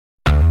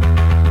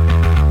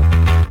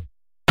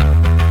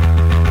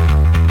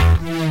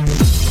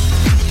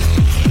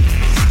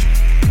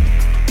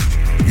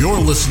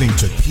listening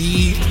to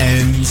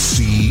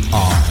PNCR.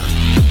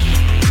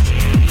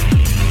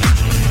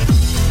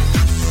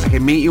 I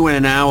can meet you in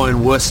an hour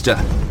in Worcester.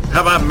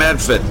 How about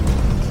Medford?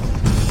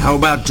 How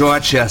about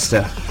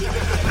Dorchester?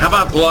 How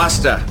about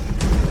Gloucester?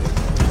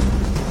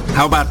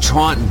 How about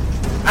Taunton?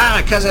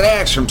 Because it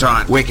acts from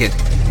Taunton. Wicked.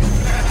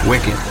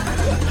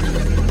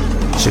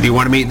 So do you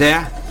want to meet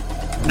there?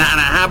 Nah,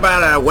 how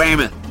about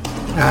Weymouth?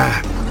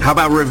 How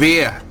about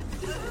Revere?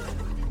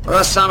 What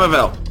about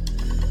Somerville?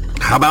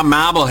 How about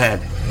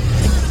Marblehead?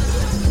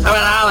 How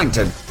about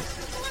Arlington?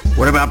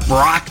 What about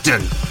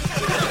Brockton?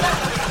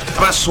 How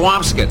about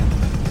Swampscott?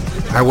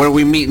 All right, where do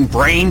we meet in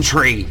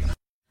Braintree?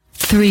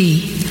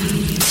 3,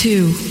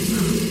 2,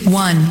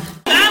 1.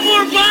 And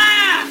we're back!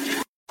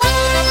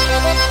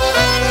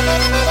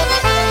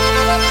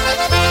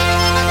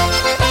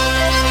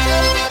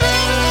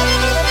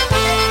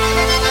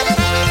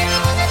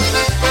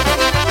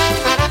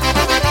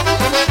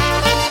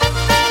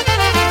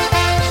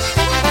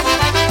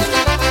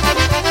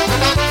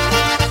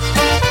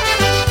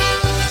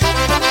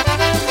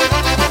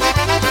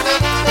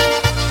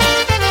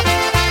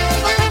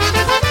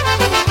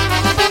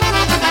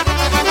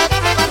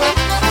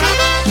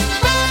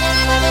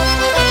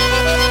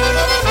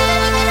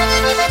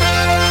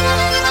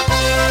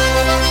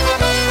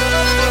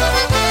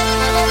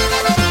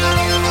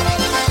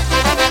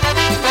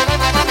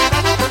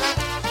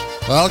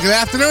 Well, good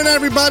afternoon,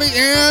 everybody,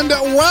 and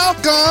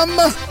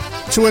welcome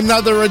to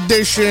another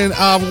edition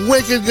of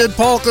Wicked Good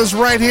Polkas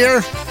right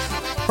here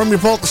from your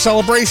polka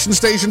celebration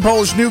station,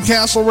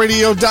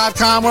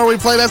 PolishNewcastleRadio.com, where we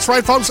play, that's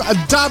right, folks,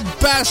 the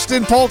best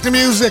in polka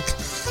music.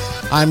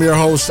 I'm your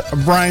host,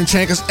 Brian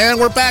Chankus, and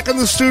we're back in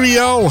the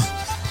studio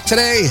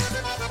today.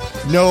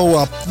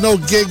 No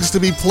gigs to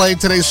be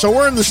played today, so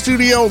we're in the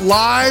studio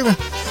live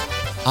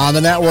on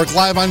the network,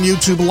 live on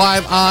YouTube,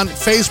 live on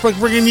Facebook,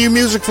 bringing you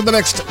music for the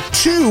next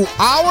 2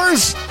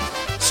 hours.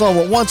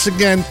 So once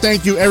again,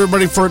 thank you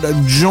everybody for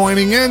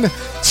joining in.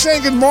 Say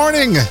good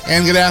morning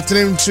and good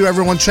afternoon to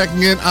everyone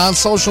checking in on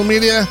social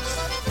media.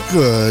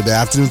 Good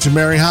afternoon to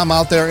Mary Ham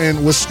out there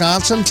in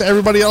Wisconsin. To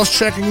everybody else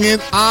checking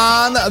in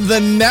on the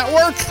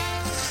network.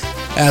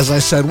 As I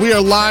said, we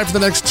are live for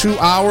the next 2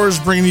 hours,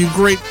 bringing you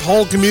great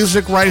polka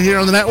music right here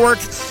on the network.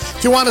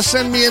 If you want to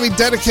send me any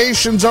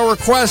dedications or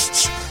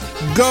requests,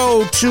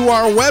 go to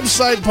our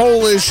website,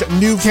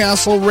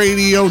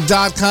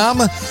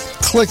 PolishNewcastleRadio.com.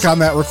 Click on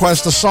that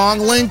Request a Song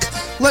link.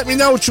 Let me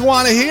know what you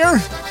want to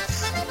hear.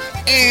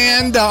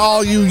 And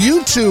all you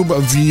YouTube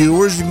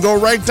viewers, you can go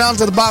right down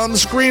to the bottom of the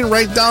screen,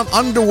 right down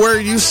under where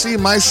you see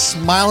my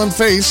smiling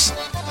face,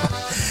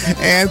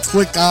 and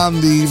click on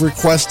the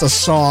Request a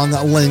Song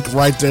link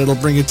right there. It'll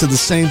bring you to the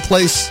same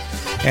place,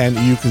 and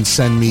you can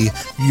send me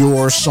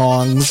your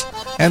songs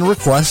and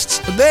requests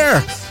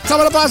there.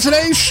 Coming up on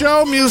today's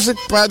show, music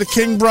by the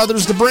King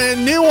Brothers, the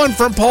brand new one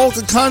from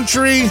Polka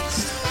Country,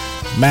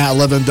 Matt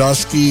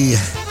Lewandowski,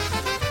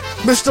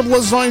 Mr.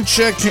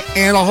 Blazoinchik,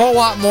 and a whole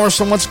lot more.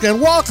 So once again,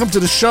 welcome to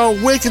the show.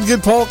 Wicked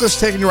Good Polkas,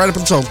 taking you right up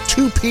until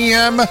 2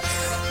 p.m.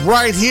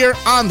 right here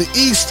on the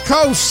East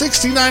Coast.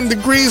 69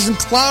 degrees and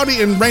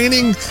cloudy and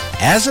raining,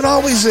 as it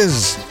always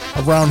is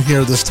around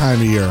here this time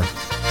of year.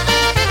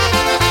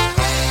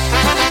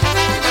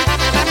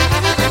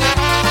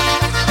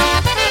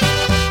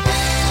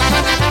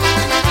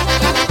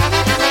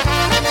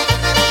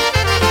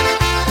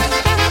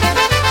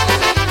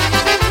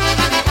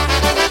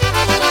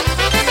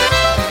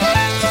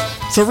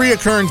 It's a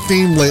reoccurring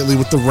theme lately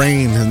with the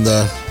rain and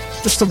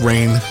just the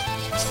rain.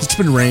 It's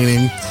been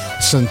raining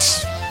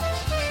since,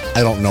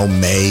 I don't know,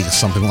 May,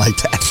 something like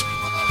that.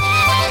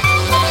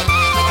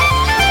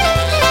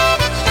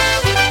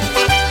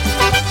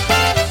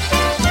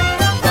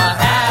 The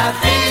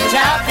Happy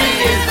Tappy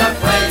is the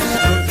place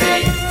to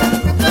be.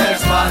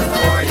 There's fun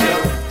for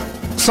you.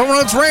 So when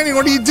it's raining,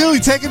 what do? You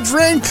take a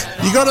drink.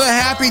 You go to the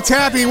Happy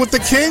Tappy with the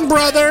King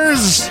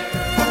Brothers.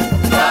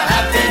 The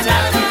Happy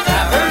Tappy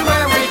Tavern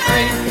where we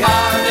drink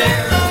our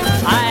beer.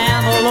 I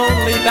am a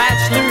lonely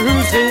bachelor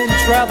who's in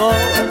trouble.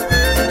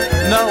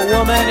 No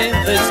woman in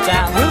this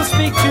town will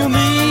speak to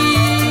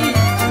me,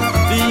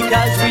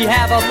 because we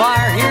have a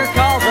bar here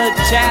called the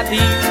Tappy.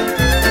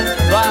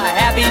 The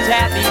Happy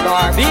Tappy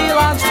bar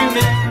belongs to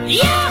me.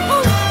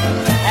 Yahoo!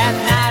 At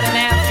night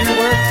and after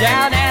work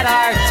down at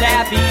our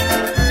Tappy,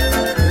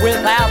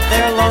 without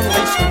their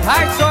lonely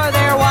sweethearts or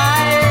their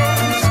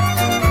wives,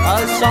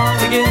 a song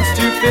begins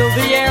to fill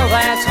the air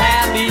that's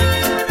happy.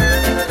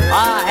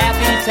 A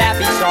happy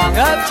tappy song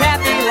of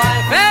tappy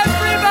life.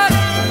 Everybody!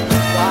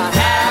 The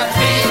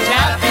Happy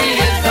Tappy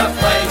is the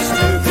place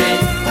to be.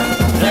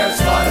 There's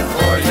fun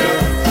for you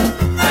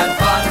and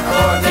fun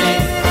for me.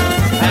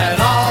 And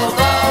all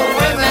the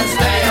women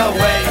stay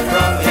away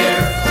from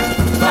here.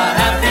 The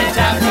Happy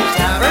Tappy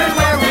Tavern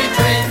where we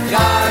drink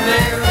our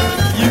beer.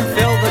 You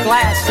fill the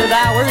glass of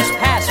hours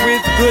past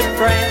with good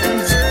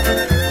friends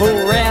who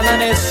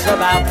reminisce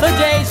about the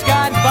days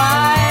gone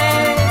by.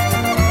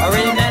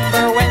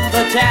 Remember when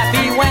the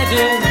Tappy went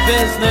in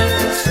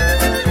business?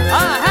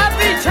 A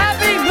happy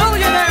Tappy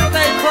millionaire,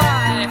 they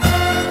cry.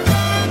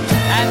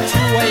 At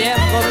 2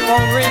 a.m. the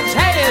phone rings.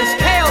 Hey,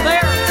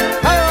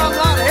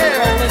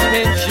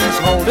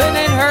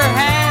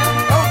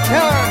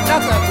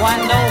 Why,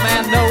 no,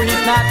 ma'am, no,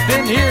 he's not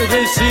been here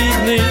this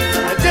evening.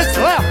 I just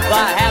left.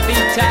 The Happy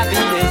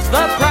Tappy is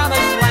the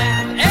promised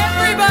land.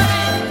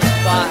 Everybody!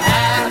 The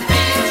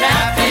Happy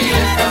Tappy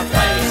is the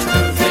place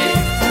to be.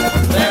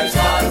 There's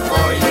fun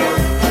for you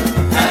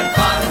and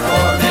fun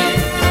for me.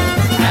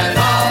 And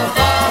all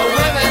the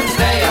women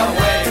stay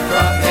away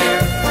from here.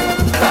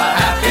 The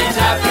Happy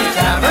Tappy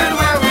Tavern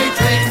where we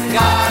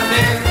drink our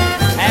beer.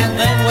 And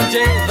then one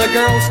day the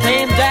girls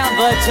came down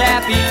the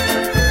tappy,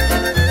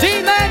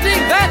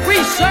 demanding that we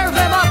serve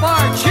them up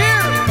our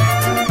cheer.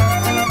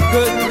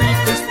 Good grief,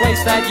 this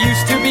place that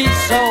used to be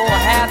so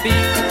happy.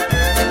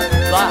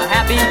 The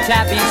Happy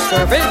Tappy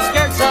serving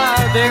skirts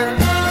are there.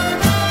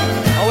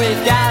 Oh,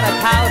 we've got a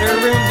powder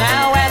room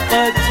now at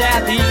the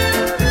tappy,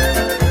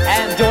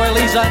 and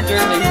doilies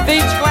underneath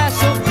each glass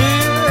of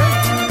beer.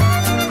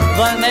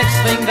 The next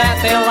thing that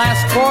they'll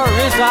ask for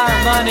is our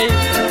money,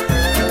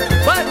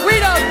 but we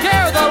don't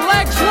care, the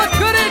legs look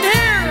good in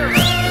here.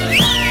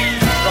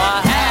 The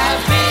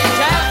Happy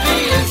Tappy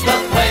is the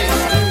place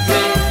to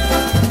be.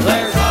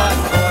 There's fun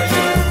for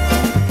you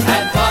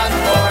and fun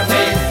for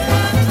me.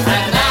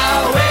 And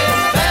now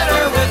it's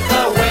better with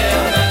the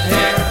women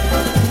here.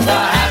 The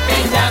Happy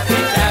Tappy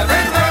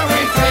Tavern where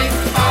we drink.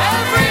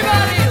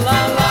 Everybody, la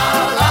la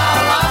la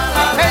la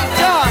la. Hey,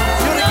 John,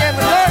 shoot again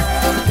with her.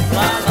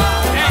 La la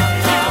la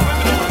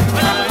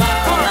la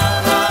la la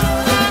la.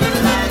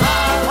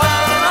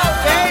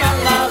 Okay.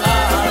 La la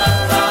la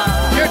la.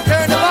 Your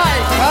turn to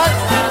light, bud.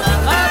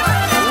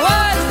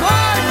 One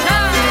more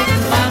time.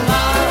 La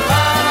la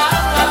la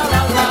la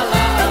la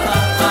la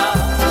la la.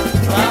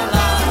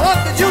 Off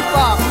the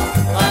jukebox.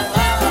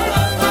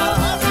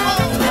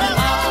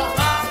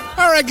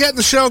 All right, getting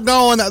the show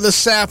going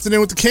this afternoon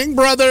with the King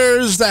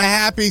Brothers, the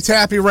Happy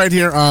Tappy, right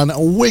here on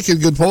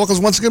Wicked Good Polkas.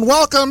 Once again,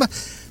 welcome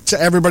to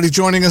everybody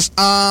joining us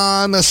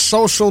on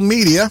social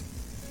media,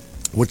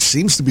 which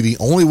seems to be the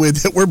only way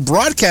that we're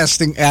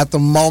broadcasting at the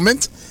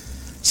moment.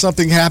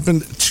 Something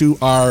happened to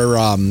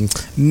our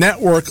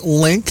network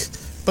link,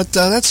 but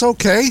that's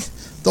okay.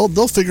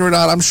 They'll figure it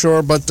out, I'm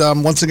sure. But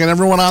once again,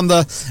 everyone on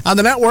the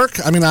network,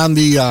 on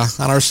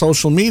our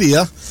social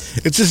media,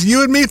 it's just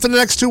you and me for the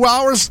next 2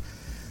 hours.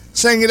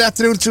 Saying good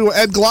afternoon to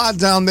Ed Glod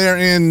down there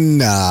in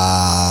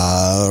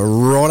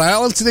Rhode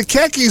Island, to the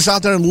Kekis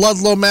out there in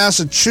Ludlow,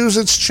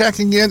 Massachusetts,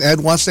 checking in. Ed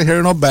wants to hear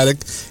an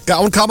Obetic.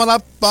 Got one coming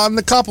up on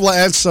the couple of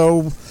Ed,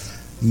 so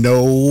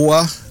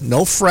no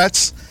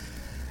frets.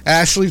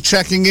 Ashley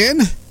checking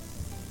in.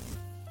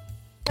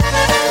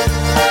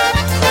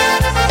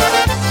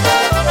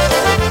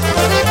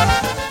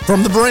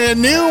 From the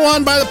brand new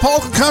one by the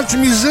Polka Country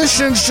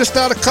Musicians, just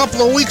out a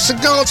couple of weeks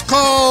ago. It's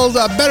called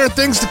Better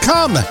Things to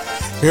Come.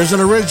 Here's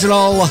an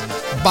original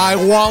by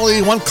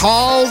Wally, one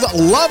called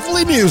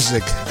Lovely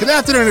Music. Good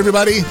afternoon,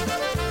 everybody.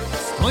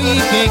 Oj,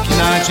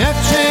 piękna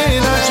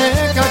dziewczyna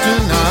czeka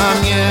tu na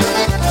mnie.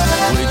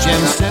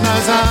 Pójdziemy se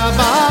na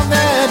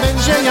zabawę,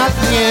 będzie jak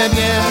w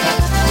niebie.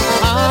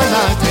 A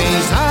na tej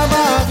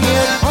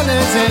zabawie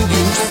koledzy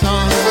już są.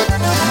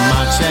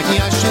 Maciek,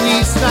 Jasiu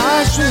i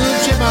Stasiu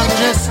cię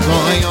bardzo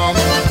stoją.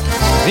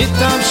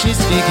 Witam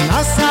wszystkich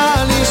na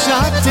sali,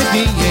 szaty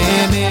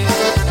pijemy.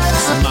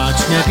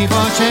 Smaczne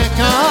piwo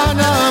czeka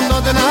nam,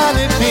 do dna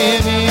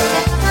wypijemy.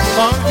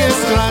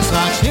 Orkiestra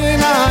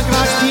zaczyna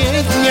grać,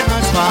 pięknie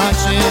grać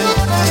patrzy.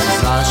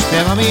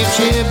 Zaśpiewamy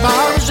przy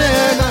barze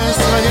na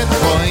stronie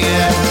twoje.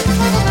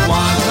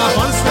 Ładna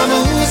polska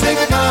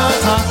muzyka,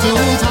 ta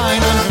tutaj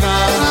nam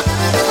gra.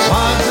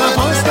 Ładna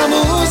polska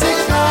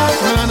muzyka,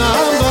 która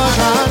nam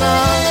kochana.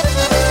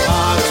 A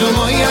tu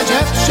moja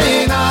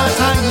dziewczyna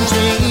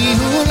tańczy i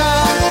hula.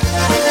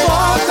 Bo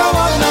to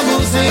ładna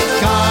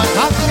muzyka,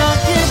 tak na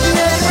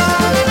pięknie gra.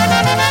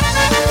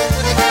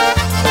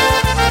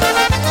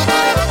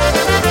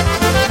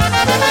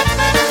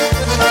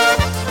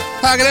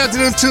 Good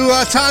afternoon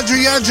to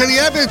Tandria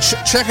Janievich,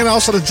 checking,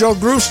 also to Joe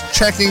Bruce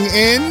checking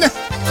in.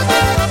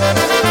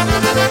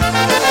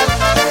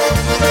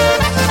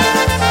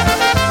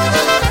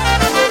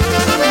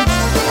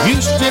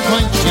 Już się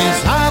kończy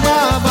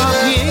zabawa,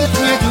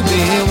 pięknie tu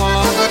było.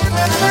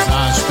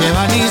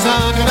 Zaśpiewali,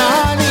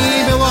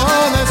 zagrali, było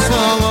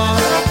wesoło.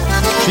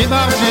 Przy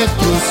barze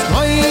tu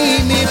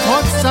stoimy,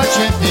 pod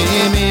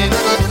zaczepimy.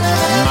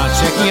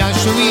 Maciek,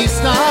 Jasiu i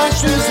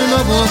Stasiu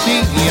znowu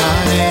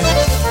pijany.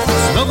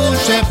 Znowu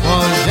się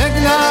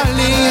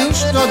pożegnali, już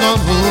do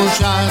domu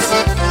czas.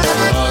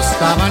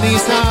 Rozstawali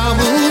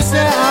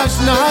samuse aż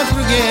na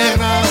drugi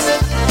raz.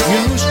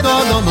 Już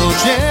do domu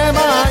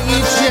trzeba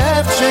i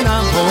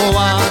dziewczyna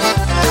woła.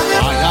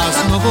 A ja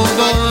znowu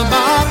do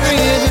bary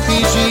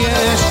wypić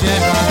jeszcze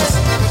raz.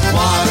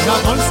 Ładna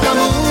polska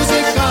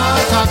muzyka,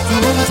 tak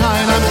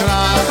tutaj nam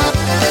gra.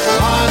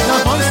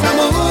 Ładna polska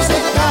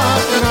muzyka,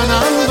 która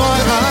nam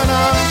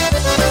kochana.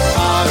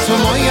 A tu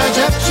moja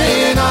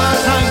dziewczyna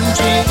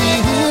tańczy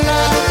i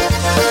hula.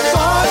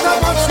 Ładna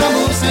polska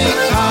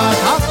muzyka,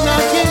 tak na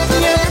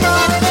pięknie gra.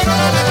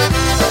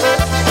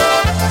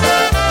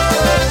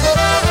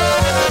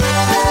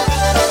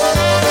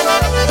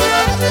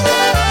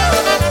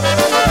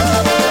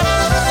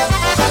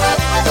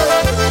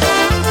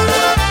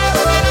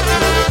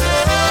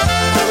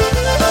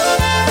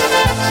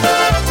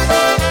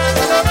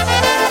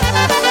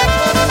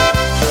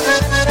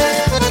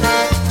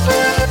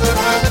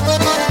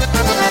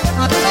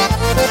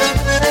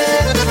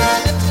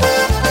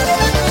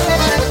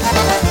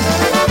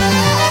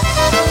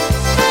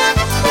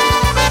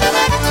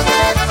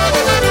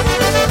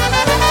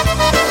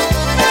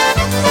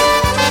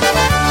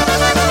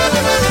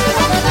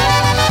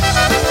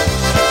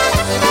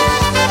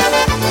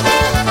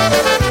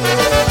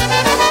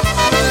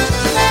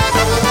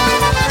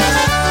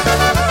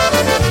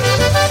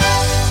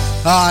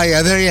 Ah,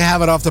 yeah, there you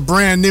have it off the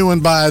brand new one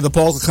by the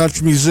Polka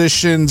Country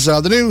Musicians.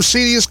 The new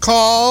CD is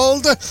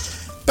called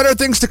Better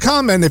Things to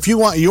Come, and if you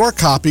want your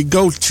copy,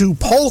 go to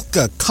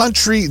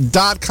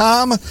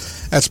polkacountry.com.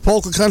 That's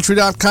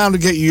polkacountry.com to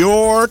get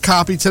your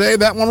copy today.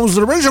 That one was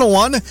the original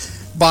one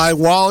by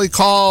Wally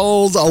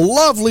called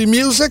Lovely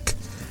Music,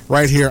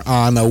 right here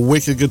on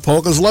Wicked Good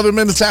Polkas. 11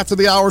 minutes after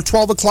the hour,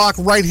 12 o'clock,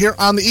 right here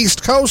on the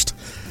East Coast.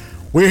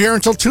 We're here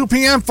until 2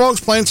 p.m., folks,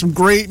 playing some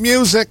great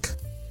music.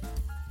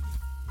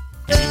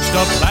 Idź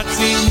do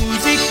pracy,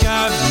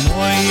 muzyka w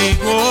mojej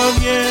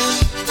głowie.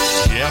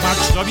 Śpiewak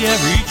sobie,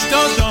 idź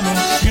do domu,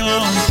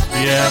 wciąż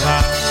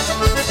śpiewa.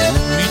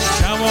 Umyć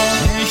ciało,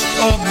 jeść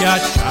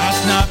obiad, czas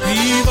na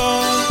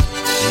piwo.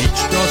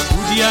 Idź do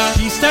studia,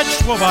 pisać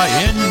słowa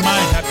in my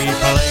happy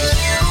place.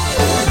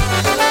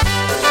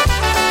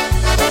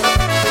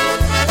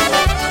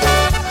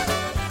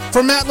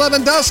 From Matt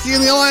Lewandowski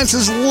and the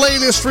Alliance's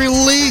latest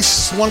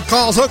release, one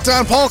called Hooked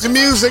on Polka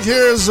Music.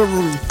 Here's a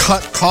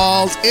cut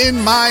called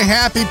In My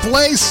Happy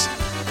Place.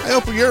 I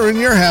hope you're in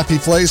your happy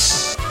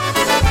place.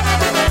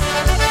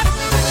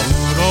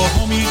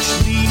 Uruchomić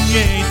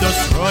linię,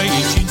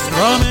 dostroić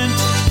instrument.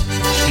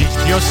 Śpić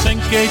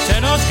piosenkę,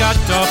 teraz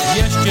gotow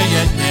jeszcze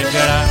jednie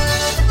gra.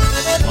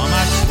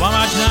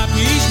 Złamać,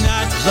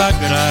 napisać,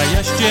 zagra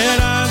jeszcze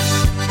raz.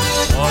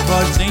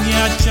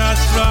 Powodzenia czas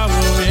trwał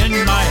in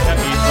my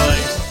happy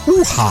place.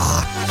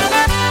 Hoo-ha!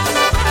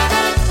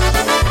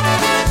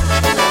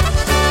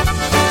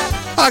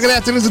 Good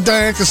afternoon to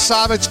Diane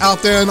Kasavich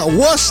out there in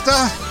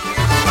Worcester.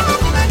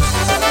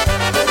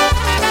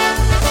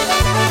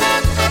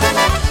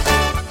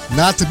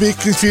 Not to be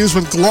confused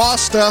with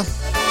Gloucester.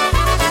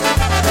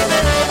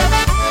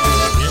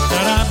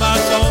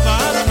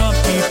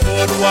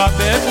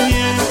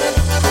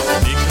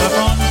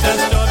 Mikrofon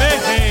testowy,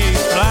 hej,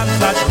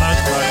 sprawdzać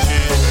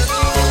się.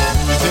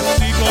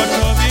 Muzycy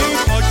gotowi,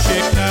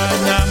 poczeka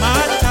na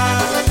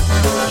mata.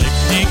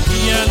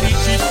 Lekniki je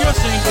liczyć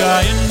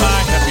piosenka in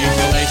my happy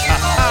place. Ha,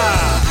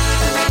 ha.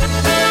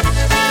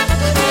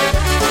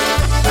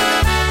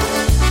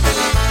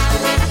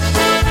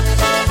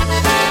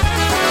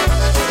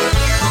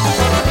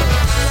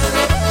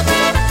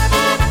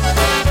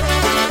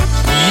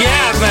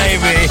 Yeah,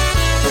 baby.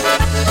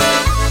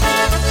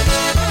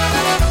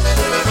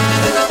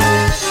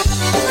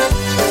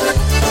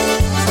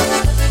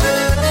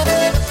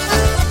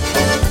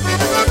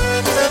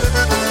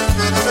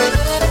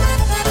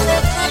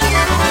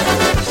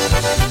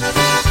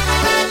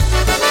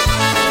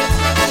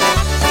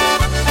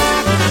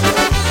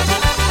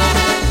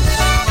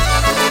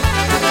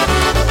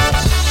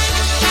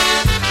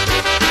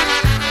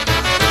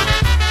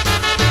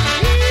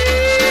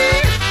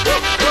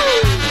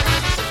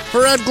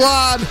 Red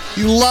Glad,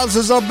 he loves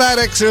his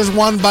obetics. Here's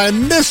one by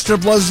Mr.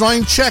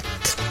 Blazończyk.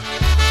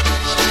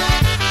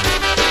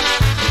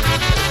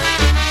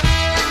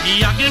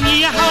 Jakbym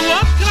jechał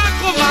od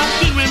Krakowa,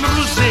 byłem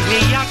rózy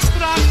jak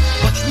strach.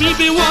 Choć mi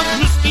było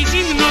gnuski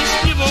zimno,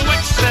 śpiewołek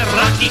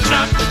seraki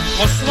czak.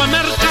 Posła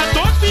Merka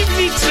do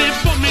piwnicy,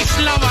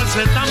 pomyślała,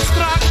 że tam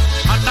strach.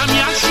 A tam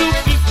Jasiu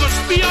piwko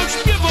spijał,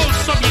 śpiewał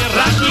sobie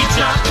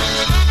rakicia.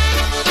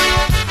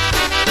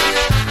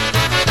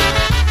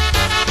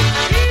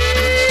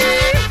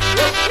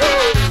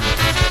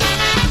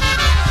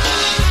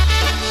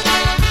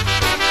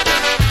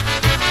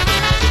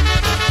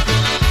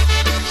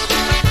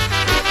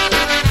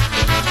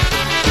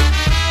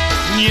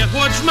 Nie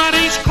chodź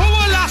Maryś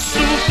koło lasu,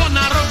 bo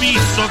narobi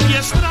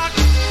sobie strach.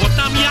 Bo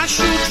tam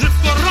Jasiu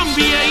drzewko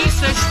rąbie i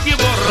se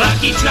śpiewo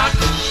rakiciak.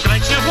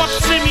 Grajcie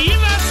chłopcy mi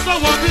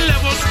wesoło, w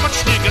lewo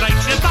skocznie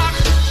grajcie tak.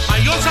 A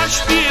ja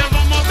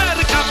zaśpiewam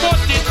moderka pod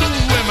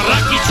tytułem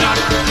Rakiciak.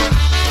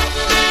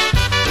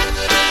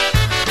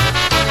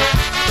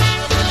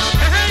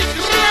 Hej,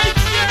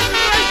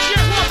 grajcie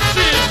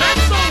chłopcy,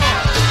 wesoło!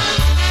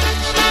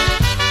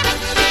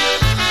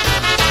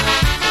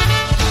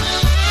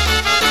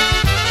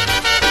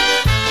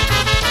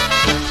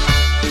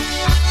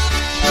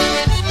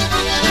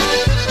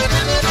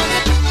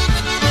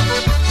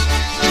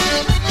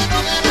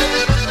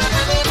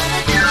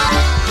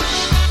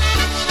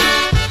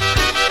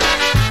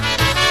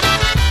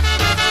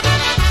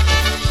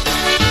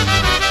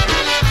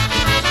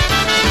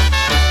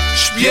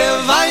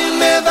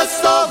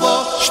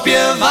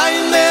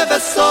 Śpiewajmy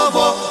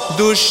wesoło,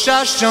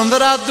 dusza się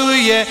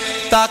raduje,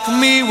 tak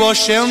miło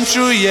się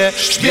czuje.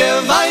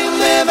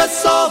 Śpiewajmy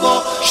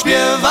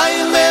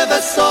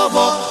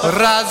wesoło,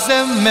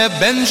 razem my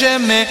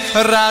będziemy,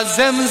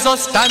 razem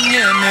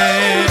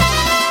zostaniemy.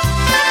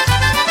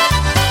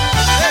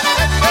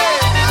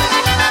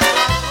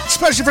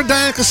 Especially for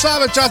Diane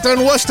Kasavich out there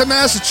in Worcester,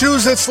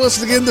 Massachusetts,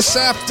 listening in this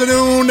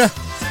afternoon.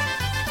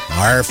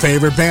 Our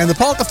favorite band, the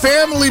Polka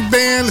Family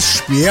Band,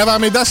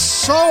 Śpiewamy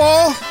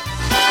wesoło.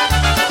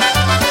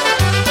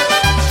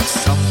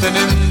 Something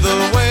in the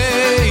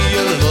way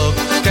you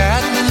look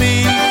at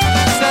me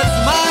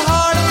sets my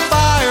heart on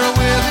fire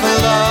with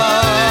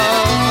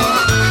love.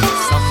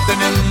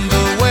 Something in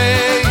the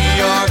way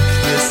you're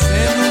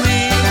kissing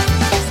me.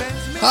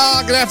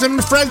 Good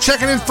afternoon, Fred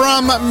checking in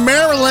from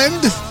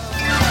Maryland.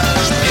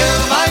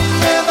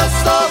 Śpiewajmy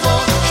wesoło,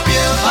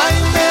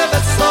 śpiewajmy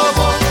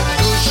wesoło,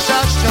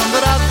 dusza się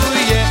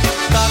raduje,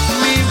 tak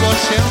miło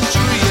się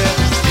czuje.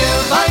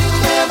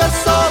 Śpiewajmy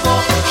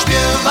wesoło,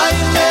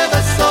 śpiewajmy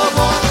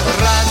wesoło,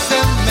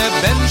 razem my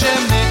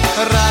będziemy,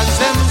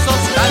 razem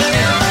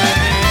zostaniemy.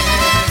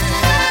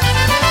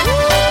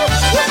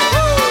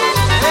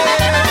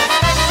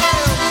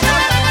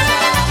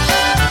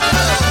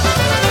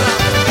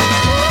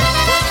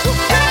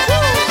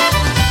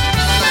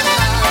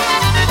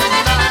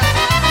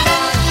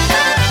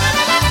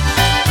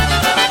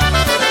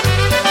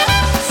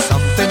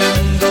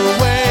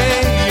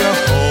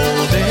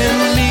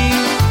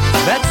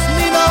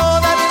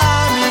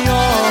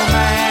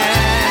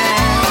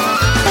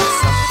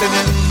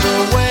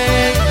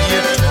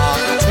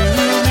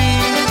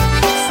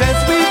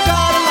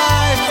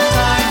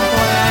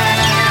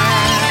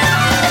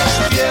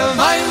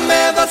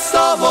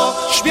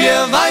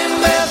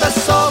 Śpiewajmy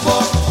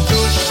wesoło,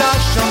 dusza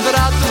się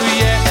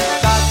raduje,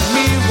 tak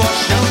miło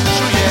się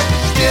czuje.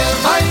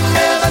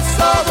 Śpiewajmy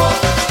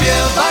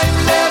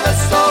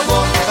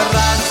wesoło,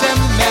 razem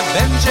my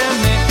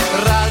będziemy,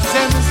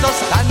 razem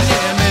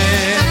zostaniemy.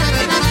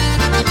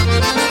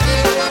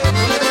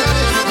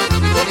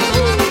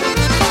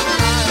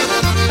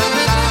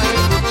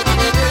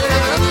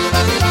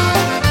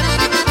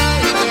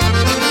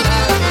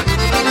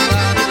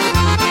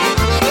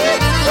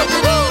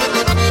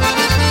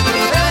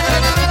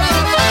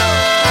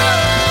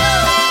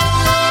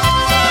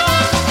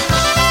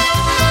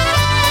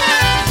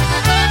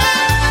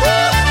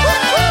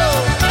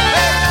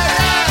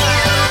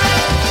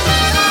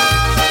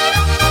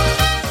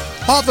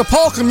 Off the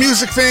Polka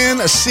Music Fan,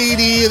 a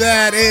CD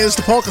that is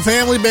the Polka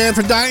Family Band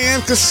for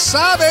Diane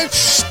Kasavich.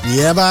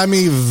 Śpiewaj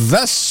mi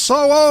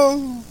wesoło.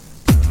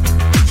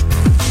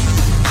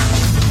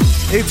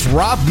 It's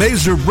Rob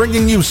Mazur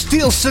bringing you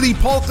Steel City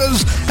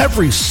Polkas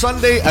every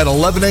Sunday at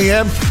 11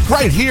 a.m.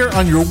 right here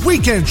on your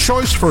weekend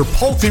choice for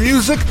polka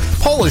music,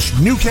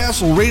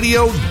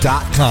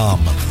 PolishNewcastleRadio.com.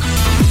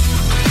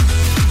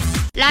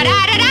 La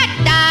da da da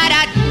da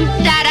da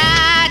da da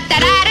da da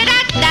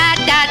da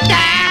da da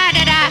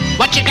da.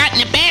 What you got in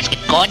the basket,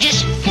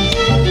 gorgeous? I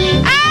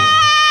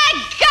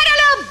got a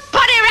little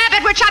bunny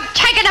rabbit which I'm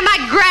taking to my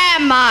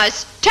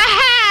grandma's to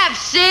have,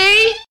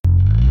 see?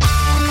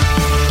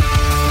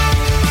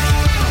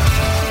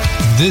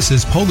 This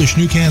is Polish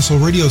Newcastle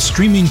Radio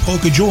streaming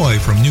Polka Joy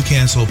from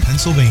Newcastle,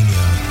 Pennsylvania.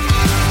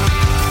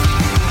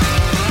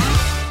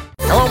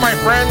 Hello, my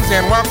friends,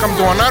 and welcome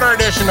to another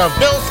edition of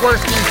Bill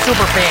Swirsky's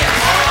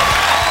Superfans.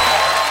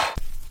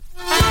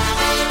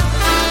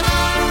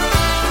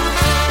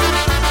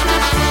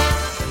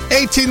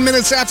 18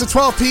 minutes after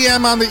 12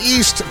 p.m. on the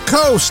East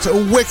Coast.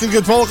 Wicked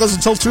Good Polkas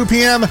until 2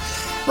 p.m.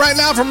 Right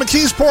now from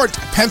McKeesport,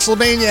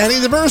 Pennsylvania,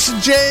 heading the Versa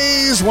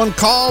Jays, one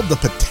called the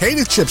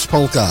Potato Chips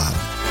Polka.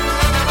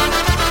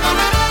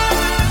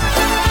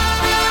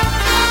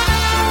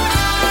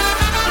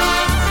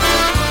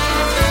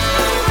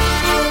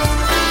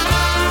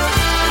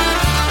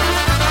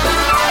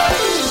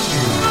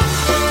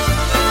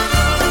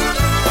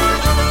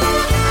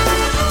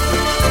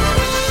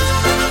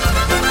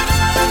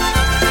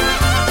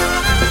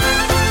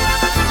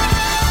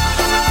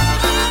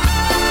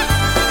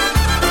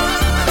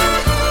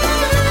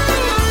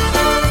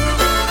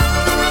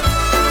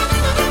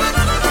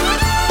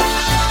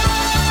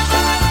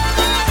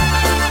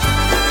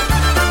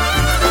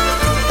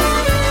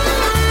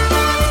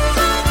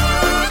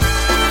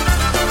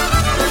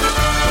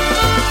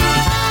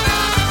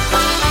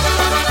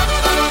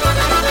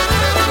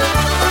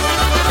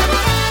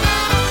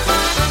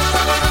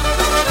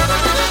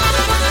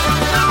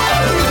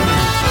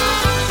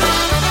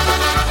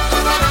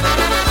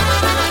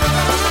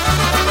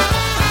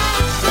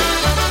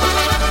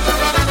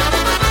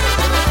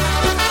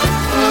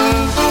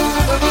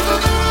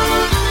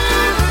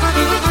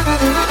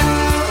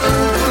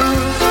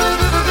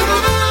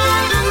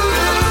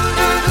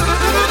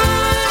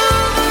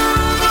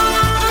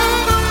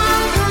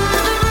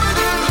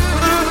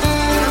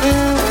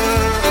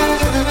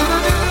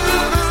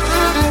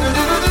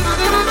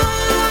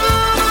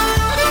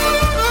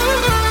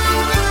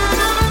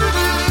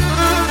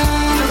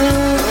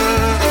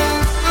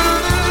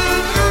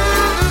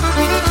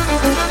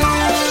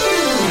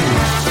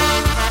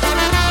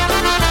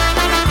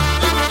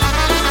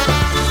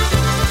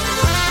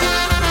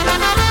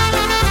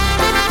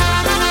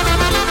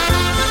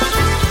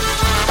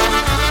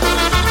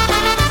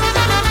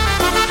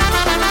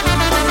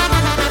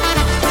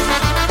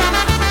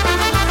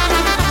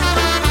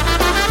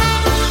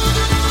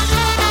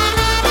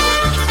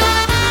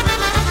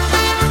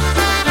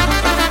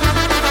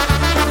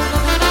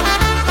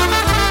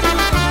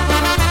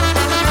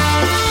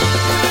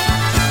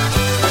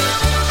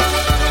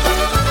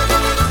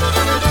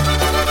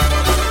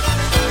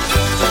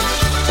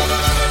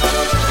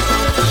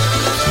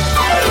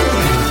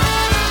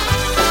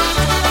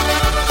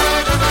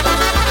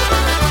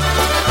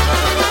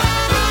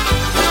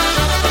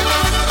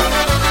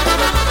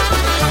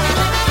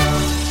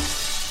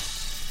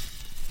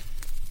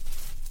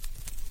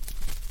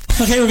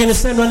 Okay, we're going to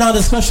send one out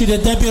especially to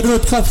Debbie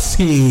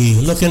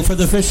Rutkowski, looking for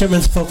the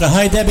Fisherman's Polka.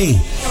 Hi, Debbie.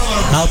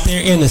 Out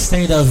there in the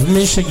state of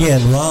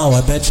Michigan. Wow,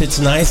 I bet you it's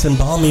nice and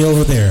balmy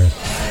over there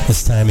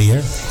this time of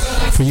year.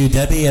 For you,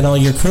 Debbie, and all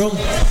your crew,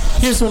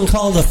 here's one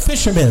called the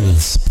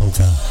Fisherman's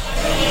Polka.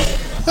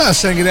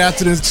 Saying good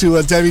afternoon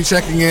to Debbie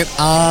checking in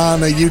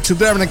on YouTube.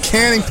 They're having a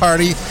canning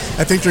party.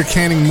 I think they're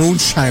canning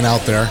moonshine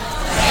out there.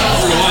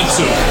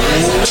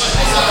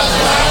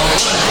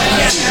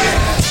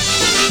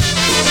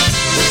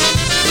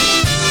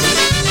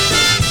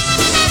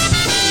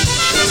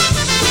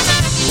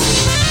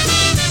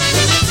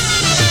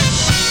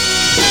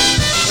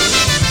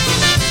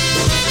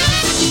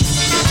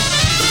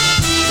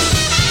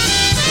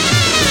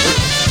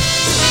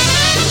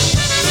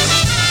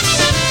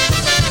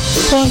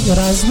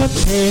 Raz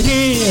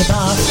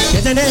wypyrywa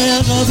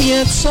jedynego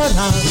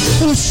wieczora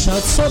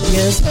usiadł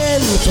sobie z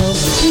wędką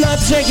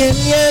nad brzegiem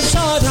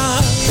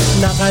jeziora.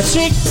 Na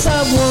haczyk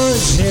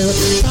założył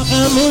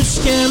taką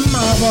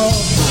mało.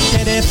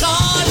 Kiedy to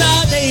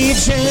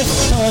nadejdzie,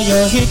 to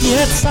ją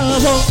jednie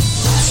cało.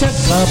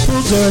 Czeka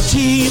pół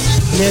godziny,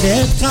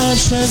 rybka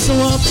się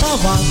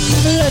złapała,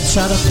 lecz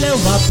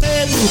szarpnęła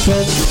pętką,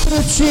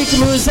 krucik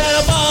mu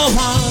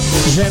zerwała.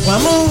 Rzekła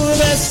mu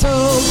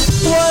wesoło,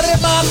 o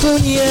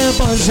rybaku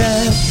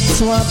nieboże,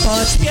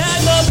 złapać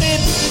piękną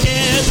rybkę,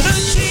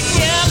 krucik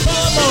nie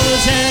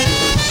pomoże.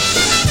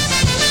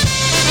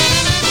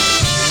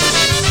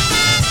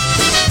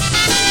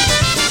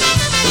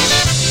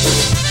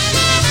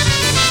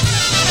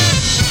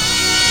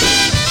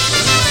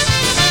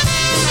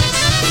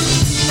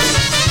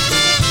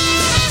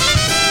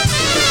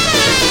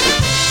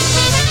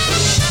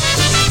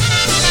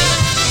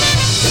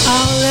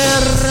 Ale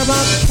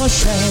rybak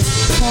poszedł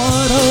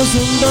po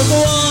rozum do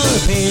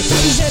głowy,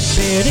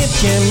 żeby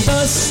rybkiem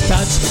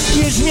dostać,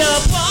 już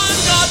miał plan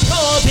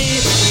gotowy.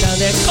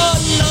 Daleko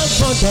na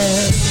wodę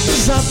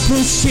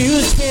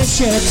zapuścił swe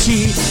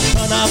sieci,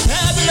 to na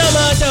pewno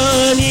ma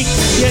do nich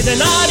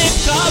jedna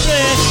rybka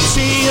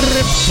wleci.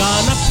 Rybka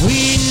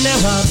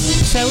napłynęła,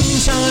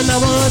 przęczana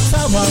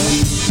cała,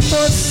 to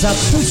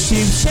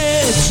zapuścił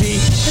sieci,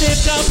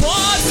 rybka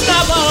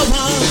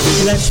postawała,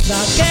 lecz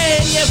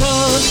takie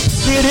niebo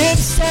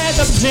rybce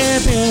dobrze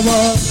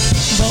było,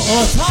 bo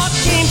o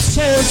takim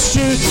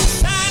szczęściu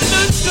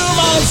serduszku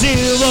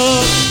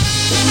marzyło.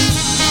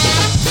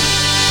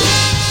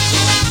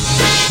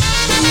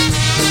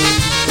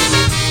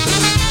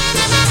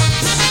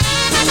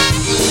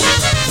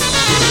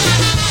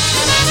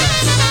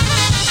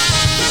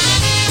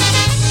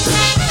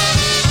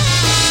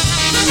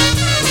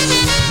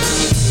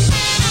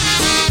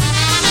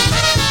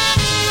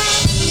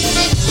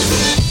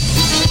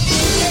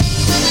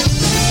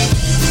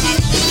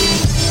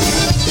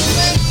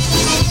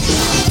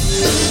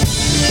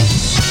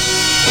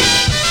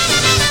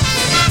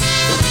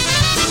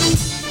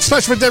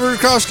 Especially for Debbie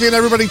Rutkowski and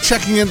everybody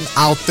checking in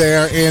out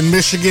there in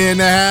Michigan,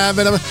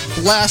 having a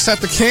blast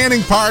at the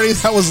canning party.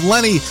 That was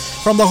Lenny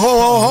from the Ho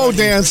Ho Ho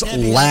dance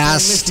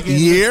last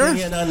year.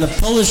 On the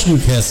Polish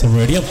Newcastle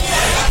Radio.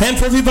 And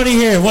for everybody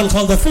here, one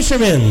called the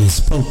Fisherman's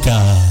Polka.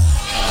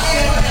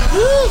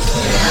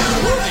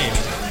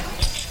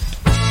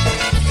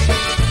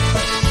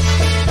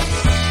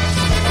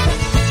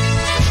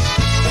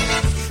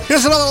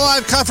 Here's another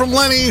live cut from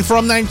Lenny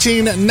from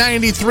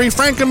 1993,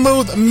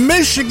 Frankenmuth,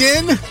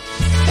 Michigan.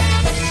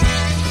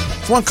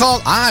 One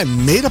called I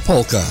Made a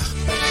Polka.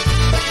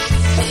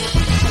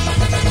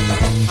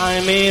 I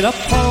made a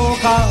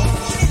polka,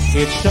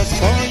 it's just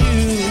for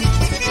you.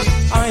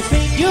 I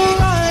think you'll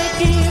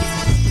like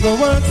it, the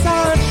words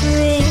are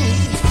true.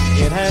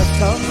 It has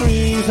some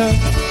reason,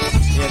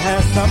 it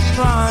has some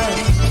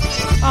rhyme.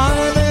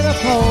 I made a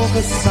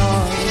polka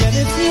song, and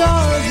it's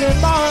yours and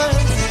mine.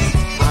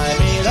 I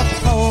made a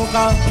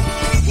polka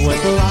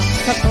with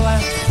lots of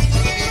class,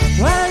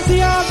 plenty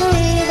of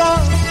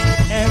rhythm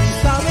and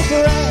some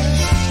grass.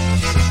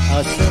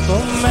 A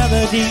simple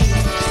melody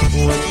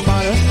with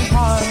modern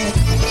parts,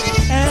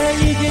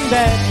 and you can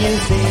bet you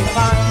see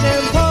fine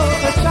and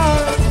polka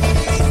charts.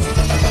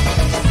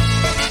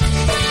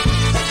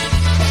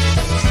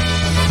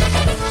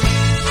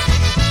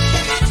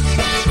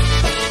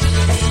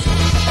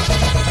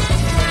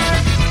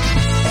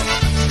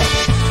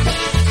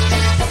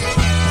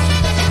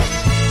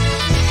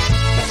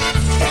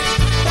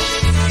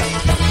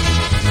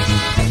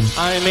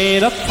 I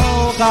made a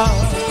polka,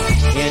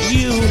 and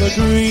you'll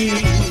agree,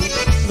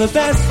 the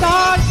best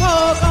art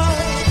polka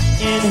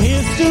in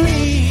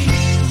history.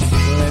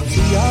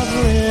 Plenty of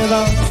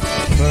rhythm,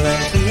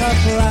 plenty of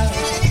class,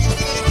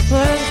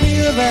 plenty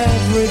of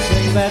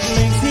everything that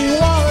makes you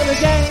want to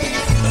dance.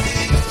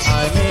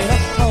 I made a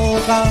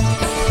polka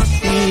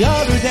the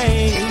other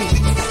day.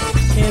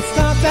 It's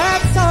not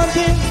that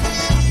something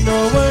no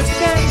words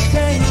can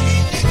say.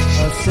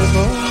 A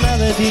simple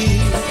melody,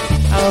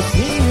 I'll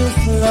sing you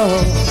slow,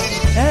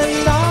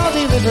 and I'll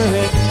deliver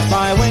it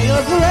by way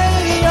of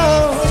radio.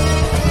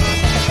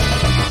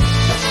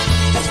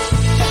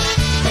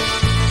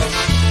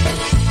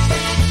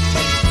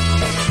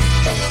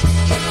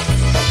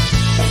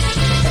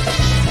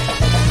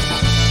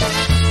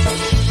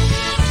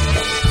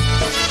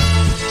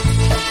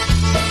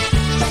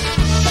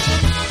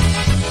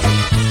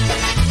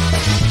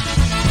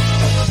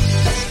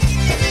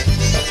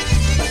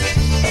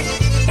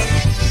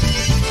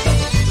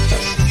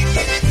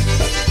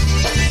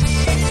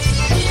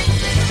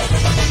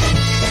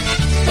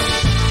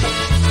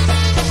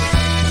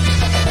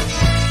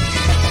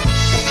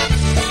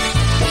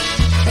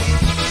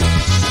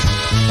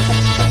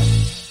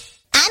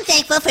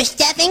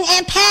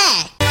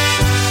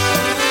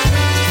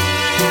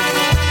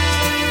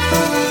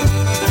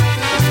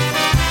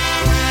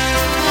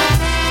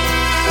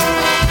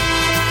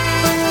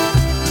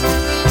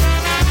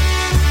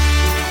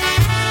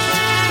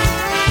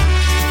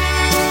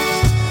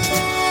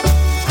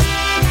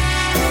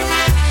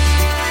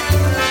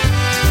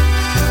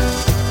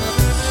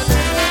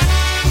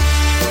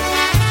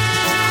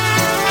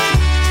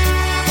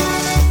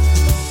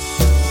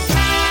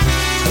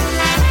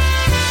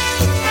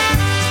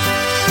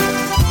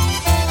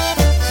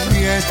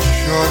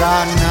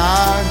 jutra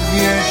nad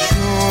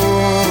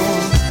wieczór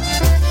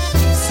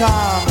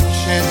sam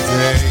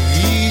siedzę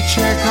i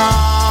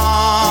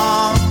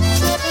czekam.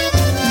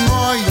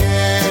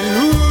 Moje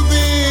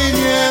luby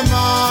nie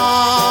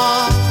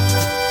ma,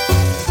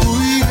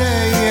 pójdę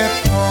je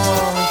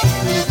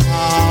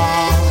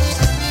poszukam.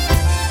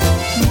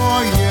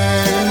 Moje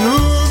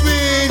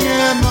luby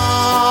nie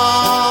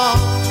ma,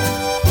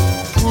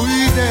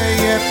 pójdę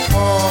je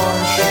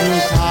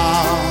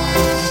poszukam.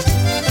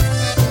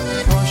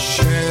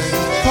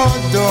 Poszedł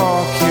pod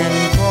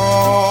okienko,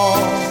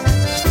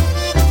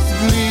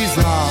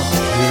 zbliza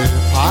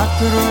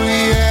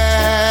przypatruje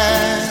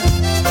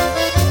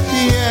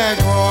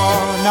jego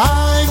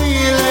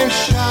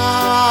najmilsza,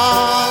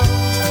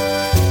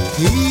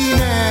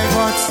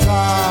 innego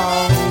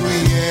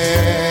całuje.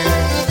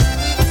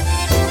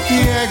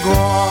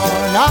 Jego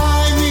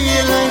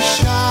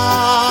najmilsza,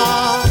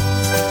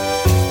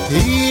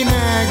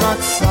 innego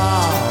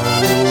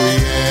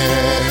całuje.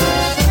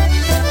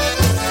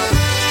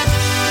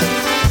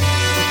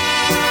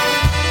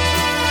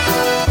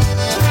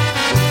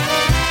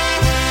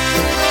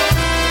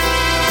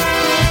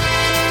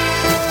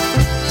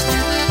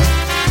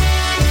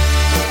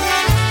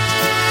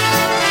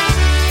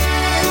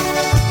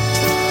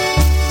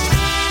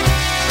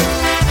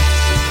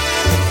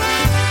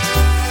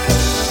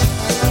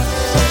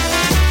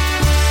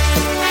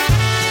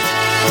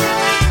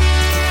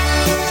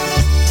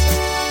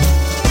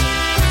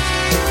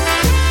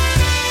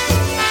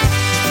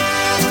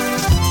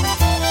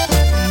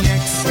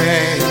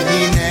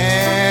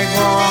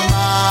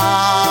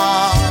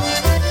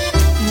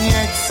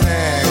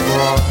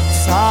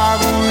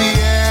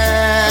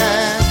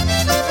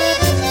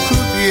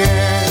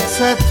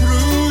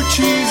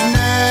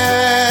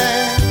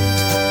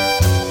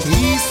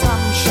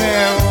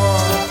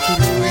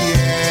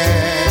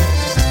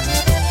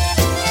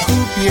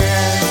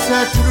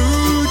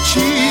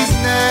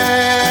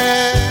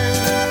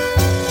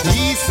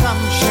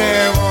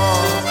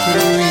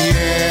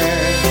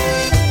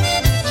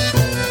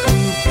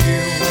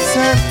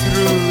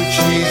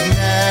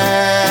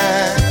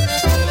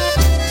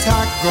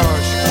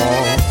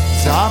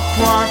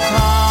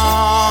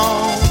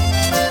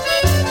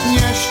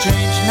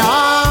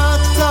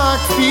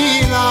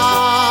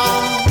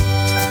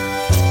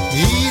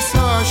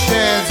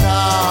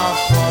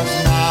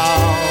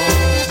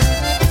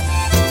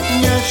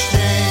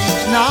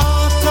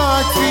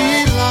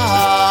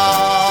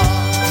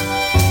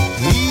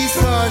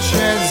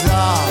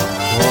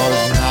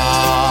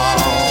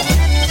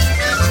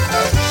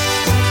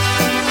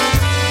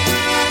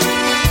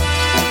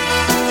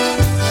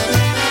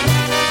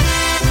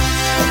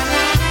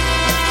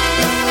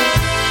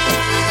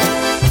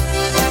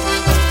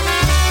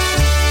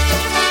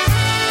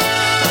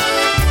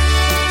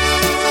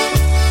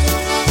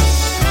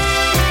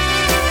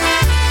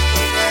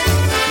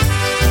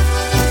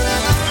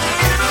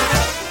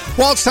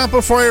 Waltz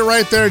tempo for you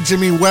right there,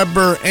 Jimmy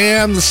Weber,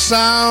 and the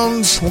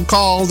sounds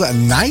called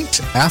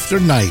Night After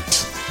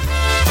Night.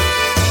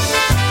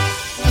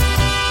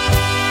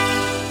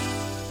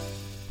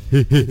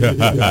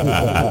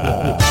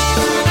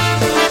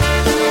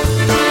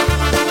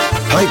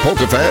 Hi,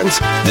 Polka fans.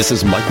 This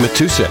is Mike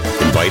Matusek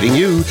inviting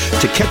you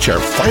to catch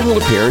our final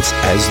appearance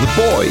as the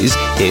Boys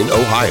in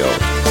Ohio.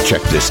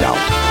 Check this out.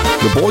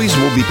 The Boys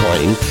will be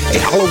playing a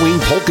Halloween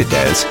polka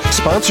dance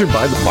sponsored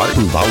by the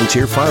Barton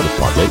Volunteer Fire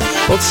Department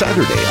on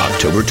Saturday,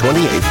 October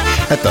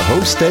 28th at the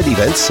Homestead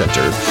Events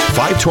Center,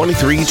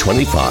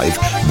 52325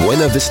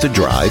 Buena Vista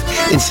Drive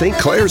in St.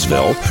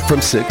 Clairsville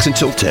from 6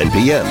 until 10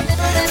 p.m.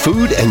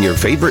 Food and your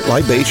favorite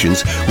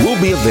libations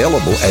will be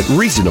available at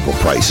reasonable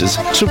prices,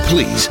 so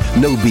please,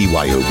 no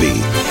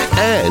BYOB.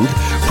 And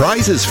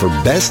prizes for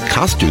best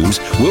costumes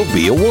will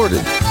be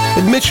awarded.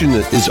 Admission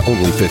is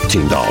only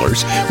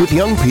 $15, with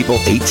young people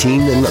 18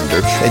 and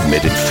under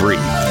admitted free.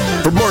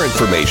 For more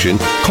information,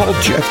 call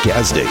Jeff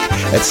Gazdick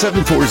at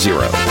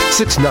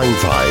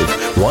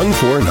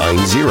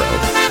 740-695-1490.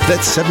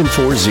 That's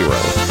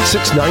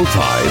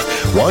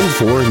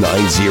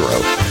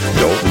 740-695-1490.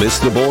 Don't miss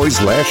the Boys'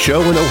 last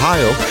show in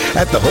Ohio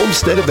at the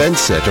Homestead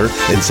Events Center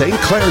in St.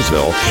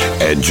 Clairsville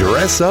and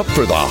dress up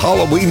for the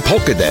Halloween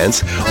polka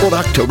dance on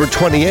October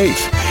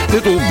 28th.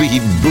 It'll be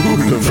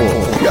beautiful.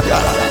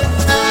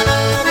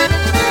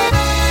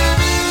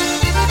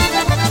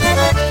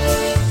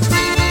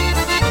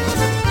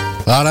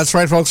 That's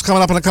right, folks.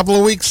 Coming up in a couple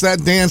of weeks,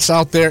 that dance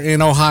out there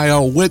in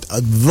Ohio with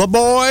the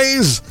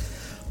Boys.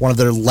 One of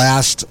their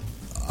last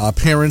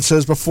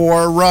appearances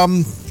before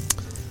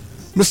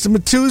Mr.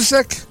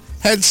 Matusek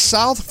heads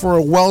south for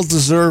a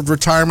well-deserved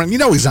retirement. You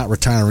know he's not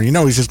retiring. You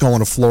know he's just going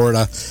to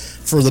Florida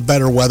for the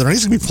better weather. And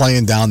he's going to be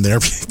playing down there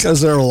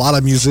because there are a lot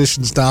of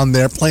musicians down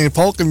there playing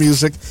polka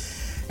music.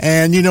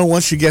 And, you know,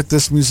 once you get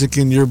this music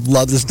in your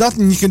blood, there's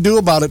nothing you can do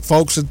about it,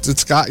 folks.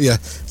 It's got you.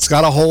 It's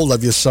got a hold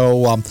of you.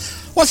 So,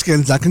 once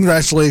again,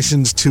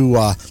 congratulations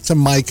to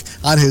Mike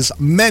on his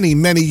many,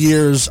 many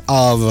years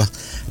of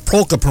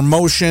polka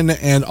promotion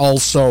and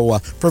also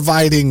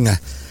providing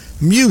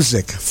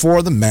music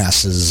for the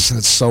masses.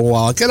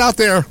 So get out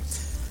there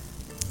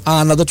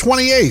on the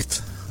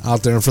 28th.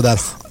 Out there for that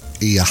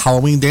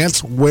Halloween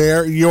dance,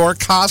 wear your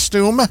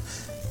costume.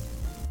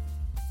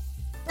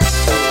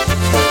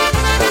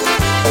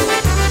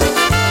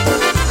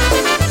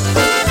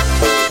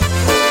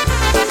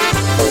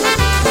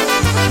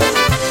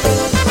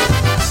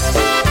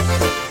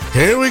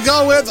 Here we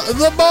go with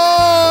the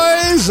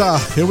boys.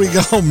 Here we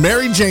go,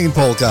 Mary Jane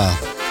Polka.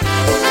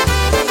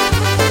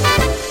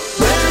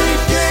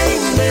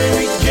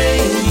 Mary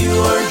Jane, you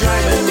are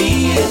driving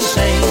me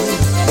insane.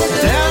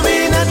 Tell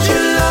me that you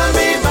love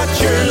me, but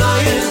you're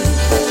lying.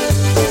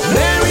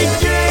 Mary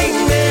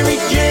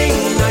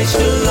Jane, I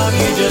still love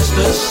you just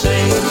the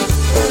same.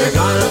 You're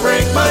gonna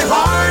break my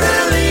heart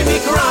and leave me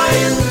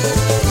crying.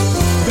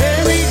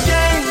 Mary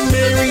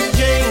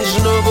Jane,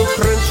 znowu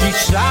kręcić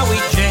cały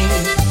dzień.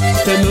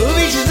 Ty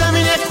mówisz, że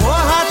mnie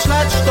kochać,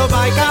 lecz to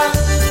bajka.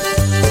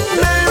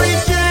 Mary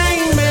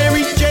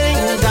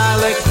Jane,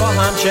 dalej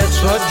kocham cię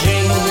co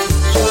dzień.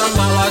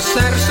 Złamała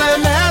serce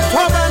me,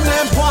 to będę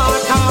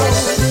płakał.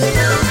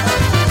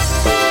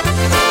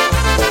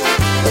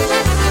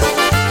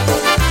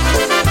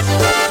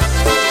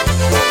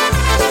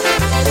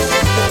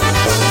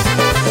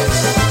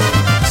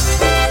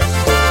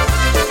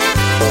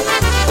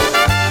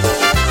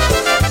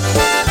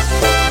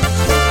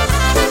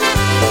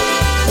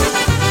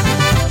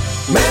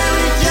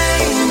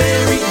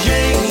 Mary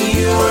Jane,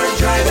 you are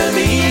driving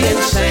me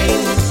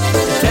insane.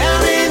 Tell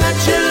me that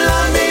you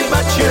love me,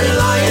 but you're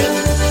lying.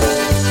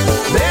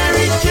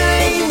 Mary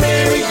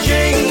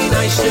Jane,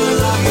 I still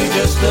love you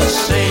just the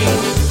same.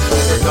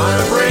 You're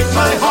gonna break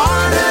my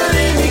heart and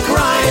leave me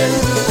crying.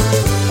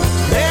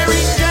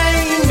 Mary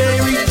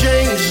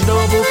Jane,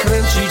 znowu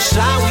kręcić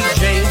cały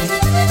dzień.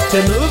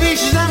 Ty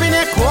mówisz, że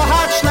mnie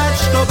kochać,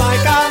 lecz to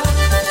bajka.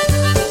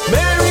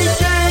 Mary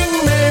Jane,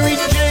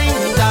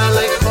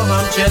 dalej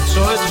kocham cię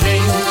co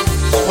dzień.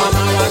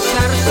 Złamała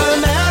serce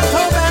me,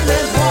 to będę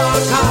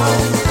płakał.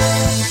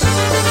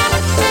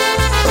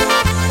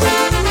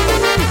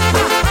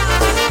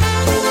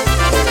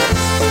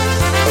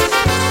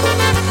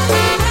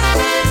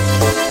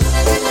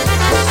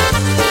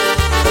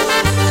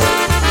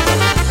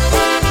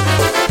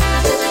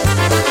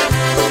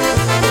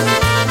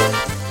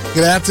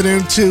 Good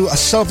afternoon to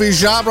Sophie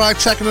Jabra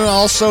checking in,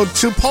 also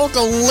to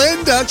Polka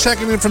Linda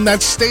checking in from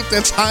that state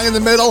that's high in the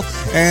middle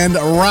and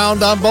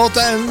round on both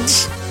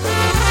ends.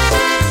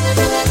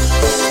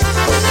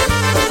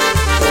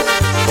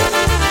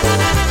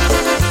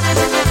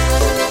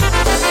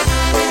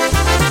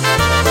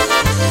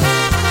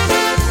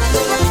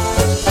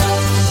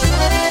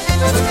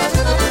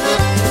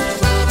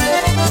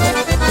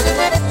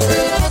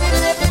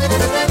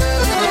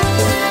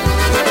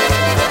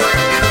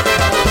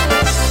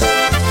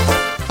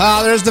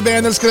 There's the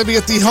band that's going to be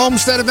at the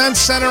Homestead Event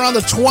Center on the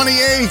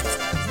 28th.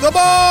 The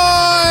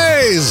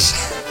Boys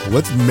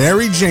with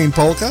Mary Jane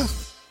Polka.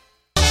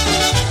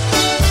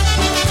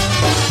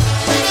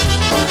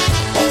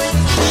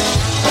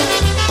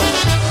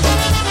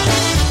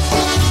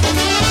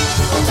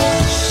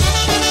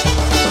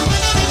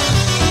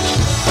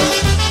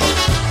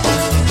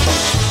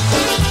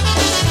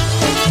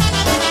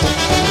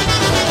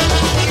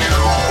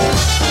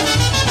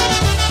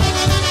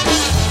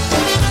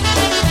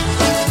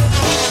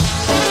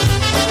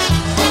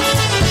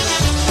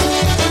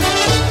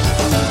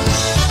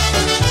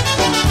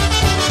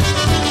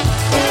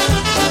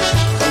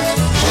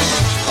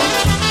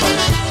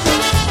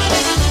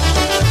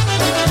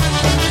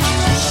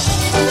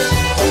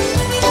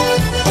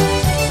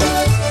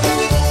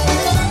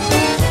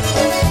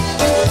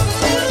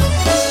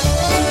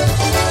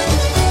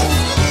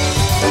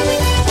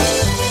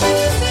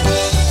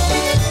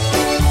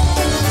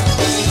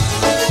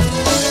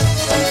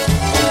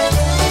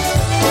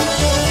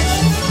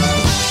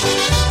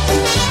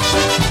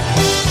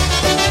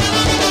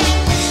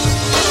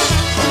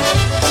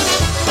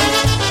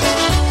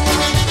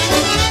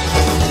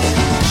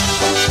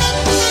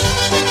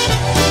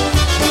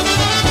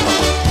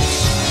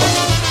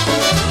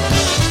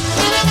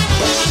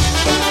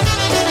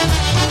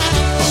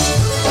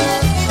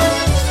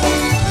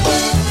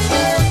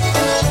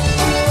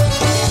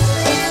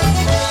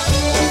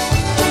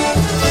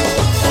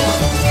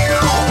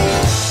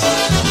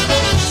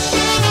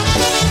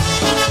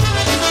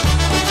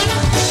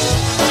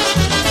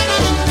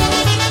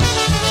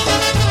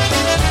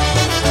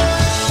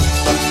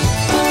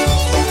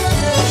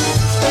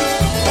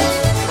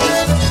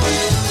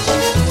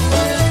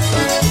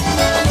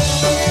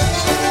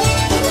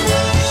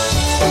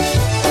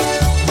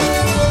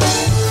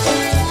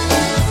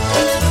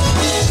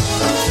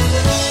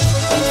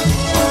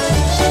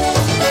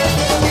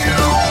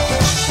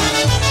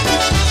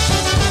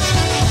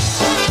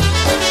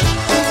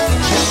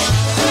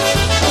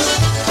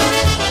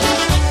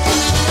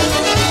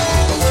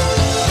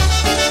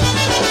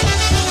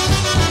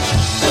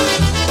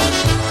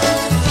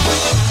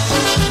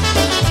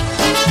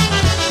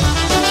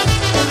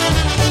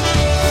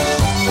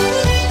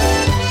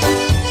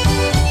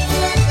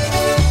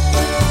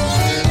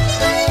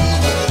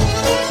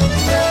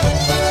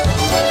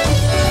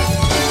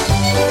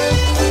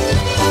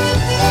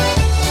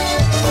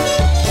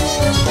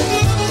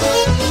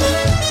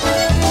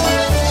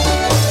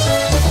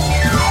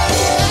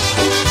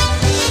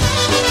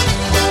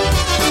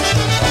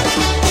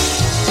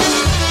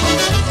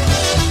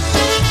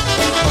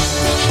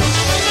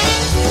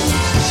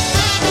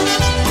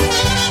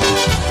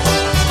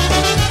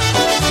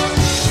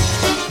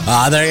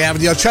 There you have it,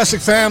 the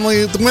Ochesic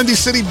family, the Windy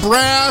City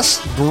Brass,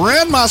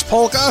 Grandma's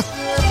Polka.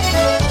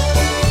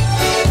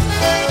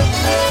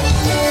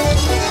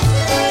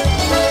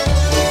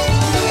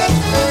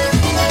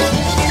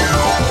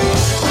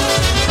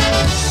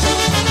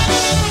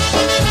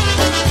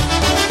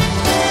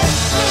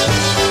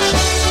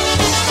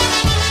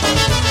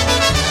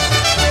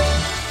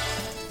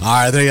 All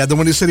right, there you have the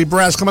Windy City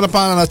Brass coming up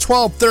on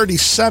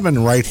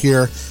 12:37 right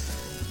here.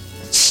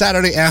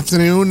 Saturday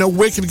afternoon,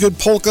 Wicked Good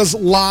Polkas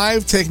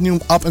live, taking you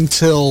up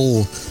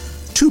until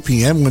 2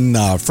 p.m. when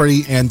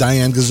Freddie and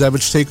Diane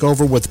Gazevich take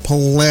over with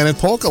Planet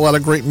Polka. A lot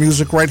of great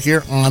music right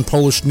here on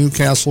Polish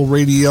Newcastle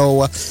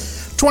Radio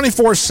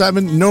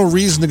 24/7. No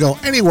reason to go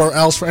anywhere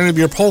else for any of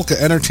your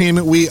polka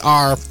entertainment. We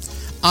are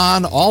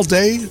on all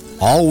day,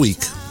 all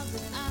week.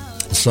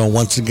 So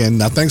once again,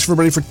 thanks for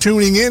everybody for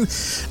tuning in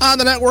on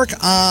the network,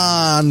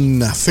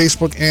 on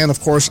Facebook, and of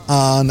course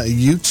on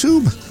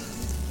YouTube.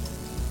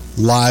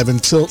 Live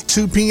until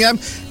 2 p.m.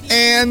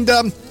 And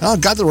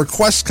got the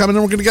requests coming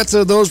in. We're going to get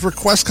to those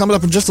requests coming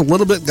up in just a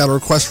little bit. Got a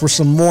request for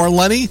some more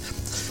Lenny.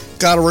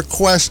 Got a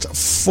request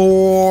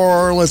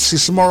for,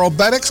 some more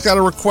Obetics. Got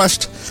a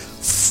request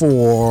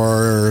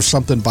for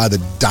something by the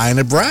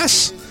Dyna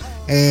Brass.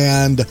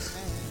 And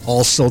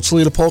also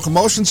Toledo Polka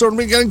Motion. So we're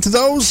going to be getting to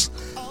those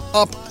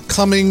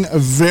upcoming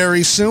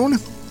very soon.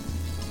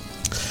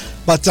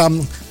 But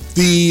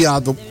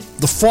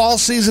the fall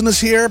season is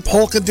here.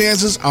 Polka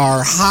dances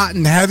are hot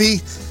and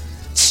heavy.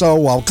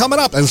 So coming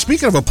up, and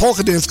speaking of a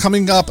polka dance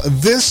coming up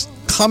this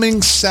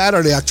coming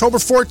Saturday, October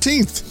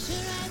 14th,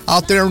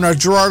 out there in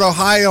Girard,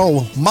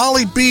 Ohio,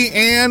 Molly B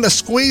and a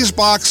Squeeze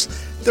Box,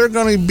 they're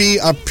going to be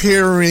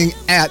appearing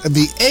at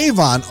the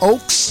Avon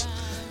Oaks.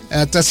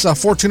 That's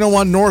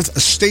 1401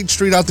 North State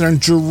Street out there in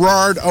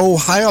Girard,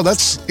 Ohio.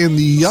 That's in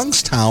the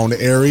Youngstown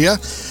area.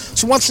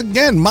 So once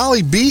again,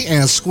 Molly B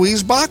and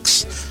Squeeze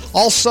Box.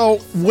 Also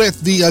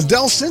with the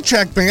Del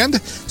Sinchak Band.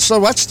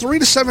 So that's 3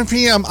 to 7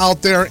 p.m.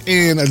 out there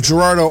in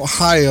Girard,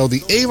 Ohio.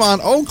 The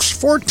Avon Oaks,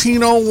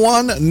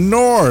 1401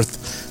 North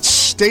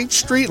State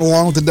Street,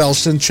 along with the Del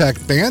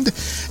Sinchak Band.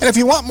 And if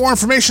you want more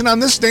information on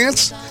this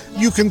dance,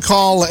 you can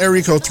call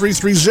area code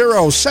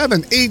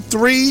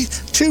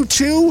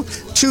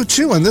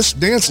 330-783-2222. And this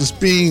dance is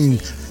being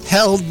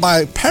held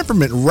by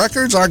Peppermint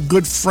Records, our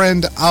good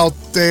friend out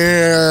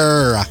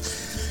there.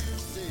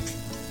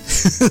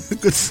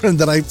 Good friend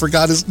that I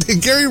forgot his name,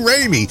 Gary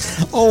Ramey.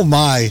 Oh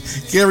my,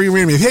 Gary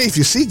Ramey. Hey, if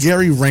you see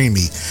Gary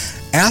Ramey,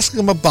 ask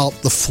him about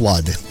the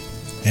flood,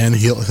 and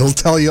he'll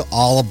tell you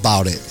all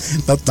about it.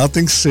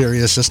 Nothing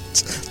serious. Just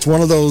it's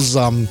one of those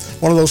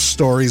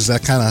stories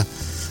that kind of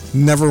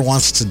never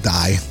wants to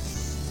die.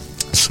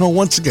 So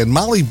once again,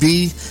 Molly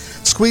B,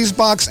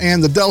 Squeezebox,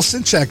 and the Del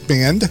Sinchak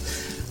Band.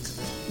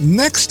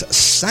 Next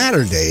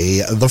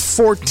Saturday, the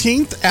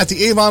 14th, at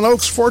the Avon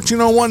Oaks,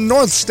 1401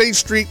 North State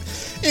Street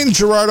in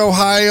Girard,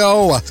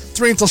 Ohio,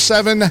 3 until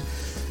 7.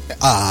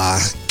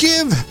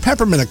 Give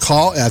Peppermint a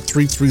call at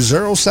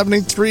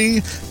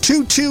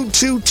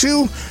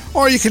 330-783-2222,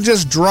 or you can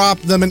just drop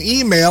them an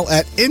email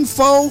at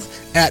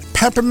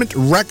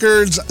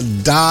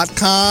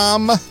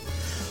info@peppermintrecords.com.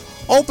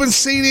 Open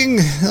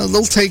seating,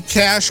 they'll take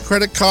cash,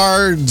 credit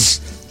cards,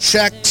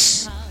 checks.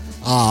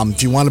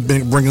 If you want to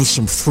bring in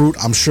some fruit,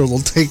 I'm sure they'll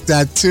take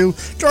that too.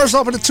 Doors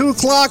open at 2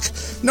 o'clock.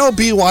 No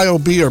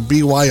BYOB or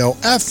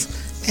BYOF.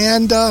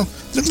 And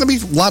there's going to be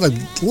a lot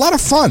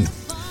of fun.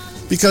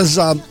 Because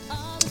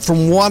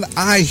from what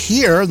I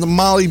hear, the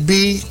Molly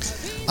B,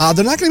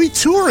 they're not going to be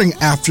touring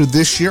after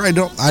this year. I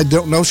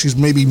don't know. She's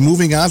maybe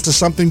moving on to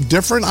something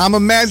different. I'm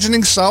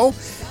imagining so.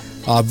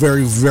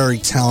 Very, very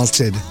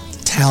talented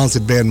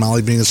band,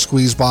 Molly being a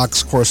Squeeze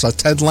Box. Of course,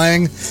 Ted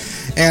Lang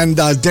and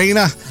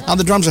Dana on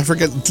the drums. I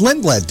forget,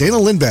 Dana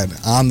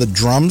Lindblad on the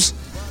drums.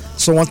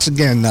 So once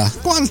again,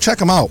 go on and check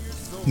them out.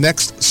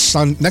 Next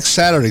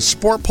Saturday,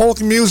 Sport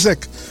Polka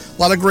Music.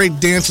 A lot of great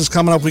dances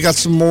coming up. We got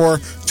some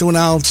more to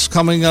announce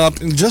coming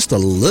up in just a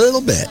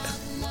little bit.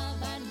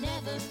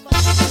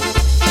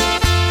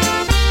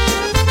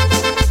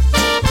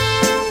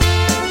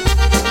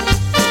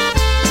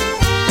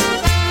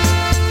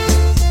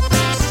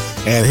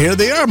 And here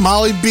they are,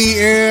 Molly B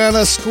and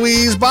a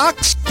Squeeze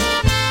Box.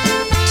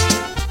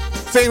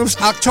 Famous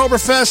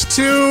Oktoberfest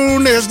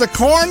tune is the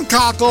Corn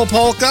Cockle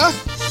Polka.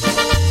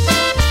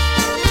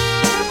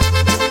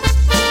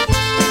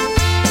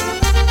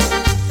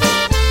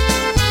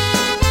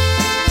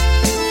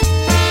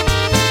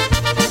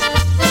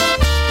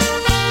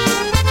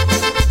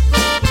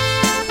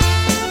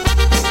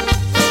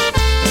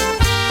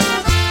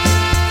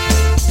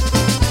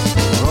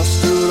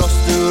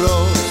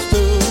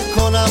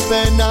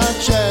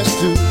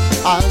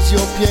 Azio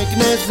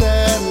piękne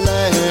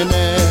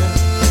zelene.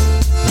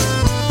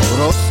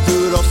 Rostu,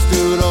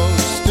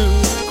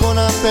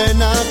 konapę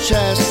na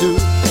czestu,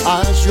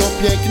 azio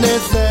piękne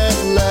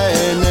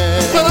zelene.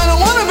 But I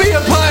don't want to be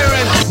a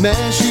pirate!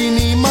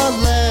 Mężczyźni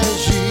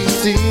mależy,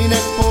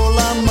 synek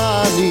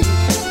polamani,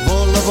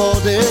 wola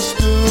wody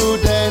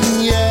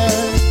studenie.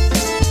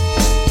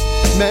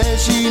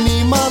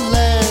 Mężczyźni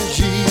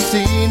mależy,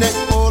 synek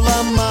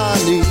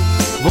polamani,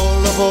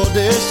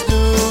 wody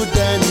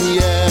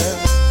studenie.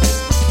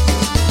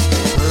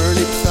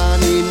 Perli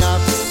psani na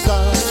psa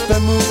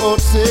swemu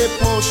ocy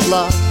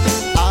poszla,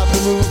 aby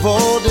mu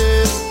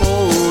wody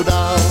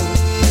podał.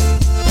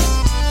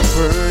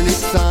 Perli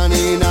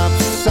psani na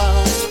psa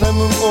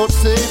swemu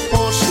ocy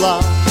poszla,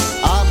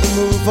 aby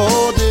mu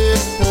wody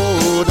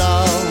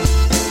podał.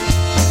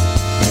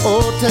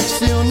 Otek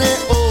silny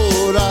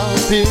orał,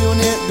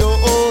 pilnie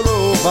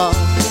doolował,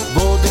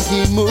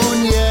 wody mu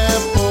nie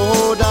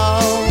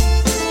podał.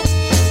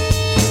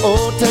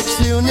 Otek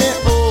silnie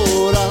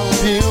orał,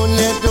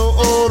 pilnie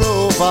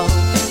doolował,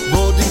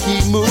 wody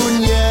mu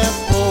nie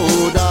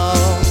podał.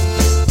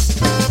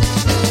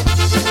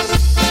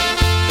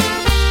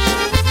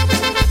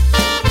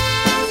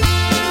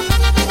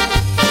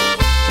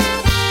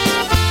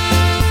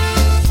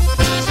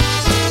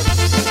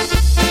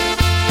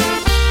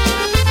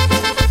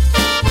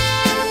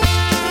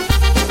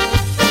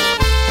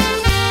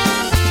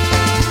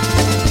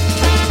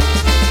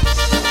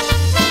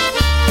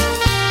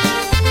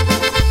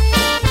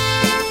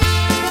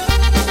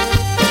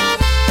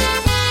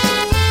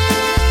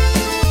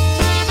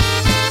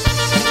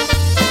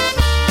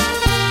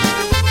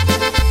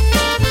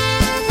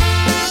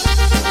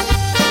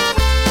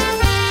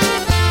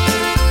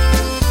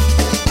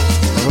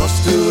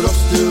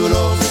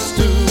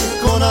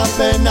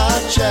 Na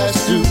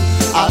czestu,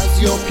 a z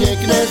ją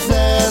piękne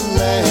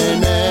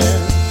zelene.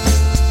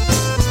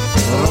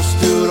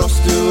 Rostu,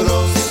 rostu,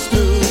 rostu,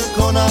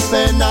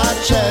 konopę na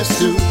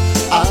czestu,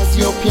 a z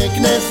ją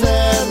piękne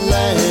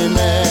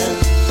zelene.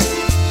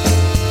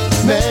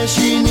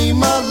 Mesini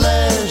ma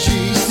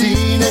leży,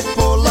 synek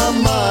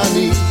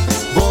polamany,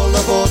 wola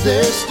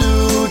wody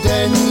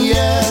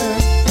studenie.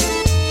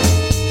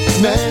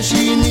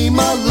 Mesini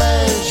ma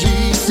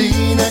leży,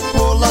 synek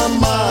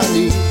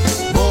polamany,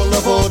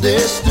 wola wody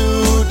studenie.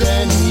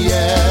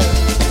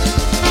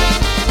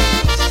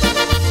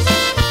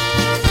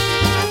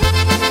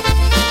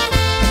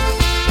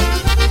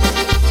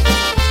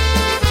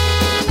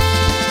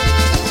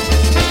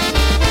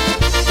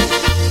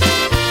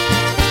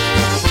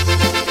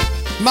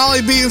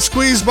 Molly B and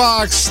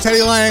Squeezebox,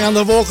 Teddy Lang on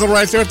the vocal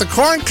right there at the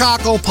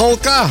Corncockle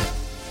Polka.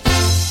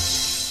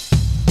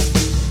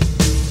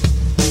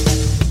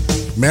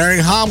 Mary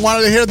Hom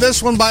wanted to hear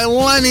this one by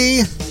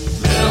Lenny.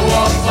 Little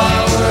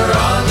wallflower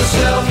on the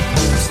shelf,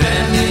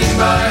 standing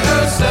by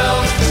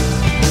herself.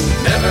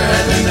 Never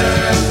had the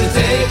nerve to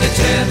take a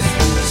chance,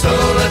 so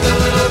let the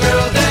little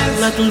girl dance.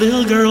 Let the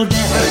little girl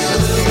dance.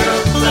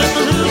 Let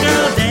the little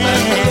girl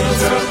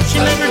dance. She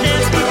never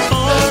danced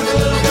before,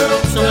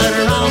 so let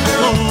her on the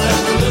floor.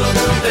 Let the little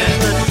girl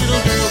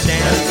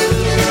dance.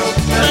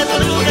 Let the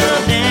little girl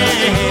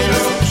dance.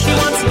 She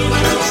wants to give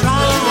it a try,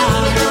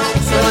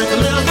 so let the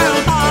little girl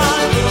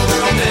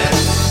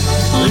dance.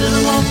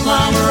 Little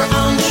wallflower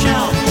on the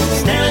shelf,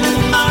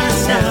 standing by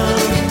herself.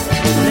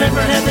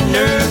 Never had the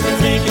nerve to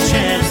take a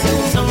chance,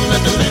 so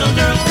let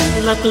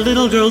the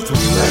little girl through.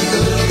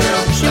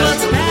 She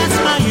wants to pass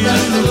by you,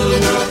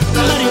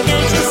 but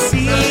can't you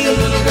see?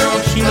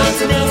 She wants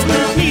to dance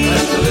with me.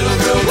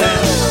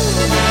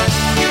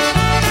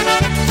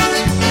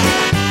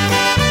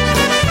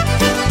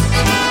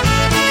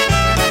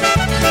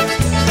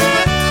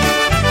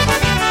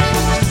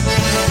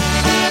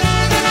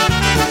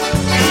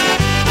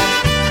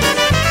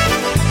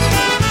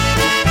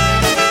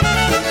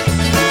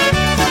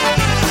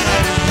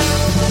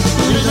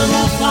 Little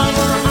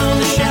wallflower on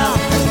the shelf,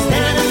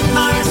 standing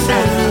by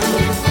herself.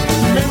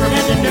 Never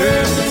had the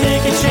nerve to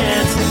take a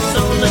chance,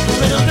 so let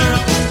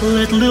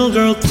the little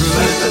girl through.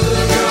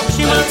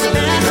 She wants to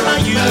dance by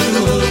you,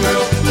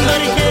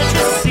 but can't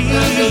you see?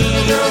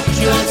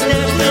 She wants to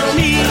dance with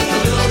me.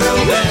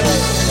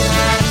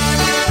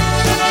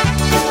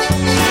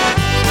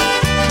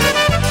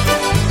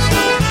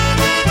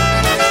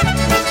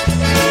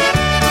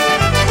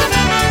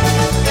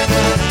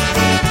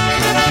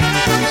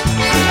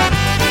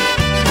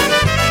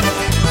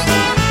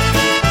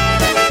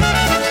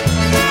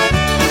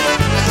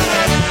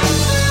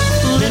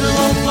 Little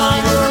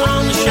wallflower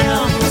on the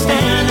shelf,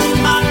 standing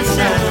by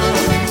herself.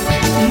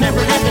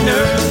 Never had the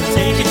nerve to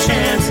take a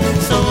chance,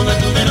 so let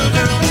the little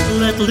girl dance.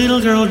 Let the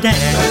little girl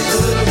dance.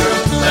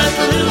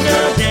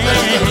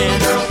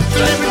 She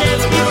never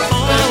danced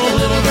before,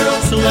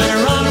 so let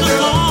her on the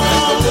floor.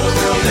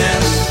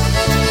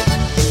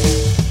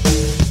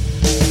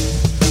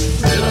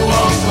 Little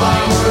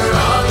wallflower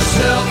on the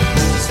shelf,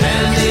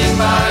 standing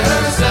by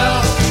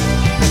herself.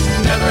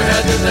 Never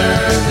had the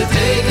nerve to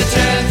take a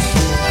chance,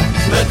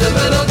 let the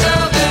little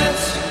girl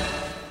dance.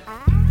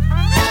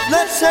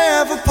 Let's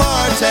have a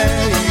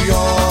party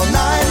all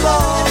night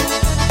long.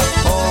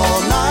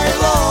 All night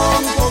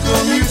long,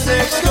 polka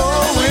music's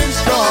going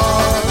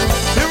strong.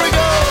 Here we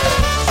go.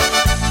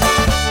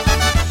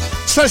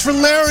 Especially for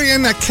Larry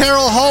and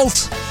Carol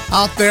Holt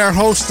out there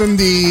hosting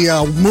the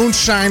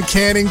moonshine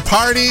canning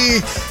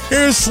party.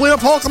 Here's Flea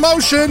Polka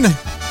Motion.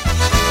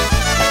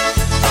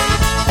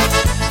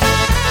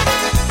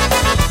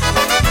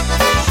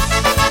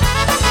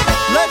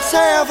 Let's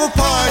have a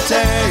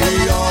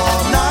party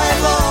all night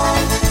long.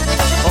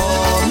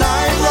 All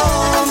night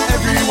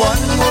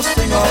will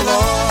sing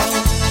along.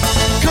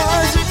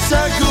 'Cause it's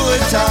a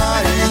good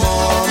time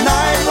all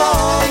night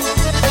long.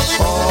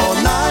 All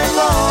night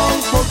long,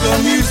 polka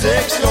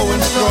music's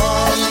going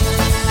strong.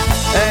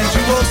 And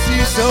you will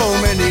see so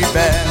many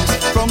bands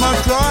from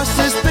across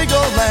this big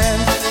old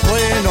land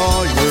playing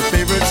all your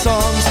favorite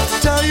songs.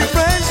 Tell your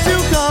friends to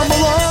come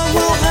along,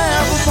 we'll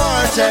have a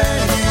party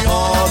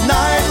all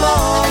night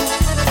long.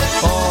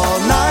 All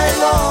night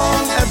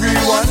long,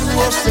 everyone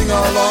will sing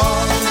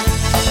along.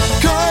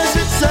 'Cause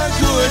it's a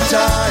good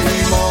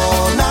time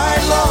all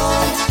night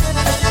long.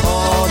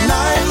 All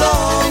night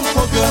long,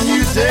 polka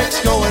music's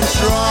going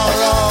strong.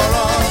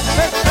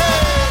 Hey, hey.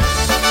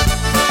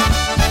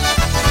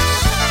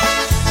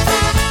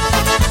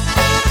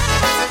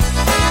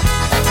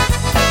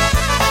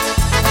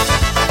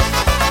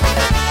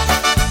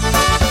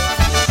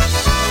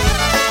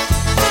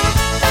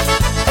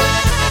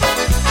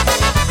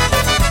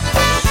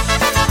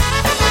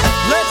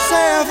 Let's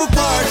have a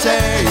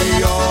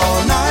party all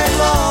night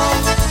long.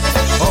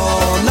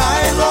 All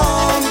night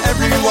long,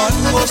 everyone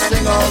will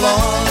sing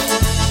along.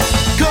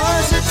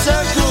 'Cause it's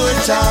a good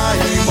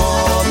time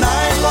all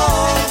night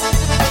long.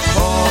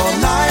 All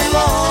night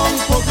long,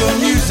 polka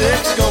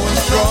music's going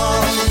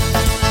strong.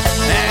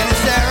 And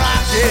it's that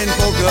rockin'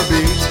 polka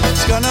beat,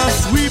 it's gonna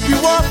sweep you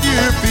off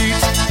your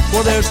feet.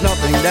 Well, there's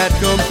nothing that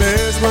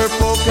compares where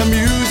polka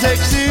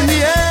music's in the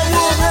air.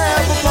 We'll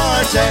have a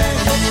party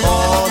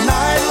all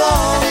night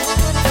long.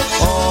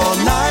 All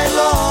night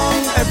long,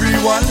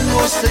 everyone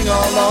will sing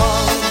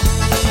along.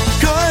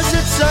 'Cause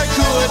it's a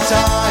good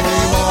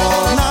time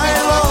all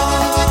night long.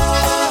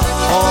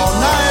 All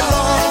night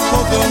long,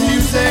 polka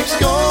music's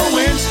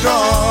going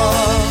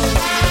strong.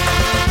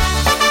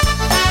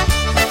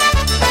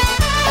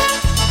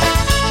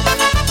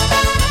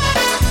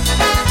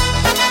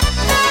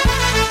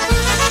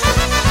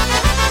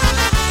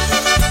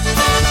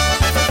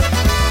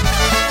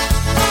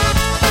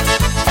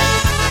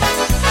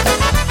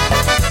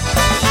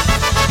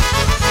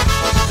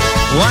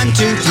 One,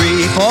 two,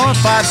 three, 4,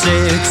 5,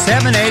 6,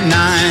 7, 8,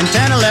 9,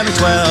 10, 11,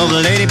 12.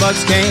 The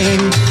ladybugs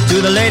came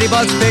to the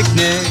ladybugs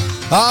picnic.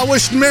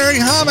 Wish Mary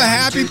Hum a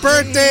happy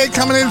birthday,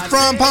 coming in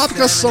from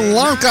Popka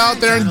Salonka out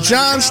there in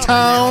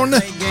Johnstown.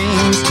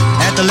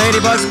 At the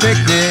ladybugs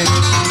picnic.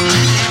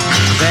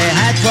 They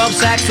had 12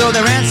 sacks, so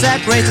they ran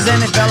sack races,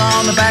 and they fell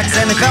on the backs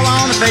and they fell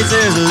on the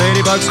faces. The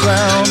ladybugs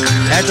 12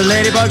 at the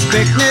ladybugs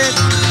picnic.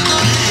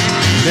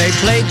 They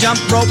played jump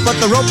rope, but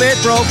the rope it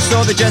broke,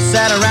 so they just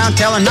sat around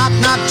telling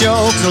knock-knock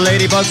jokes. The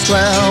ladybugs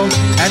 12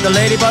 at the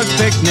ladybugs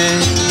picnic.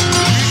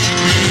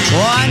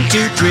 1,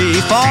 2,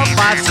 3, 4,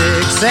 5,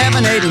 6,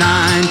 7, 8,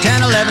 9,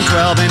 10, 11,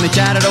 12, and they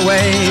chatted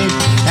away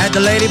at the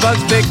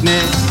ladybugs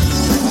picnic.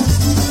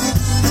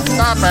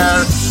 Stop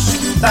bears.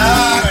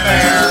 Stop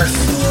bears.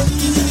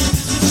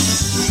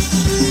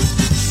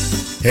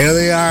 Here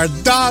they are,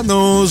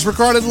 Donos,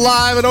 recorded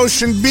live at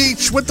Ocean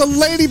Beach with the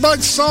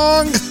Ladybug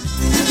song.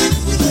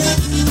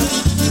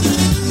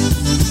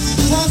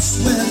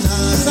 Posłena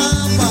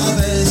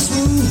zabawę,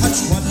 słuchać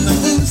ładna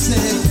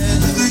muzykę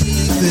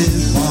i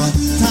była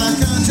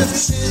taka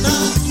dziewczyna.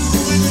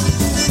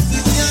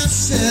 Ja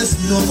się z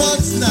nią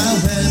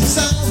poznałem,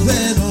 całe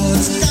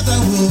noc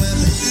gadałem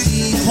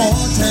i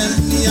potem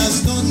ja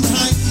z nią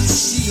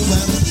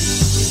tańczyłem.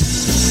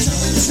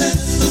 Chciałem się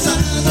to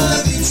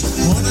zabawić,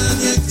 ona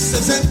nie chce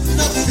ze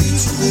mną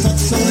pić. To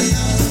co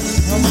ja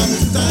mam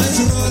tutaj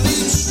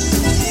zrobić?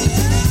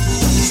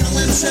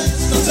 Chciałem się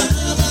to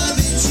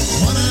zabawić,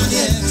 ona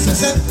nie chce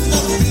ze mną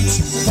pić.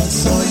 To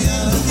co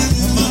ja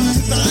mam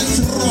tutaj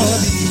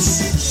zrobić?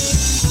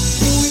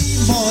 Mój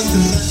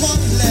mądry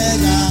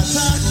kolega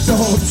tak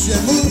dobrze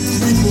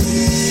mówi,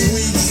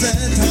 mój chce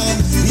tam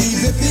i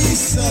wypij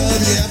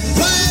sobie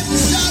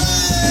pędzele.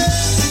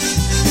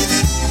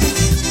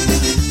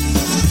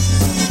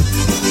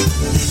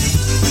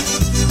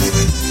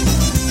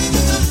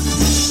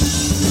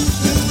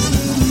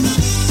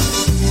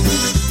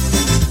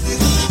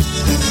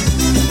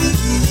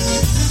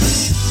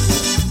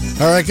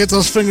 All right, get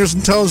those fingers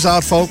and toes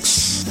out,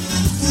 folks. 1,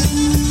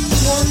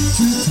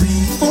 2, 3,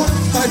 4,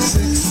 5,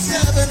 6,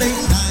 7, 8,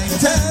 9,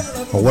 10,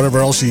 11. Or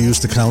whatever else you use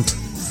to count.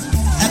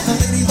 At the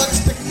ladybugs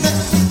picnic.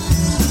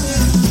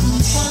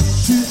 1,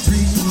 2,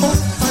 3, 4,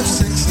 5,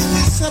 6,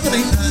 7,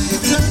 8, 9,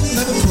 10,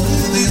 11,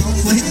 12. They all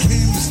played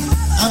games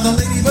on the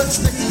ladybugs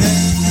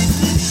picnic.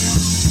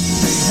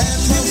 They had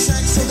 12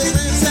 sacks, so they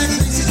ran sack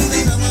races.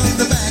 They fell on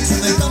the backs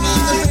and they fell on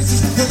their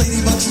faces. The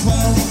ladybugs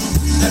 12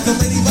 at the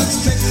ladybugs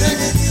picnic.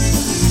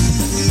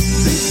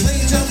 They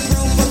played jump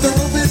rope, but the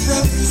rope is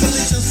broke, so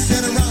they just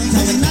sat around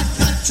telling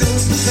knock-knock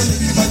jokes. The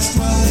ladybugs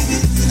 12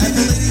 at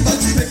the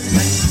ladybugs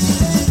picnic.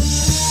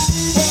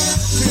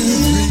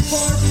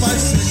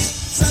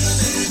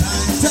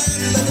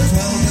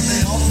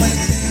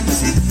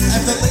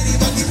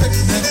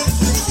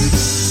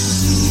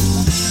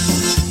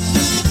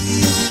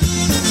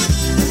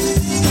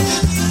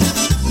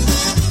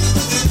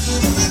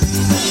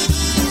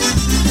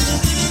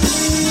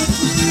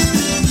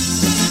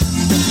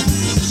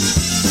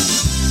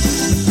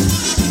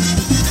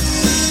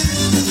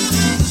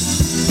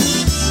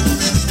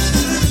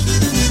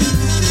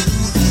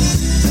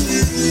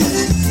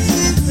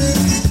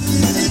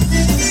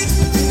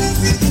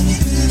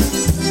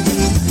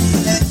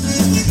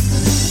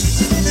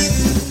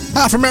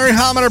 For Mary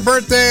Hom on her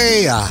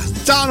birthday,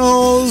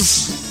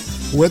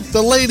 Donald's with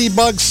the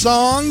Ladybug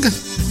song.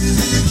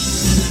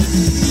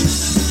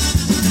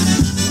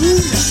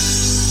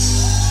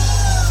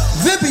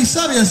 Vippy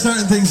Sabia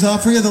starting things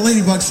off for you, the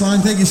Ladybug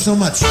song. Thank you so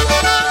much.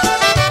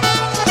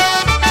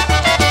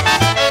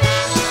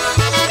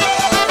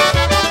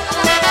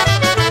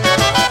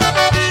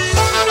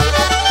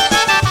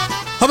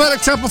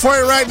 Helvetic Temple for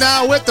you right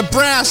now with the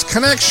Brass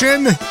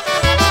Connection.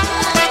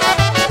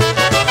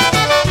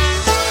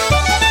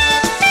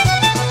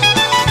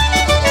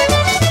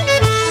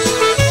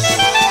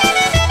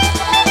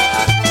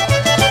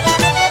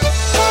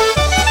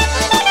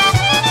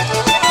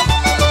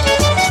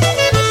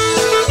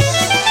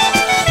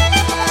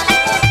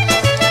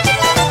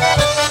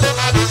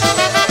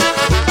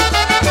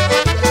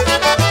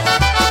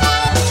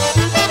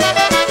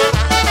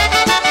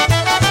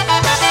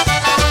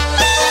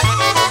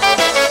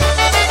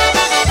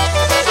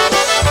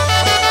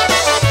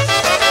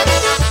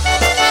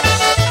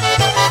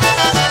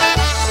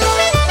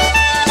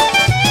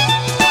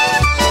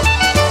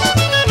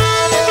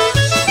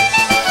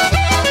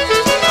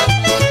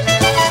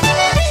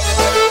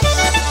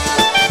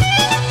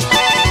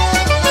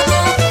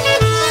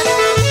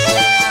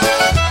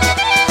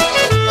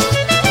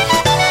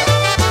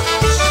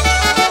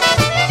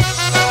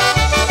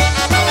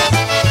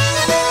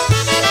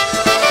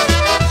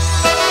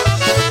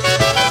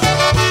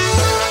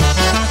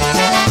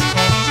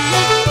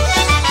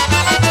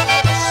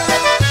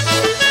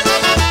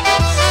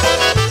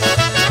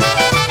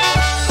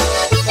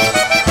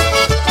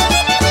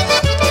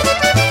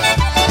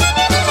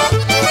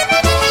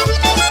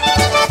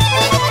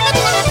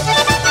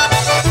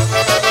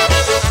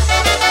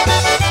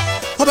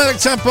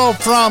 Tempo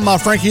from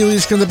Frankie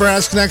Leeskin, the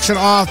Brass Connection,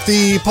 off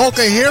the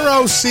Polka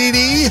Hero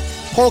CD,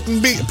 Pork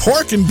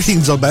and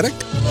Beans Helvetic.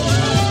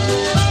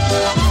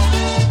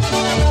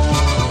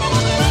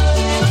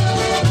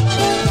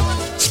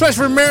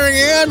 Especially for Mary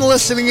Ann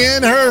listening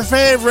in, her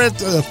favorite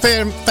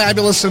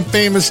fabulous and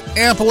famous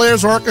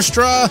Ampaliers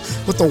Orchestra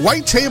with the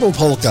White Table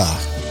Polka.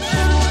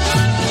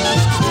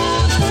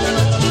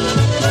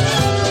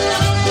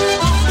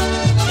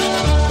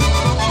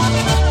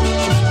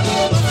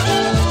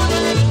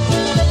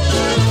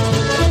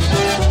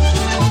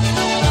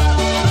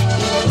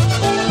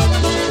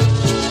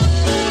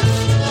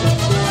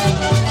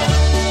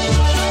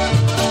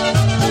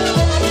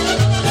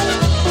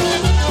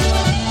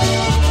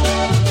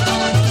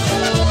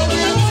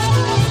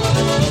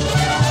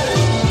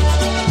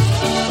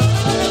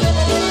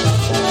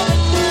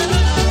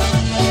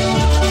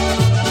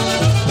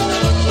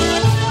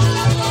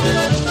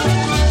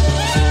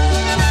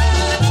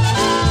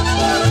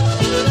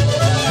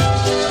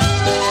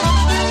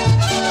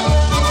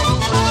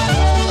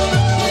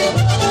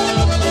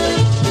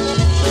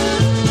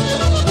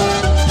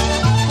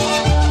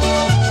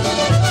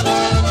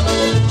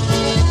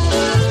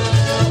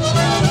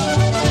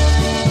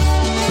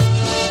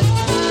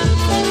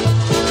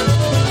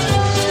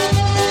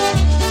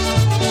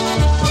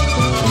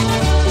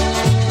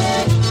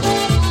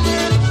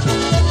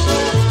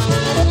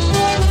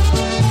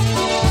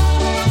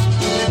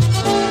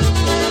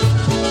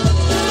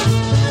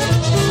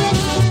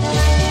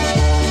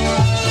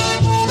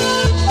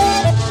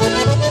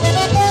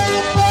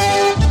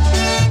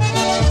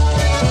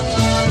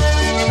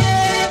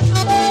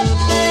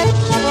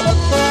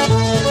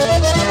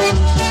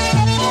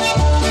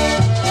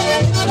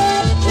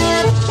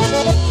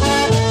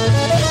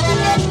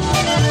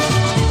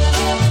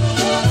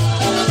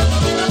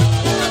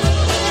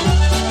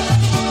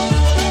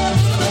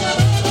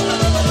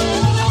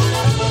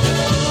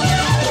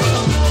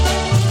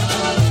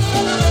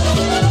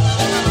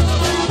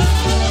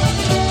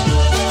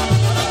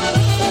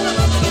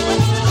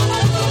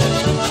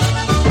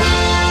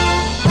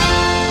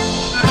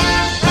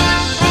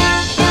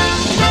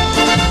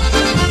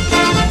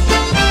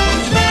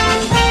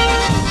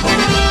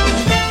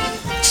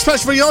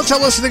 For Yoncha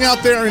listening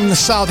out there in the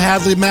South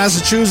Hadley,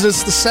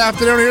 Massachusetts this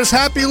afternoon, here's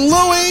Happy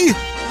Louie.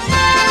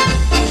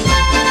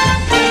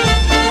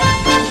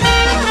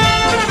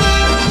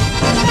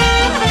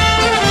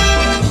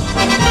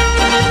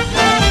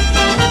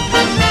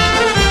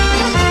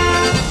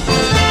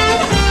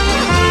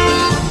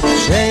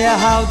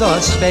 Przyjechał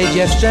do swej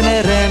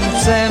dziewczyny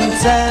ręcem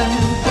cem,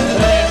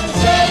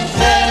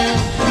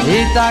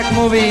 i tak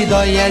mówi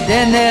do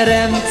jedyny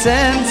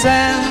ręcem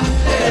cem,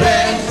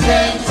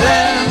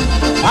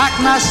 tak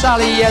na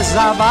sali jest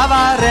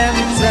zabawa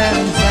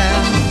ręcem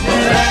cem,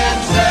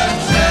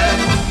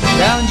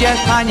 będzie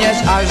taniec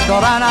aż do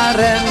rana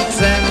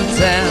ręcem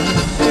cem,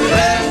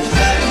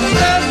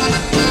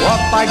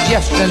 chłopak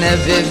dziewczynę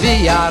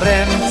wywija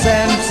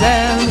ręcem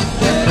cem,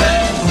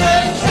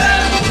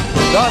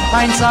 do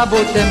tańca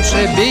butem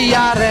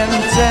przybija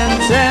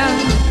ręcem cem,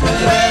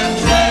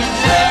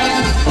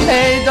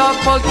 ej do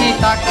Polki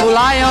tak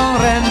kulają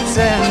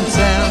ręcem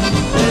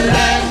cem.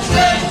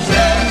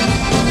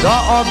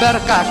 Do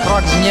oberka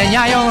krok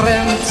zmieniają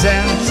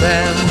ręcem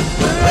cem.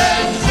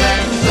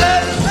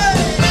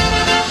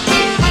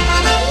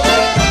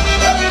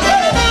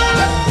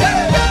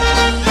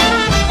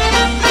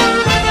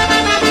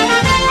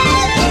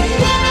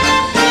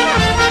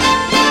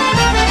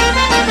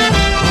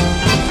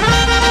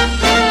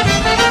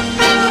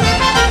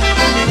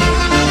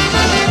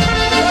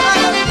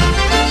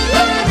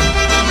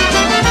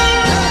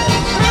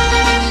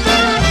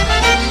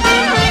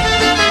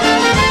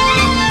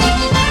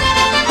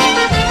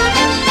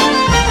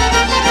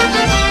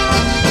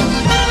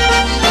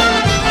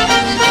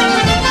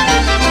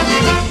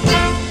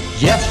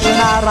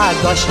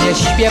 radośnie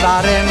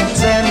śpiewa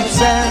ręcem,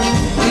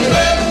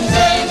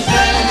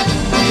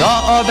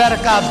 do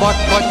oberka bok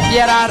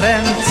podpiera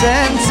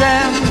ręcem,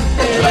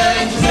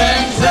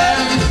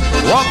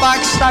 chłopak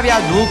stawia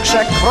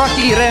dłuższe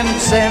kroki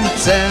ręcem,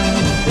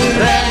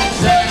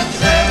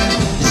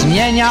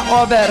 zmienia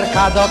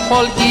oberka do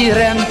polki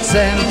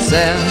ręcem,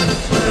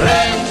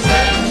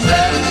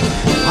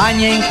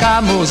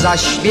 panienka mu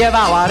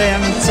zaśpiewała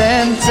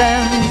ręcem,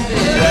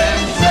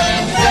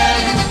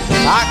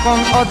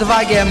 taką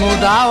odwagę mu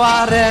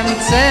dała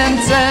ręcem,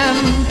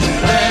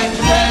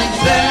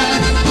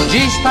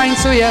 dziś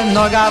tańcuje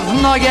noga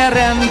w nogę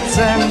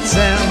ręcem,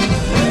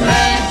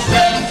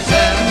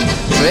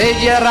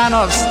 przyjdzie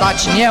rano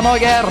wstać nie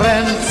mogę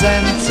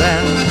ręcem,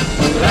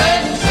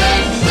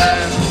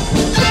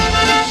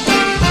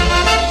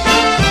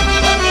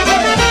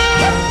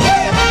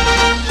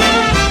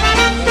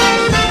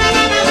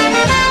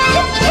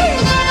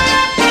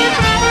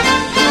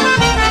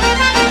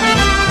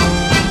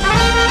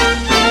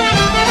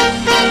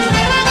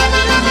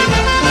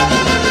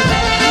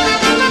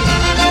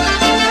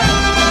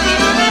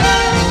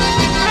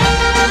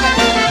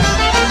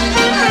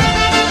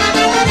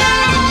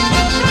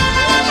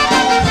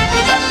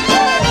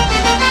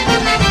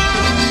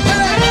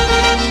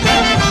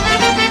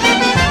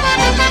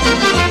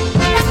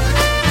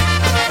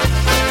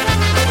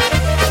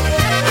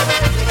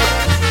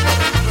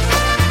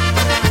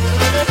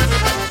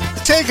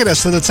 Taking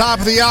us to the top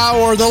of the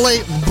hour, the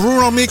late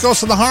Bruno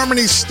Mikos and the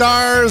Harmony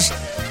Stars.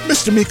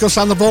 Mr. Mikos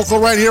on the vocal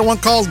right here, one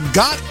called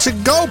Got to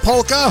Go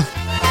Polka.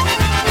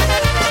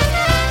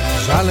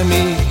 Żal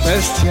mi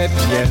bez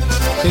ciebie,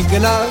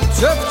 piękna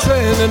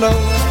dziewczyno,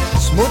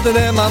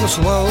 smutne mam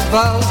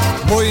słowa,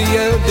 mój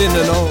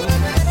jedyno.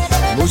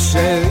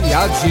 Muszę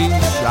ja dzisiaj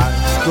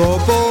z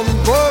tobą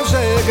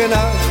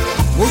pożegnać,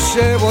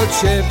 muszę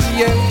od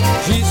ciebie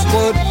dziś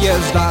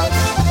podjeżdżać.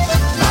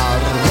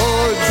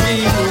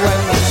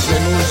 Narodziłem się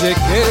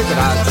muzykę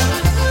grać,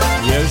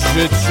 jest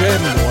życie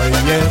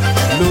moje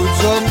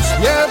ludziom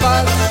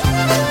śpiewać.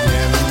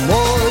 Nie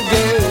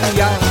mogę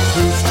ja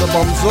tu z tobą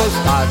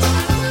zostać.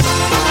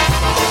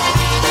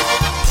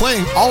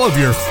 Playing all of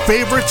your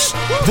favorites,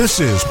 this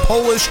is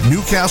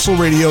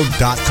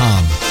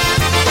PolishNewcastleRadio.com.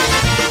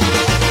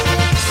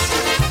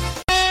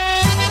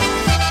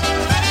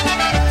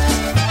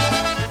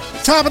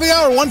 Top of the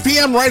hour, 1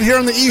 p.m. right here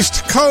on the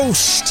East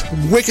Coast.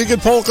 Wicked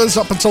Good Polkas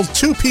up until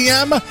 2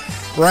 p.m.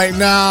 Right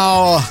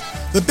now,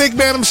 the big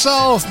man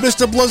himself,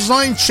 Mr.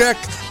 Blazonczyk,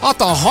 off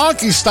the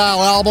Honky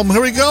Style album.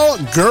 Here we go,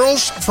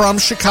 Girls from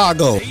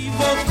Chicago.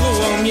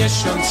 Wokoło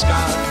miesiączka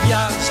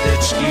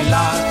gwiazdeczki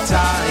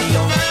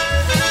latają.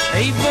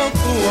 Ej,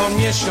 wokoło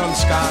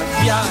miesiączka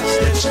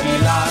gwiazdeczki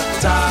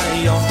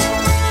latają.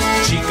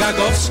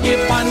 Chicagowskie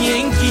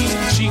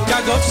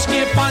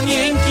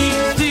panienki,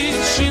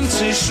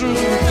 tysięcy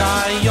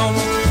szukają.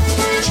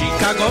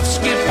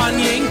 Chicagowskie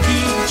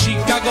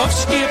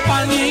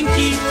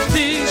panienki,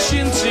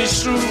 tysięcy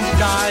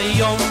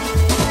szukają.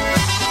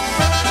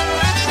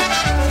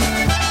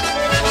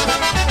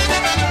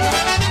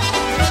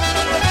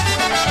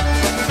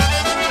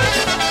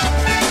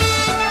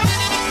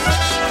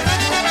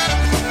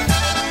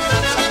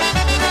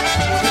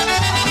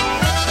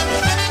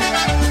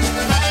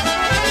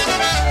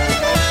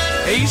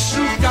 Ej,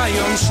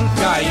 szukają,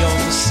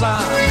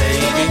 samej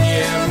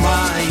nie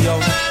mają.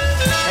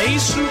 Ej,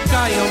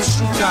 szukają,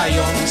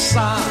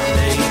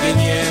 samej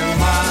nie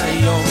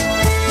mają.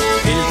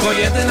 Tylko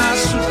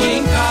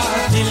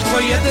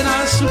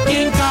jedna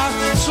sukienka,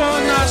 co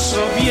na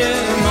sobie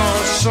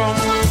noszą.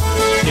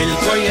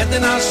 Tylko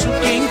jedna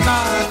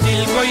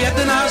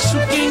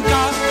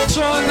sukienka,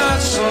 co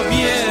na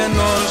sobie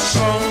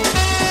noszą.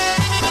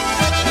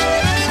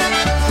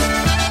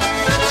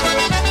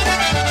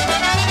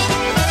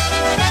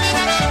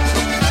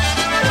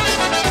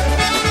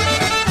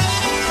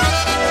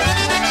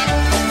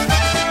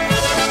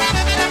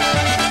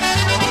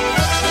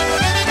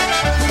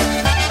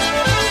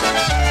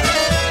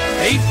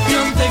 Ej, w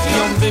piątek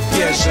ją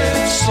wybierze,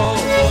 w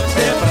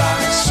sobotę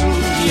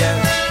pracuje.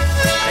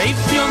 Ej,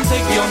 w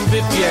piątek ją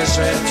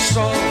wybierze, w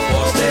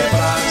sobotę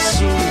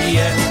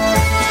pracuje.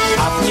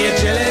 A w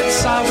niedzielę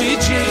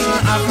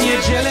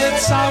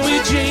cały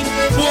dzień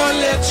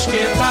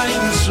poleczkę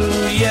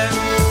tańcuje.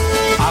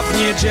 A w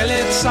niedzielę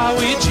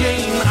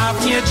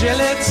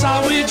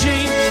cały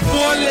dzień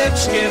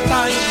poleczkę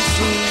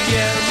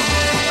tańcuje.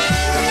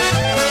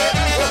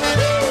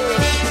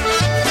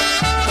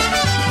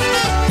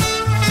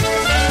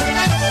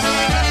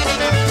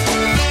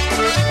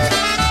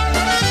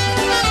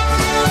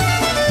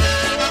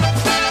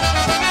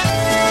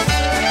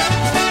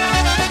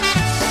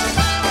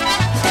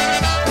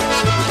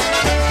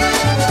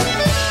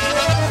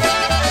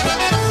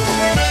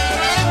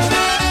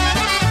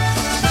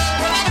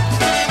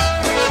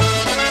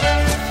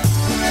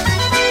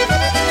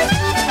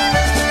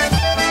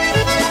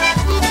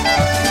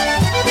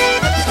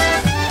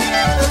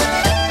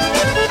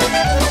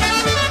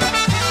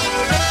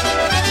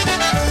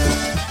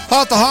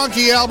 Off the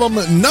Honky album,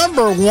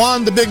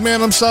 #1, the big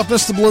man himself,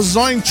 Mr.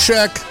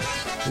 Blazonczyk,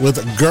 with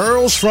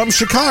Girls from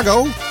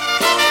Chicago.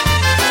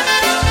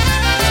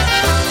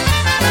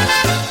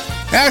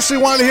 Ashley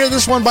wanted to hear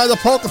this one by the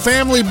Polka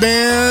Family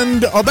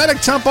Band.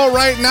 Obetic Tempo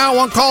right now,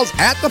 one called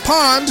At the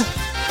Pond.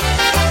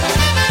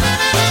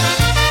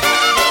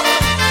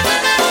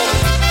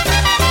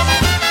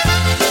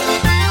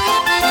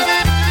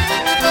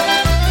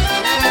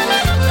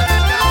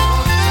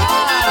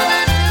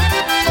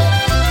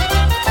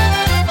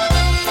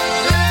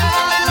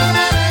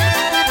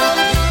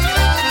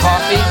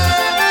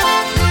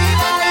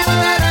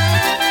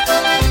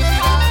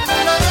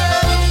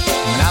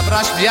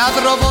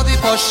 Wiadro wody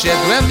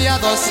posiedłem ja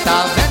do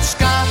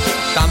staweczka.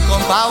 Tam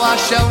kąpała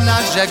się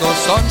naszego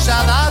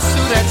sąsiada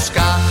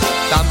córeczka.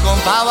 Tam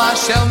kąpała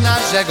się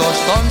naszego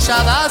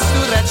sąsiada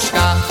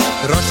córeczka.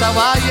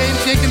 Roszała jej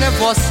piękne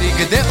włosy,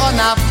 gdy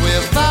ona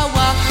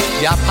pływała.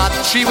 Ja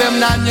patrzyłem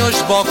na nią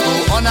z boku,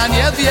 ona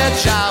nie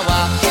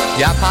wiedziała.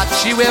 Ja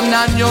patrzyłem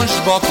na nią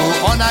z boku,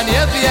 ona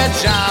nie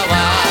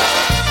wiedziała.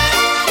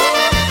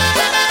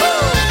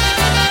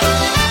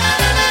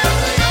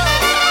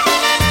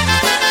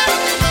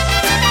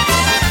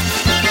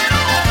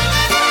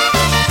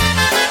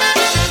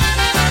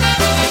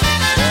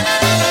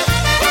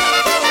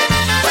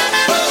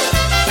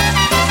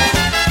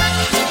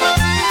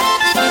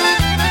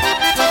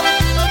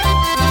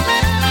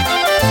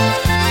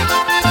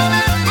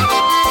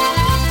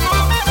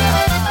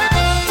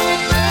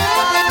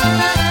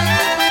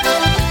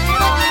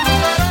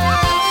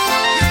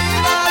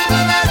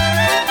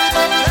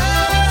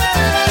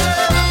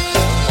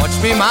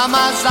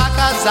 Mama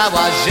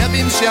zakazała,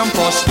 żebym się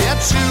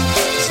poświęcił.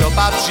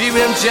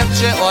 Zobaczyłem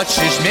dziewczę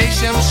oczy,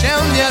 śmiejszem się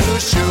nie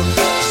ruszył.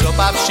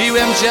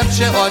 Zobaczyłem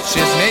dziewczę oczy,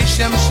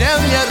 śmiejszem się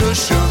nie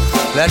ruszył.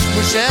 Lecz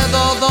muszę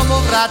do domu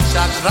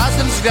wracać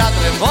razem z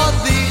wiatrem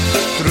wody.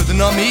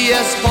 Trudno mi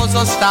jest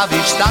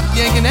pozostawić tak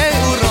pięknej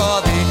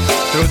urody.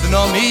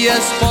 Trudno mi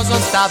jest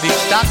pozostawić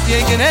tak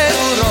pięknej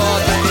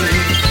urody.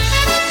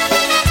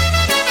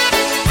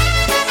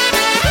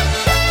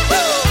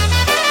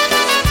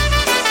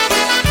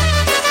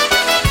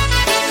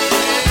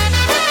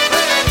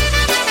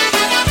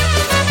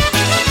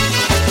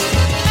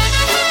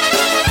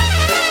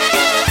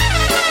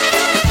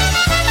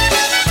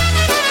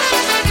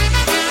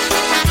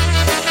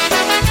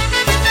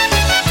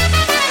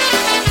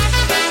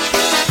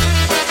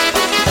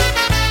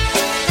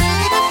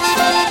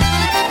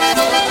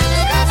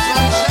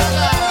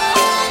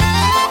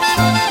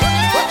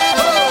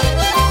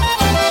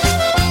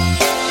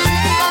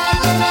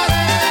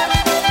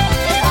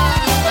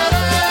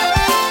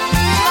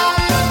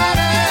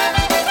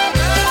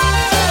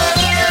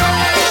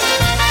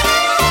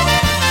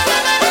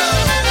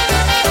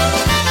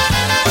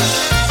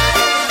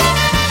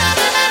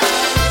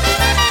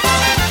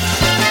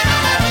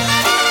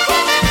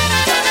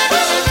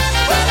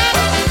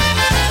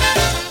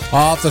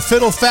 Off the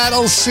Fiddle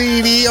Faddle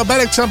CD,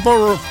 Obetic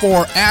Tempo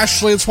for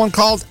Ashley. It's one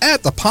called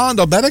At the Pond,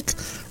 Obetic,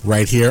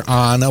 right here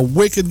on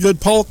Wicked Good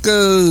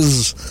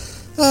Polkas.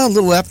 A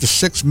little after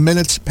 6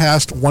 minutes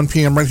past 1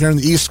 p.m. right here on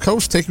the East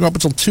Coast, taking you up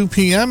until 2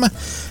 p.m.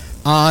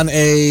 on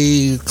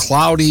a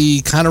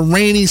cloudy, kind of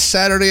rainy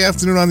Saturday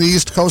afternoon on the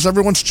East Coast.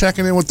 Everyone's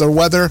checking in with their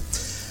weather.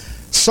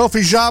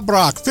 Sophie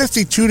Jabrock,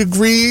 52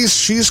 degrees.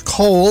 She's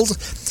cold.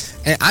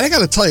 And I got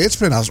to tell you, it's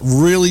been a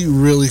really,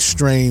 really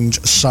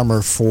strange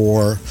summer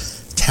for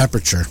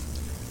temperature.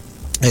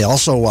 Hey,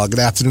 also, good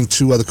afternoon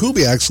to the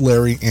Kubiaks,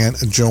 Larry and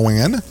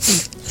Joanne.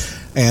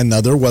 And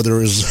their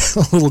weather is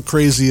a little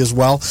crazy as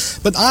well.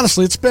 But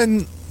honestly, it's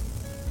been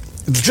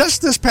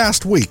just this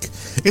past week.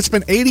 It's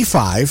been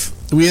 85.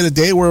 We had a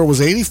day where it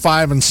was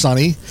 85 and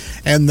sunny,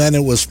 and then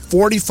it was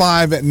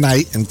 45 at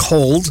night and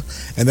cold,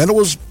 and then it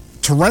was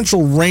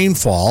torrential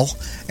rainfall,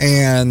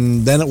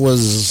 and then it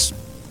was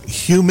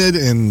humid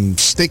and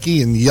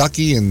sticky and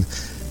yucky, and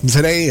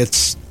today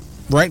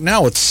right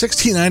now it's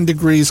 69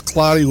 degrees,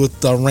 cloudy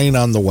with rain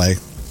on the way.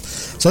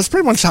 So that's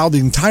pretty much how the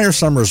entire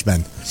summer's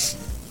been.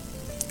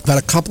 I've had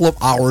a couple of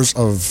hours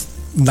of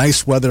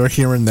nice weather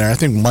here and there. I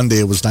think Monday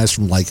it was nice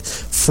from like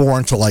 4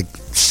 until like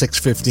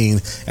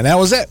 6:15, and that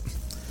was it.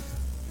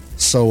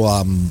 So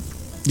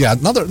yeah,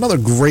 another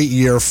great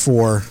year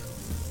for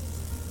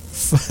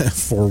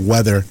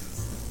weather.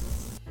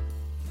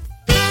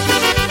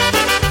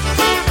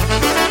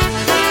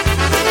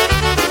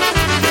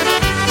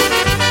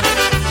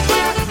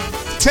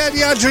 Ted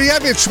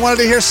Yadrievich wanted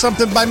to hear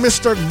something by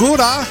Mr.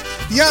 Gura,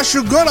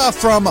 Yashu Gura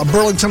from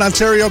Burlington,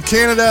 Ontario,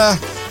 Canada.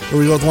 Here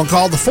we go with one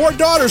called The Four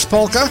Daughters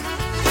Polka.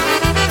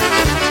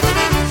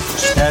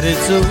 4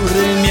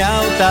 córy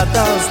miał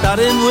tata,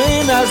 stary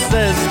młynarz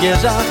ze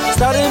Zgierza,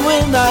 stary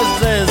młynarz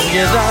ze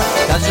Zgierza.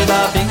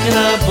 Każda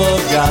piękna,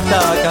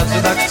 bogata,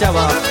 każda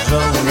chciała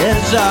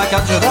żołnierza,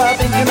 każda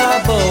piękna,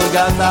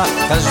 bogata,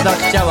 każda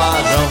chciała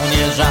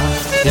żołnierza.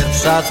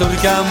 Pierwsza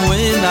córka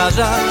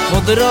młynarza,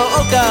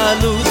 modrooka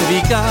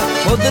Ludwika,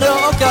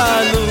 modrooka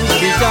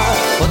Ludwika.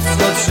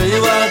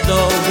 Podskoczyła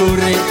do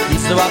góry i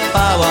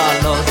złapała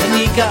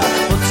lotnika,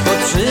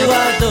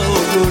 podskoczyła do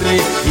góry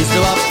i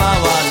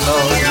złapała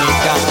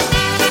lotnika.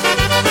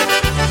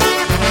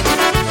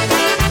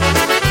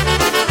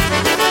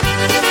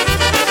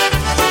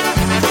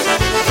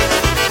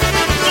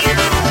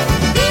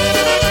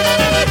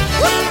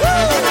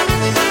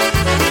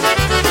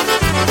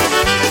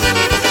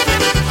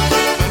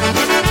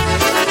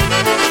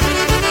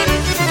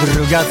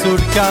 Druga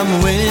córka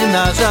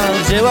młynarza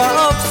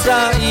wzięła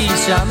owca i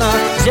siana,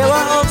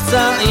 wzięła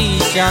owca i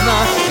siana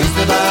i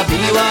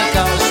zwabiła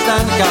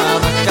kasztanka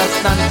na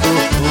kasztanku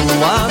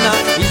łana,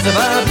 i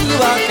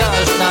zwabiła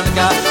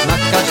kasztanka na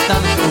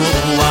kasztanku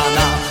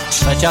łana.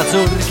 Trzecia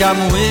córka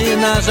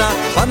młynarza,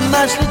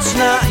 panna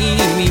śliczna i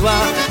miła,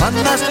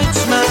 panna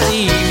śliczna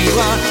i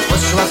miła,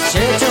 poszła z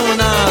siecią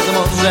nad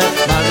morze,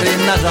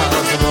 marynarza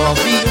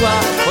złowiła,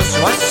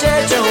 poszła z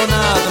siecią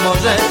nad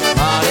morze,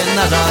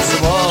 marynarza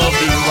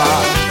złowiła.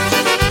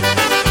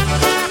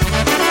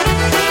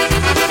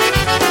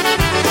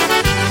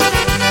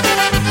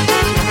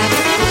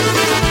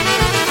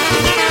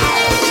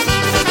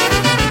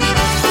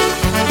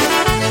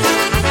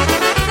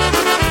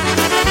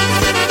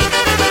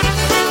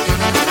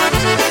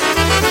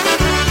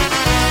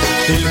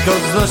 Tylko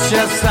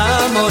Zosia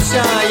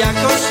samosia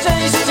jako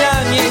szczęścia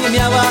nie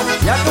miała,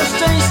 jako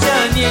szczęścia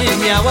nie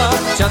miała.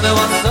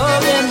 Siadała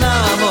sobie na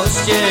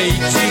moście i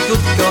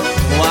cichutko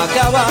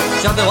płakała.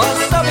 Siadała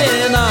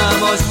sobie na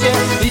moście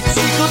i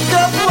cichutko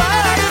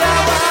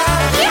płakała.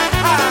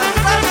 Jecha,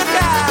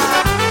 Zośka!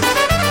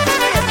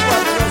 Nie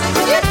płacz,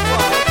 Zośka, nie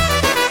płacz.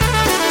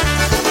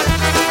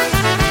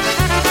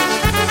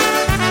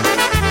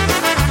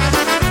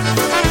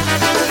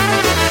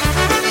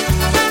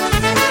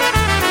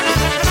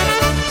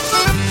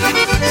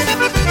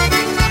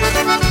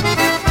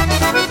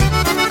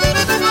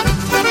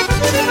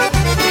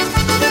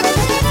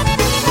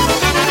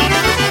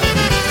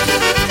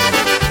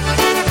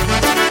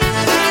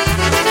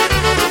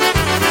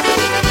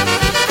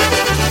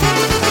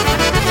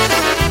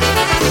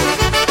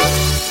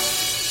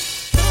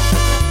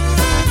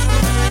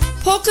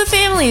 Polka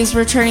Family is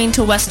returning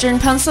to Western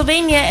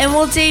Pennsylvania and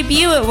will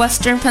debut at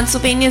Western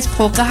Pennsylvania's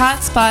Polka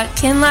Hotspot,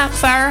 Kinloch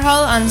Fire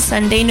Hall on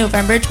Sunday,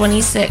 November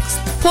 26th.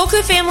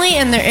 Polka Family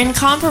and their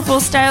incomparable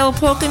style of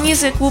polka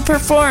music will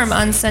perform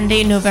on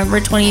Sunday, November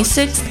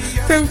 26th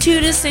from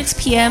 2 to 6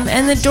 p.m.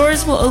 and the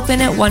doors will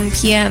open at 1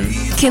 p.m.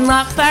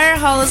 Kinloch Fire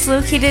Hall is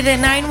located at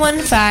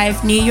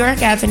 915 New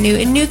York Avenue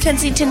in New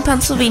Kensington,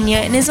 Pennsylvania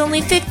and is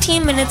only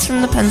 15 minutes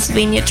from the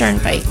Pennsylvania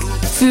Turnpike.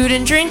 Food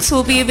and drinks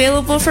will be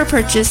available for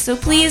purchase, so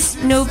please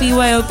no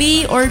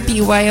BYOB or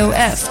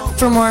BYOF.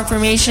 For more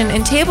information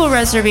and table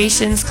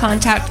reservations,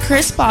 contact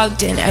Chris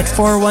Bogdan at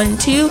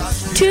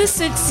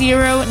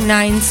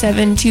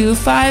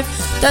 412-260-9725.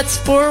 That's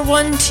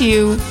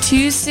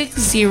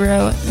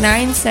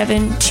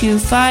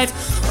 412-260-9725.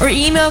 Or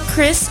email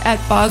Chris at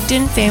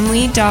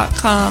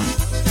bogdanfamily.com.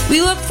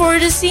 We look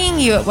forward to seeing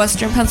you at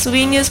Western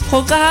Pennsylvania's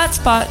Polka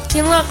Hotspot,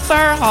 Kinloch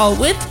Fire Hall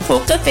with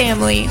Polka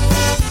Family.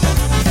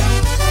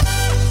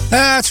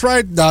 That's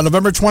right.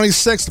 November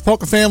 26th, the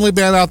Polka Family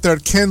Band out there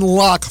at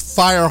Kinloch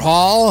Fire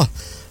Hall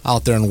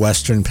out there in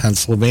Western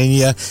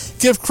Pennsylvania.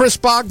 Give Chris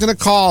Bogdan a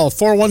call,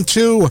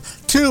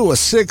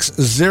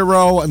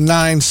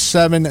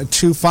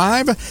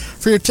 412-260-9725.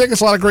 For your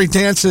tickets, a lot of great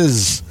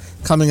dances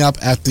coming up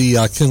at the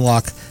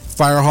Kinloch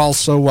Fire Hall.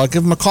 So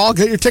give them a call.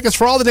 Get your tickets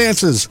for all the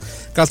dances.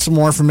 Got some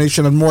more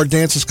information on more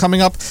dances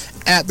coming up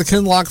at the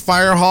Kinloch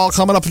Fire Hall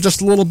coming up in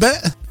just a little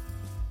bit.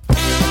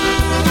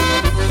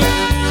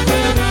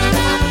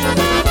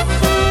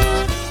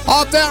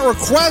 Off that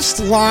request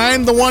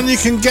line, the one you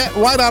can get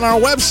right on our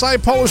website,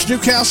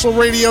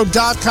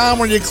 PolishNewcastleRadio.com,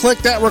 where you click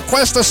that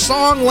request a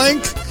song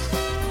link.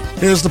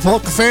 Here's the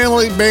Polka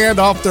Family Band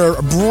off their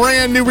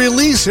brand new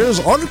release. Here's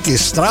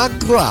Orkiestra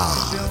Gra.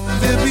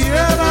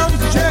 Wybieram,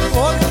 gdzie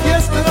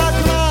orkiestra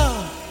gra.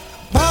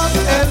 Pan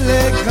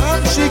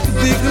elegancik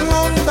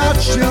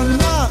wyglądać się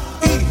ma.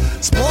 I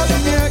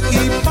spodnie,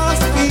 i pas,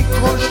 i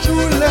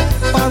koszule,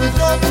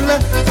 pantofle,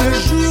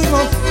 dyżurą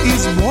i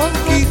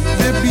złąki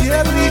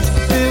wybierać,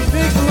 by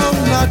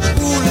wyglądać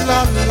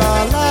la.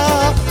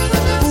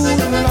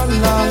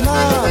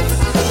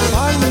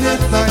 Fajnie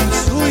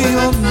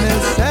tańcują, me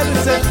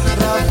serce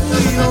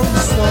radują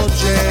co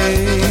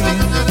dzień.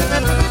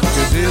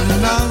 Gdy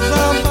na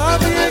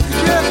zabawie,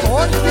 gdzie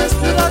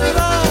orkiestra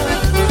gra,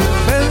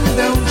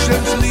 będę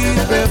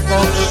szczęśliwy, bo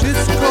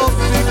wszystko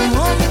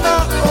wygląda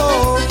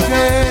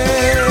okej.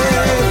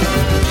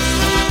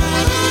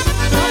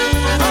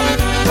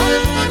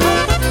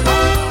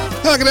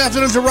 Good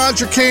afternoon to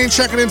Roger Kane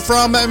checking in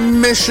from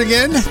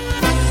Michigan.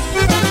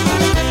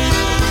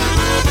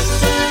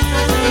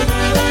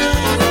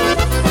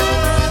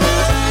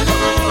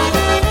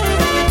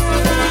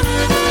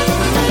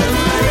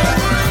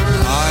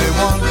 I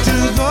want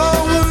to go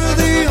where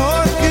the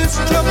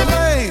orchestra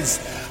plays.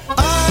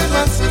 I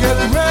must get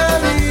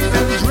ready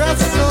and dress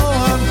so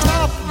I'm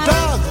top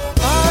dog.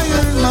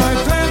 Iron my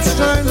pants,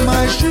 shine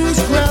my shoes,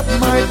 grab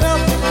my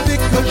belt,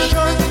 pick a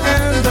shirt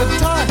and a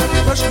tie,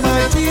 brush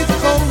my teeth,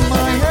 comb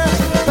my hair,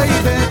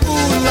 baby,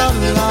 ooh la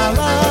la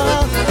la,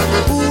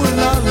 ooh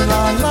la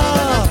la la.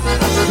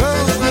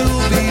 Girls will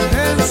be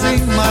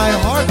dancing, my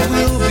heart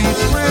will be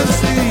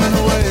prancing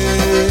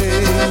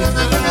away.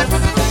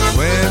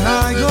 When I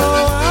go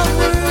out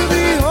where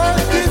the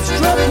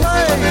orchestra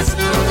plays,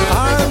 I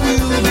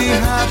will be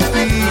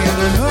happy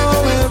and know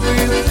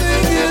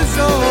everything is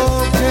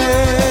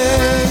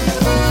okay.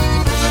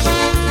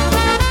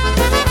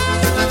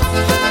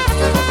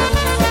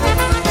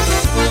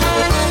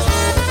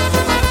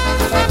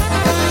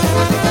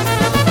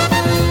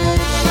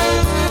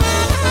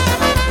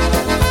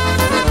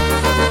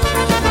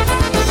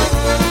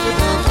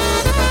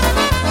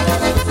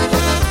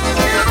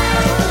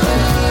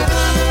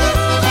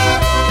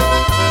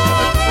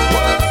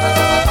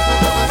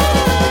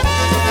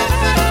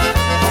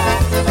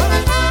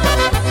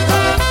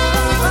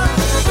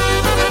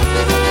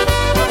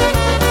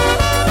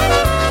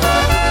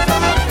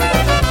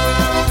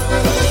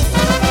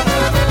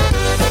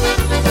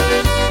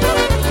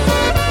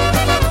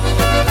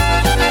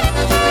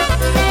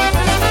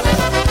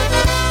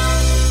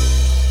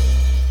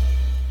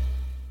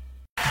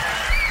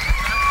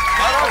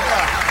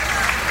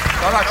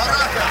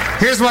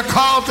 Here's what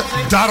called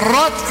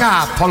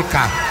Dorotka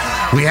polka.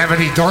 We have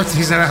any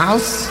Dorothys in the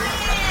house?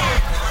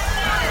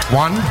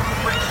 1,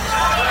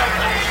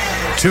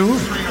 2,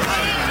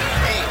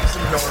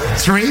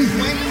 3.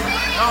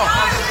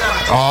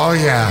 Oh,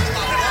 yeah.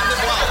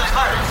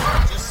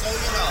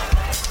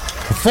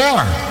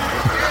 4.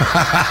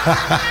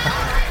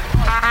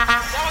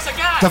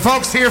 The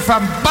folks here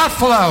from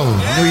Buffalo,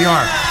 New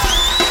York.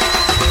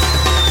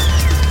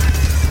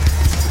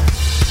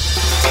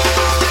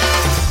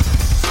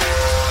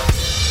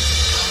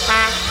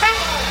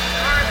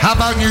 How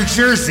about New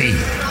Jersey?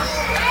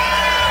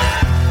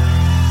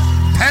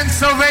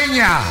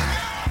 Pennsylvania.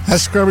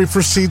 As Scrubby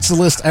proceeds to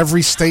list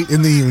every state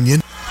in the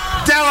union.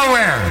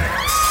 Delaware.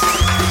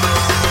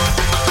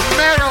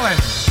 Maryland.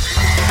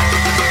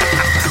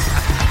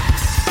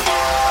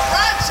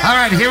 All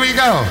right, here we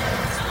go.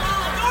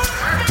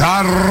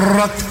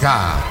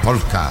 Dorotka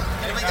polka.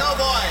 Here we go,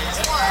 boys.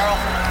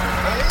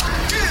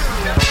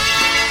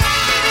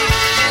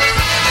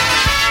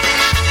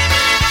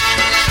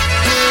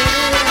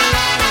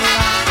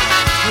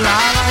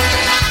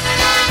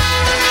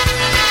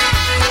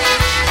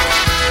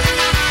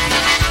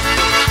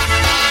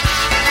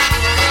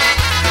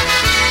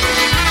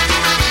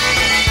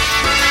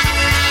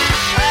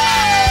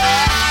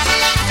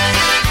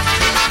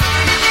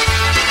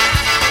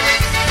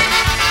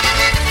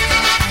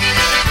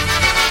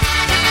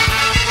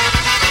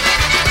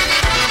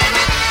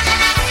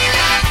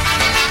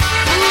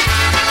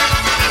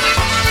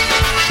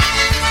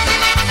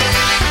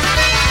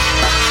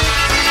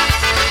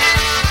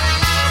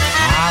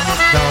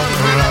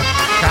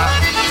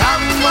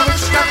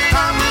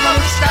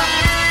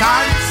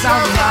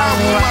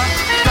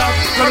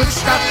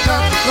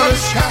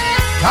 Kruszka,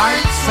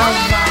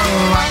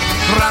 tańcowała,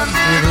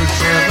 rady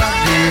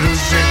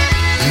ruszy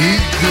i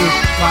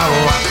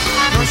dupała.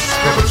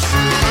 Kruszka,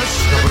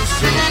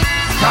 brusy,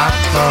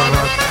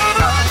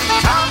 katorotka.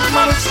 Tam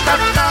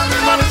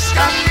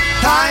maluszka,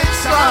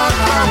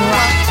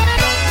 tańcowała.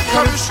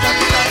 Kruszka,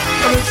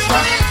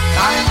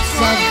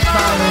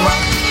 tańcowała.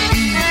 I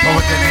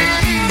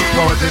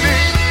powodzenie,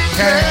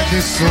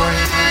 kiedy słoń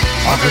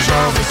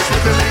obejrzały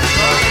sobie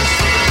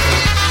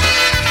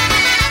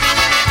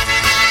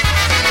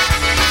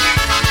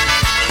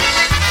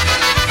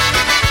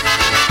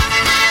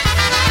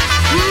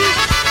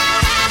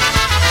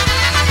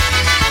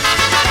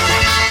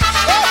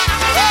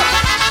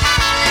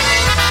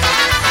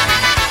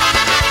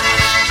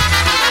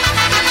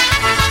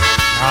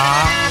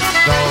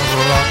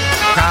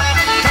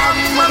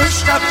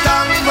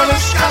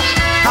Maluszka,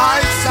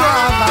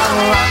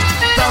 tańcowała,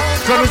 to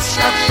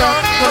kruszka,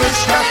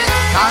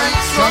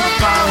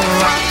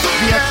 tańcowała.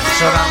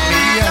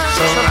 Wieczorami,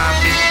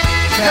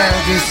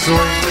 kiedy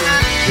słońce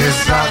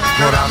jest za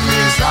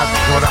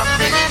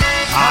górami,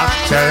 a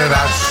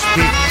teraz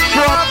śpi.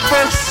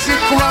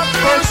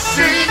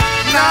 Kłopusy,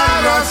 na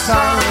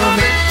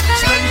rozsądy,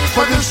 spędź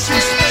po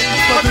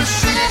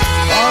duszy,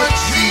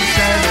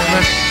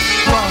 odwiedzemy.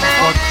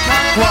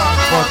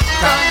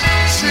 Kłopotka,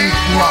 śpi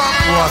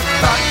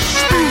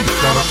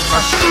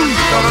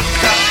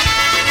Dorotka.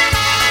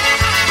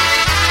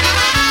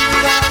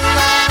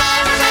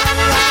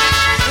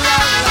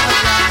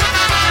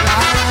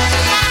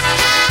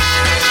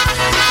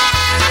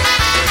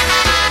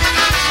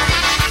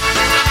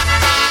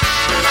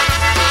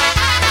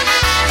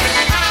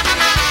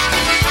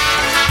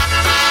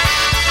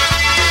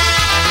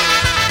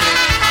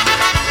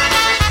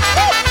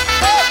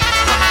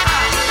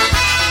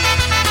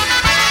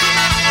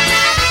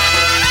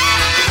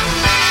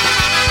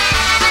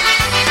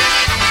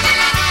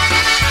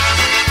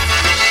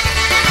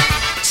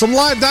 Some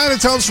live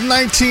Dynatones from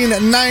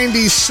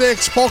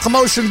 1996. Polka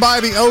Motion by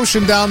the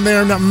Ocean down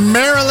there in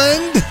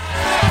Maryland.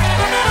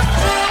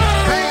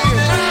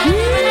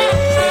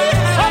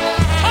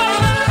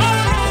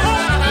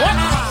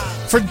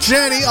 For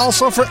Jenny,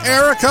 also for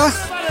Erica.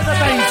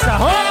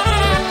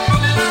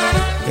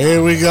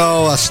 Here we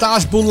go.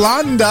 Stash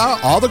Bulanda,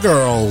 all the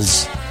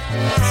girls.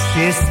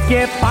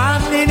 Wszystkie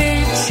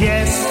panny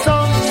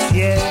cieszą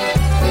się.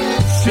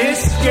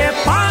 Wszystkie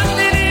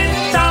panny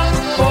tam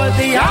pod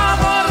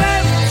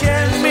jaworem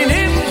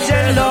ciemnym,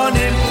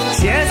 zielonym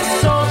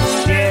cieszą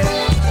się.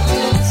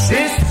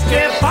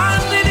 Wszystkie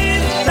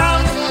panny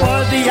tam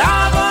pod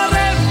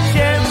jaworem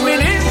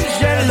ciemnym,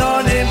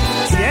 zielonym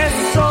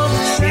cieszą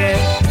się.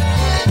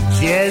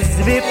 Gdzie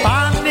zwy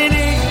panny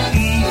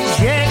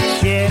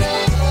idziecie?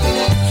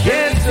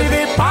 Gdzie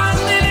zwy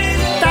panny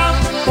tam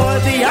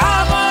pod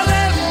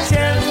jaworem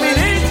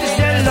ciemnym,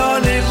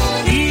 zielonym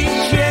idziecie?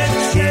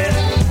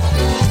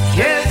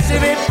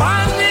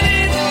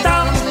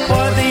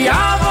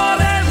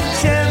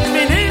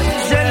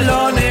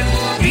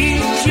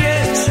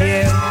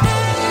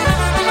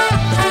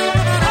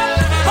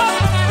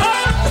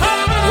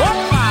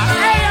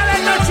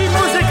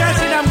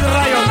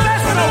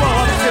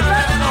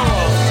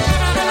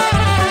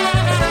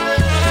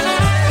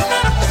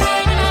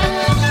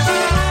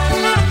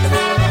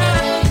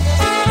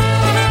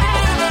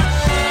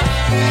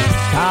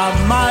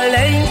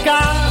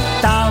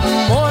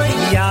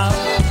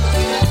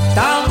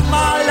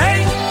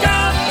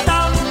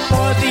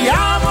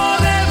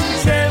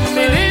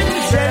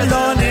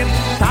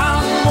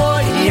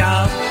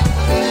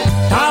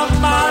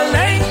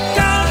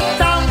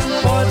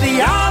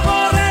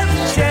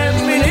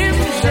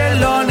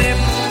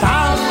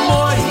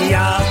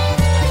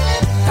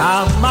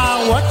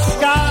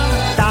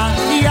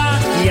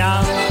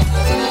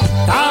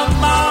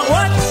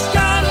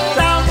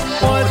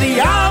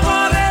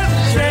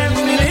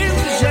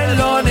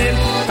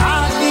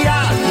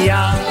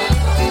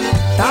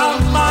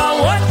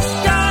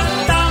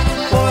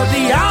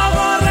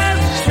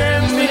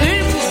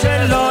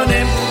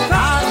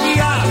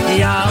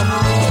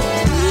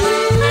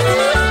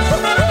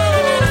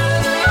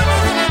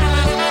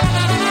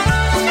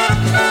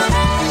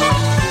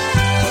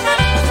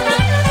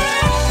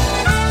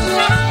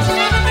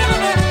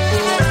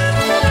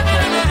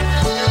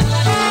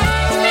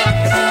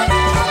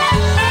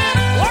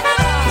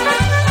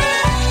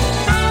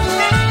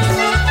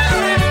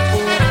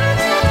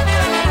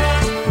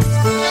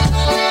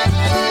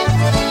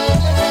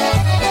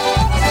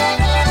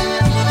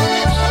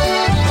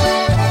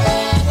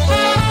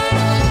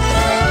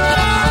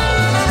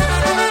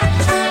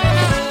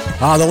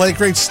 The late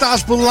great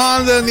Stas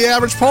Bulanda and the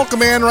Average Polka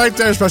Man right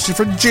there, especially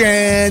for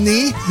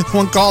Jenny.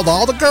 One called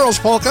All the Girls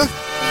Polka.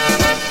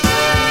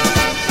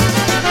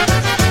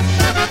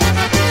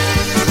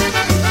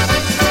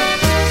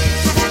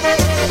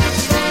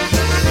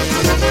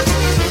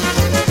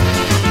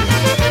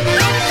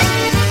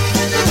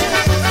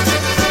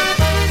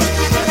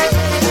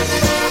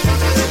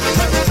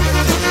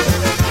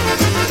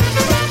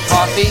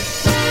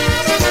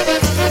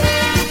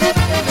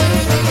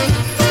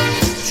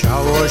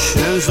 Ciało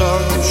się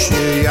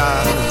Zosi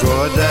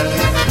jagodę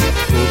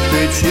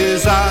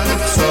kupić za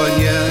co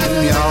nie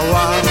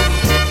miała.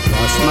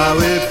 Nas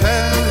mały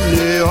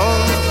pełny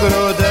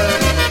ogrodek,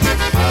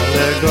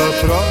 ale go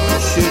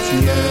prosić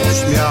nie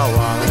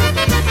śmiała.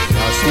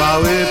 Nas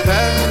mały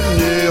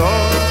pełny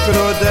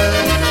ogrodek,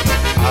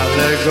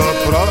 ale go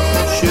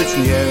prosić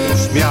nie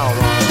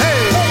śmiała.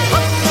 Hej!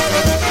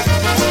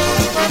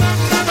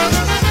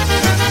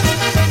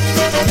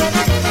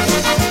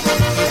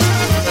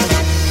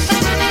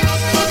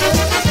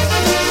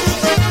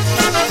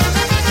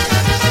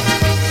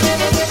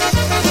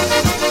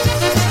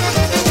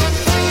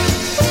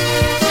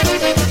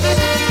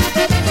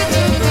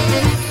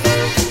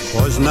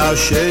 Poznał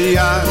się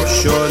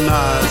Jasio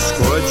na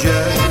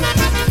skodzie,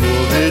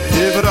 mówi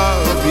ty w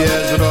robie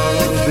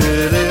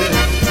zrobili.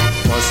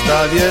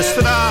 Postawię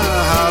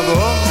stracha w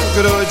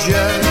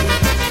ogrodzie,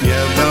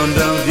 nie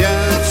będę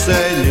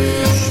więcej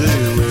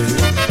liczyły.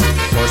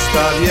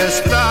 Postawię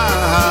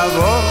stracha w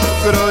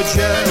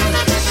ogrodzie,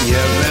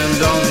 nie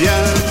będą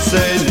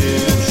więcej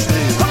liczyły.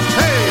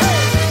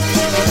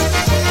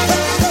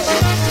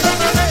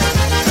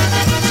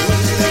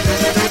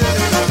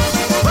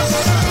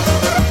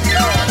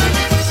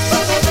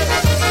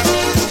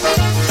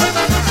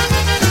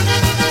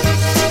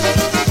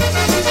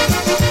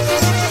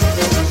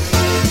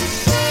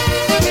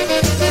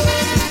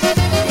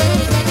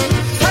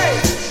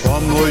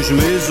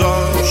 Pomóżmy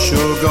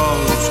Zosiu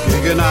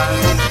gąski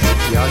gnać,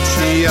 ja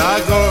ci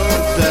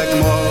jagodek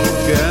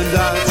mogę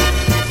dać.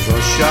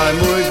 Zosia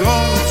mój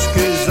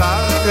gąski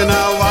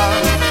zagnała,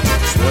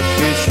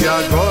 słodkiś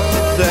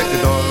jagodek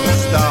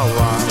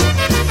dostała.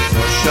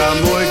 Zosia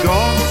mój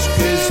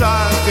gąski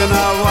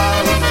zagnała,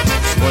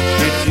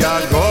 słodkiś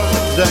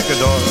jagodek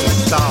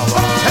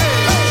dostała. Hej!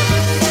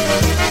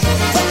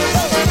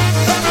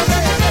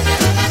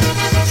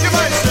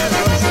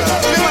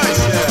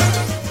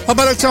 How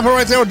about a tempo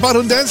right there with Bud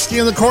Hundensky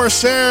and the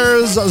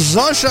Corsairs?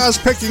 Zosha's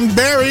picking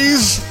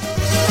berries.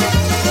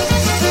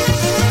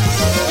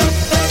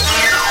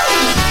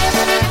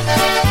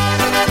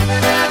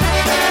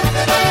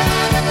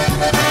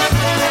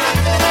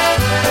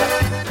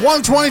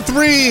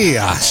 .123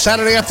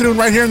 Saturday afternoon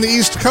right here in the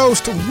East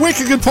Coast.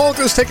 Wicked Good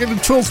Polkas taking it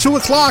until 2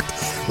 o'clock.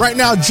 Right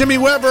now, Jimmy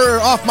Weber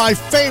off my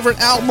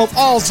favorite album of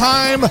all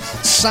time,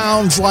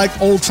 Sounds Like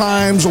Old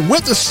Times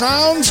with the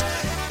Sounds.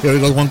 Here we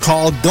go, one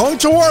called Going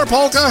to War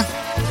Polka.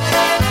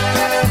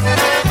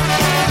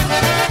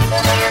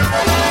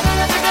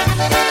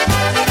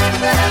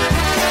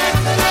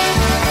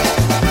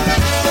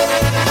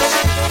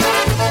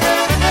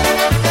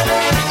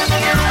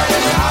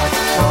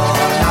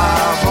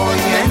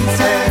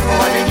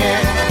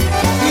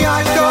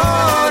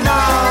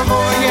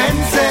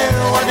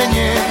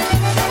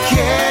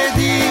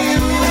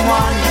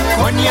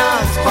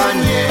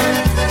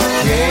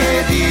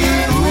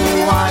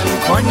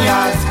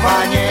 Konia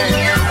spanie,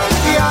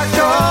 jak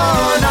to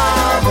na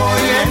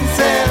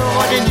wojence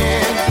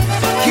ładnie.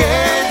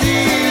 Kiedy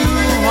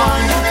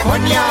ułan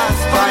konia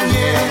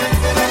spanie,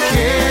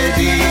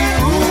 kiedy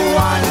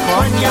ułan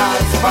konia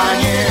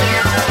spanie.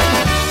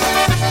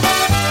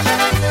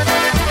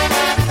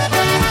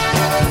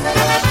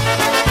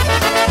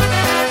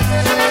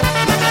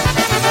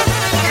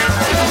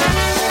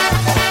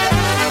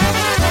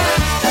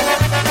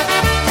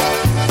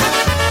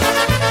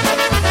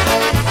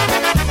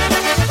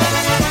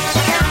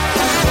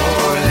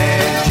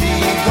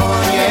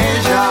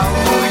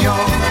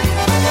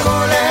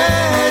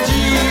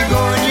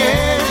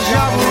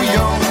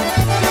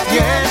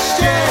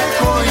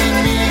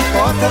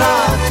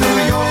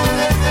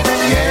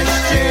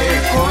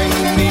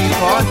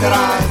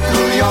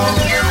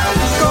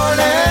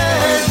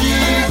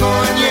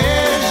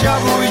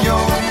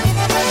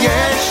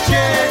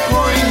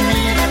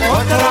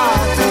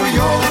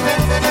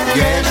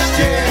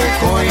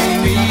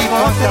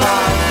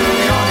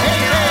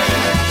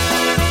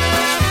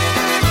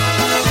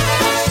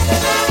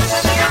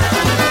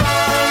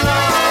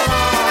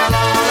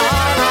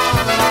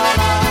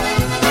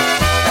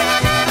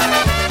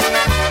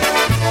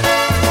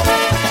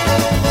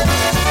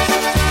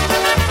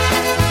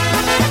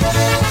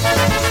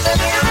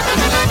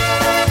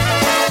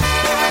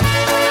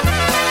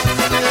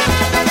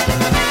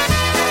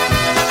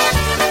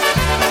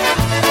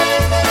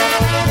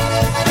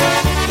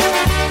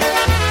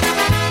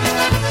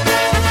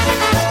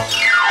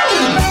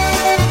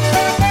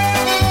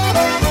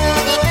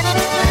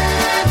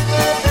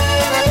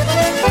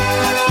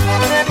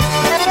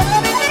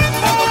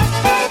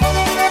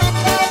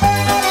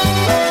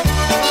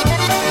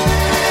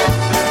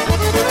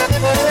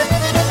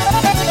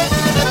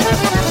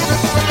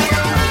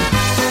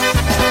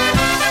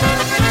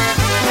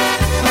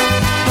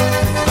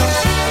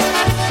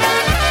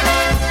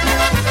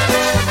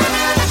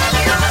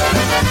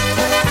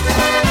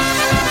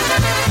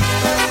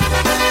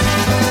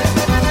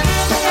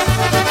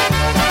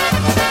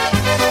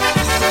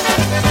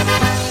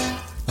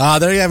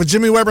 There you have it,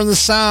 Jimmy Weber and the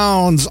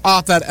Sounds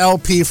off that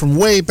LP from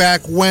way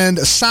back when.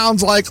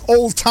 Sounds like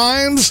old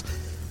times.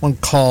 One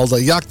called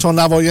Jak to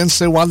na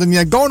wojense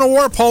ładnie going to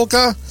war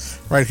polka,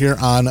 right here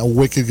on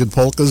Wicked Good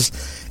Polkas.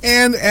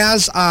 And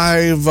as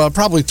I've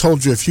probably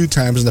told you a few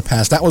times in the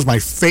past, that was my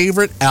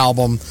favorite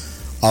album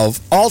of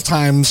all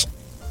times,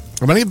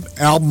 of any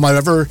album I've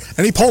ever,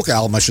 any polka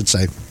album I should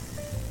say.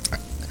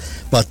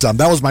 But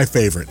that was my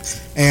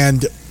favorite.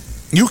 And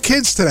you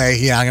kids today,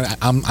 yeah,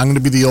 I'm going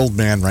to be the old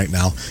man right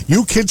now.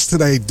 You kids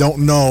today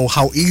don't know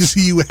how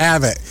easy you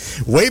have it.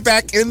 Way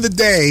back in the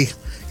day,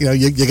 you know,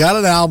 you got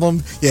an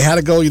album, you had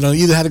to go, you know,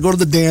 either had to go to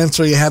the dance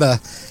or you had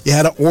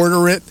to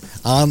order it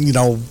on, you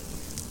know,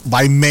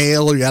 by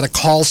mail, or you had to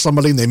call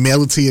somebody and they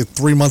mailed it to you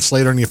 3 months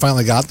later and you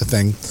finally got the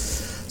thing.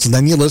 So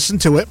then you listen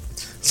to it.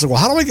 So, well,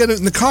 how do I get it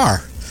in the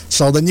car?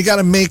 So then you got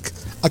to make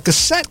a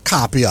cassette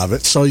copy of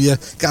it. So you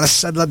got to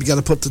set it up. You got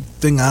to put the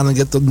thing on and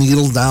get the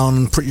needle down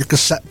and put your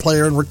cassette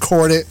player and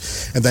record it.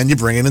 And then you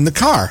bring it in the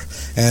car.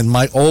 And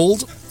my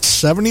old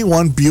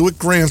 71 Buick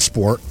Grand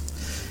Sport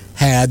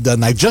had,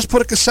 and I just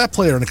put a cassette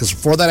player in it because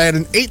before that I had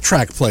an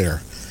 8-track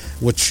player,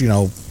 which, you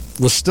know,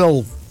 was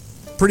still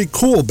pretty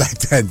cool back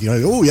then. You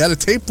know, oh, you had a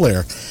tape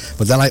player.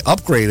 But then I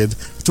upgraded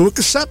to a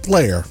cassette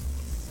player,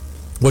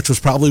 which was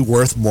probably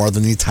worth more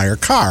than the entire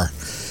car.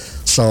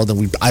 So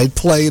then I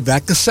played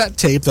that cassette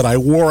tape that I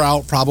wore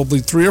out probably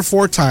 3 or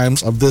 4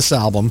 times of this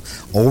album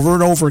over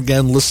and over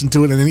again, listen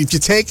to it. And then if you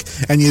take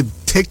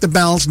the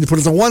balance and you put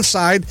it on one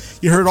side,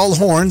 you heard all the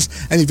horns.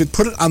 And if you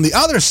put it on the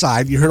other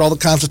side, you heard all the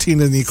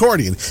concertina and the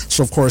accordion.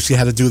 So, of course, you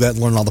had to do that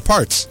and learn all the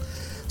parts.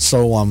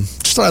 So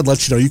just thought I'd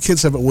let you know, you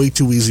kids have it way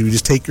too easy. You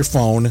just take your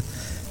phone,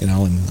 you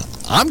know, and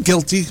I'm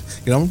guilty,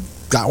 you know,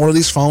 got one of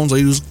these phones, I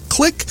use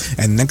click,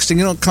 and next thing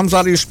you know, it comes out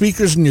of your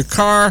speakers in your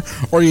car,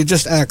 or you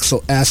just ask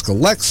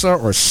Alexa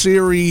or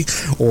Siri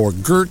or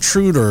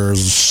Gertrude or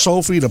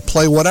Sophie to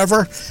play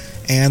whatever,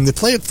 and they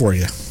play it for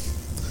you.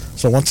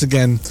 So once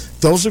again,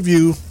 those of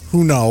you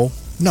who know.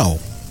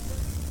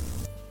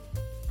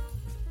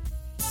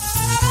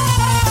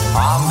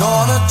 I'm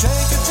gonna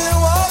take you to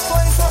a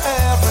place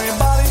where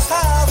everybody's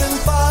having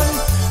fun.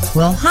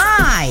 Well,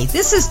 hi,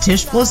 this is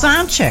Tish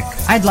Blazonczyk.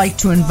 I'd like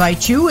to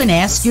invite you and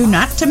ask you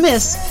not to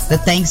miss the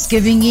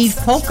Thanksgiving Eve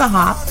Polka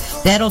Hop.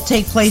 That'll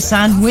take place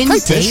on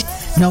Wednesday,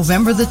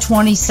 November the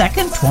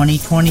 22nd,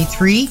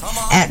 2023,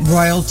 at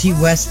Royalty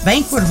West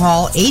Banquet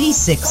Hall,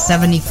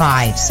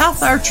 8675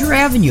 South Archer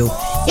Avenue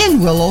in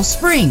Willow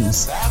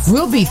Springs.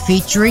 We'll be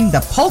featuring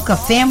the Polka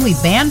Family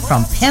Band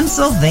from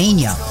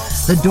Pennsylvania.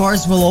 The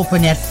doors will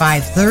open at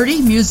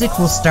 5:30. Music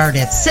will start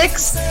at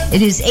 6.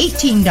 It is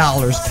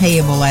 $18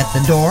 payable at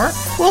the door.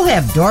 We'll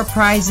have door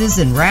prizes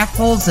and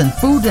raffles, and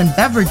food and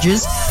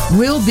beverages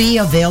will be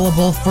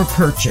available for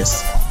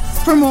purchase.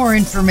 For more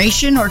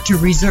information or to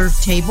reserve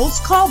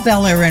tables, call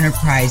Bel Air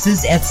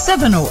Enterprises at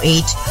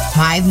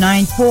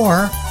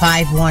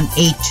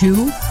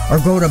 708-594-5182 or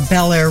go to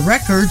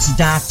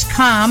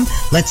BelAirRecords.com.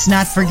 Let's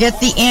not forget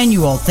the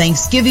annual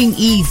Thanksgiving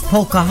Eve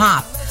Polka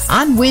Hop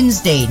on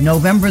Wednesday,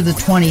 November the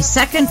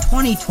 22nd,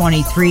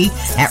 2023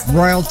 at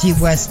Royalty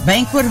West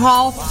Banquet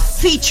Hall,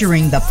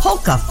 featuring the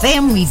Polka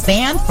Family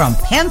Band from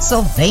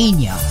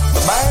Pennsylvania.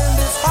 The band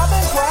is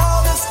hopping,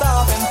 crowd is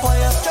stopping,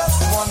 play us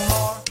just one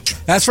more.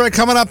 That's right,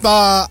 coming up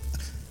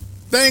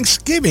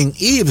Thanksgiving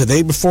Eve, the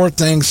day before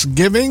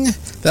Thanksgiving.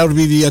 That would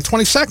be the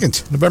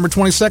 22nd, November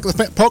 22nd,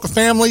 the Polka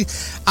Family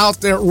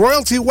out there at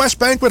Royalty West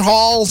Banquet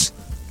Halls.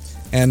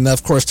 And,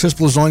 of course, Tish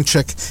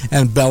Blazonczyk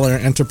and Bel Air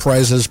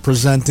Enterprises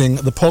presenting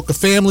the Polka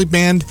Family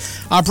Band,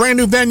 a brand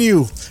new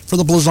venue for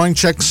the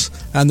Blazonczyks,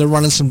 and they're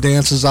running some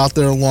dances out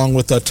there along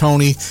with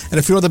Tony and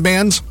a few other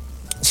bands.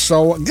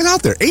 So get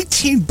out there.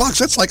 $18,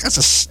 that's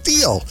a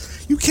steal.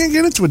 You can't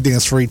get into a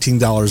dance for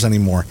 $18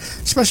 anymore,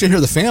 especially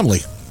here, the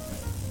family.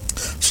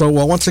 So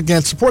once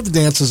again, support the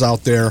dances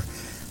out there.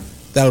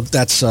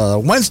 That's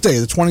Wednesday,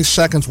 the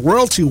 22nd,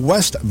 Royalty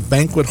West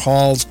Banquet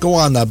Halls. Go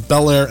on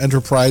Bel Air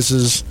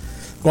Enterprises.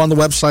 Go on the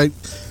website,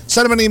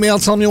 send them an email,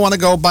 tell them you want to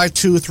go, buy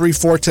 2, 3,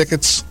 4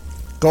 tickets.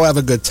 Go have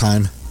a good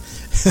time.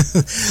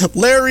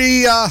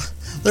 Larry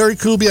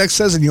Kubiak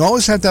says, and you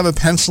always have to have a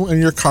pencil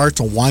in your car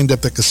to wind up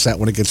the cassette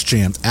when it gets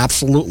jammed.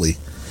 Absolutely.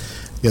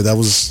 Yeah, that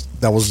was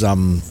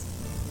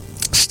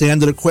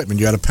standard equipment.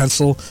 You had a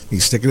pencil,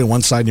 you stick it in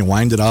one side and you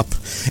wind it up,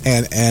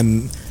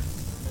 and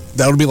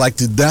that would be like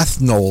the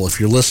death knell if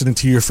you're listening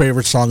to your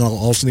favorite song and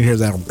all of a sudden you hear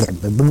that,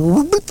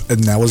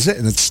 and that was it,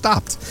 and it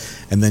stopped.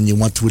 And then you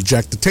want to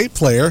eject the tape,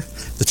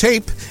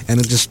 and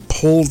it just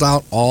pulled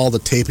out all the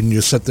tape, and you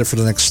sit there for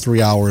the next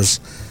 3 hours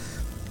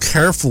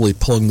carefully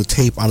pulling the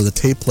tape out of the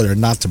tape player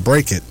not to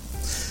break it.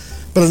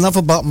 But enough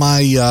about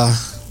my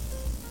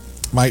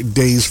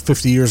days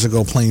 50 years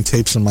ago playing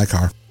tapes in my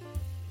car.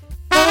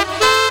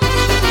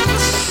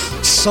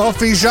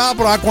 Sophie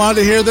Jabrock wanted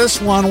to hear this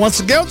one once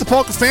again with the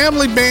Polka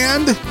Family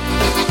Band.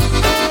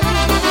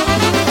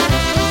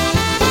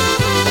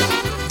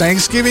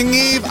 Thanksgiving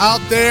Eve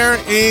out there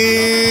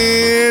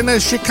in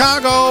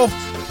Chicago.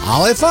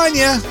 Ale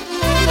fajnie.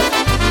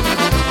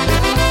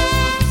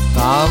 Z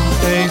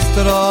tamtej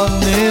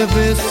strony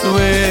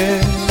Wysły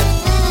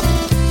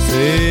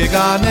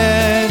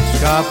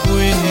cyganeczka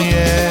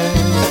płynie.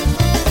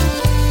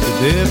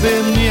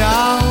 Gdybym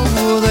miał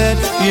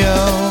łódeczkę,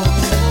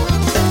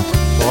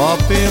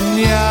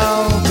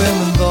 popłynąłbym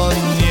do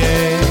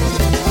niej.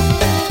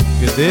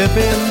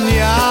 Gdybym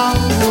miał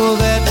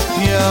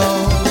łódeczkę,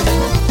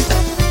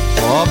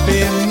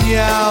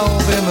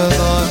 popłynąłbym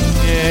do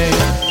niej.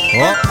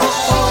 O, o,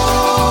 o,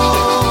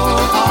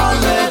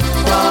 ale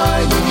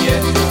fajnie,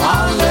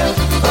 ale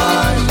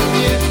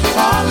fajnie,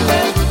 ale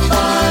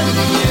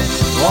fajnie.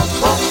 O,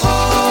 o, o,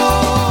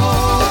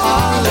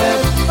 ale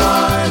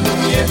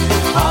fajnie,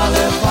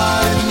 ale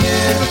fajnie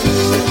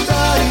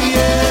tutaj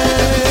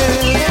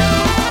jest.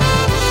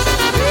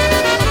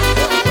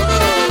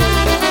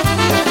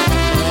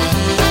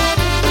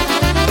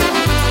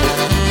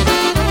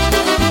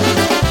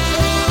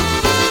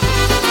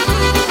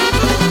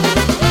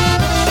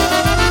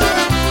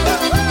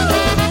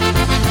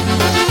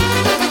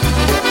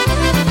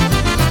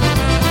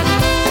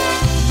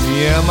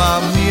 Nie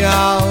mam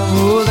miał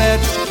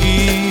łódeczki,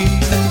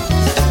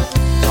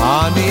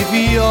 ani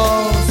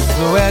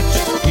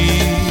wiosłeczki.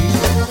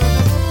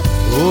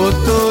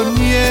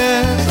 Utonie,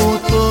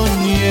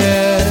 utonie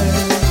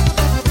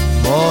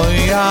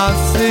moja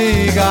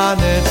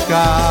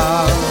cyganeczka.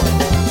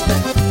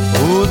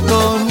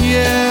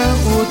 Utonie,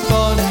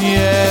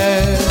 utonie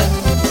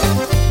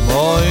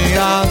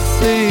moja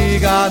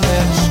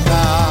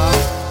cyganeczka.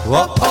 O, o,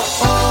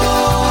 o,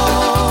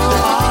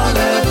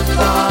 ale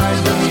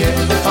fajnie,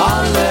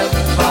 ale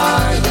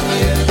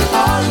fajnie,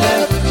 ale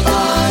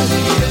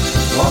fajnie.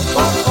 O,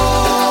 o, o,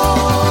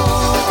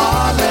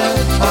 ale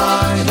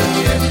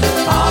fajnie,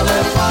 ale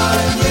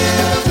fajnie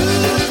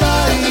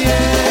tutaj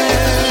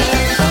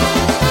jest.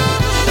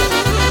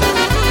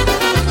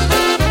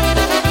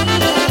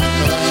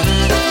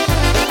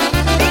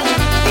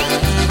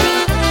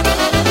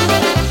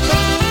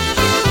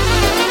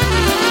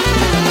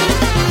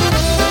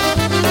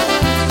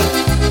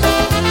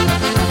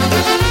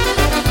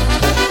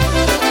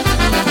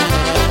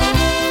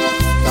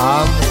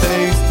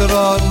 Tamtej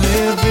strony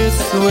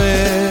Wysły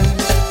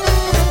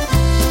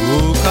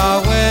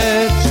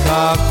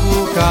kukałeczka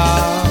kuka.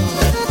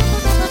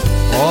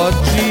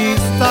 Oczy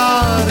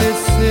stary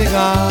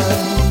cygan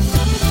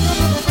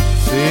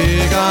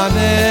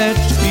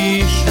cyganeczki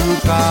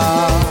szuka.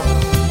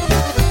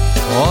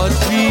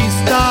 Oczy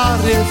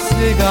stary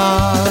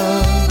cygan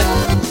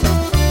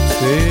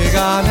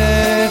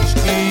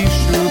cyganeczki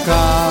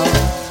szuka.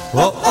 O,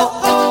 o,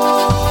 o,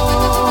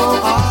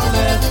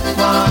 ale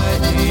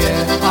fajnie,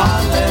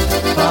 ale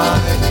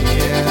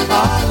fajnie,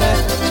 ale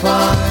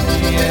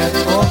fajnie.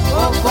 O, o,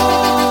 o,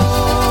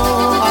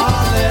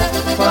 ale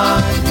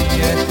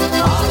fajnie,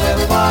 ale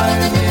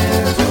fajnie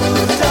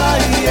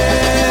tutaj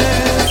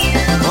jest.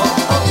 O,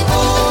 o, o,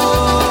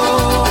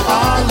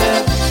 ale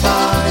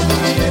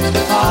fajnie,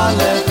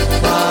 ale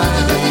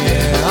fajnie,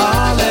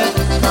 ale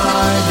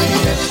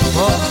fajnie. O,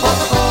 o,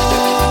 o,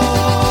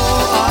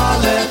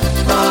 ale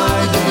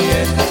fajnie,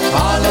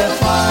 ale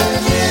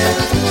fajnie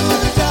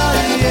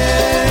tutaj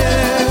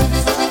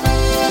jest.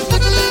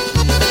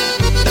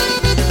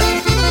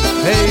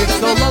 Hey, it's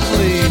so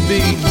lovely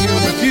being here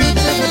with you.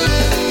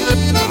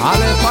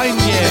 Ale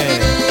fajnie.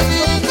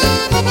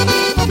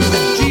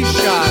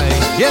 Dzisiaj,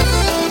 yes.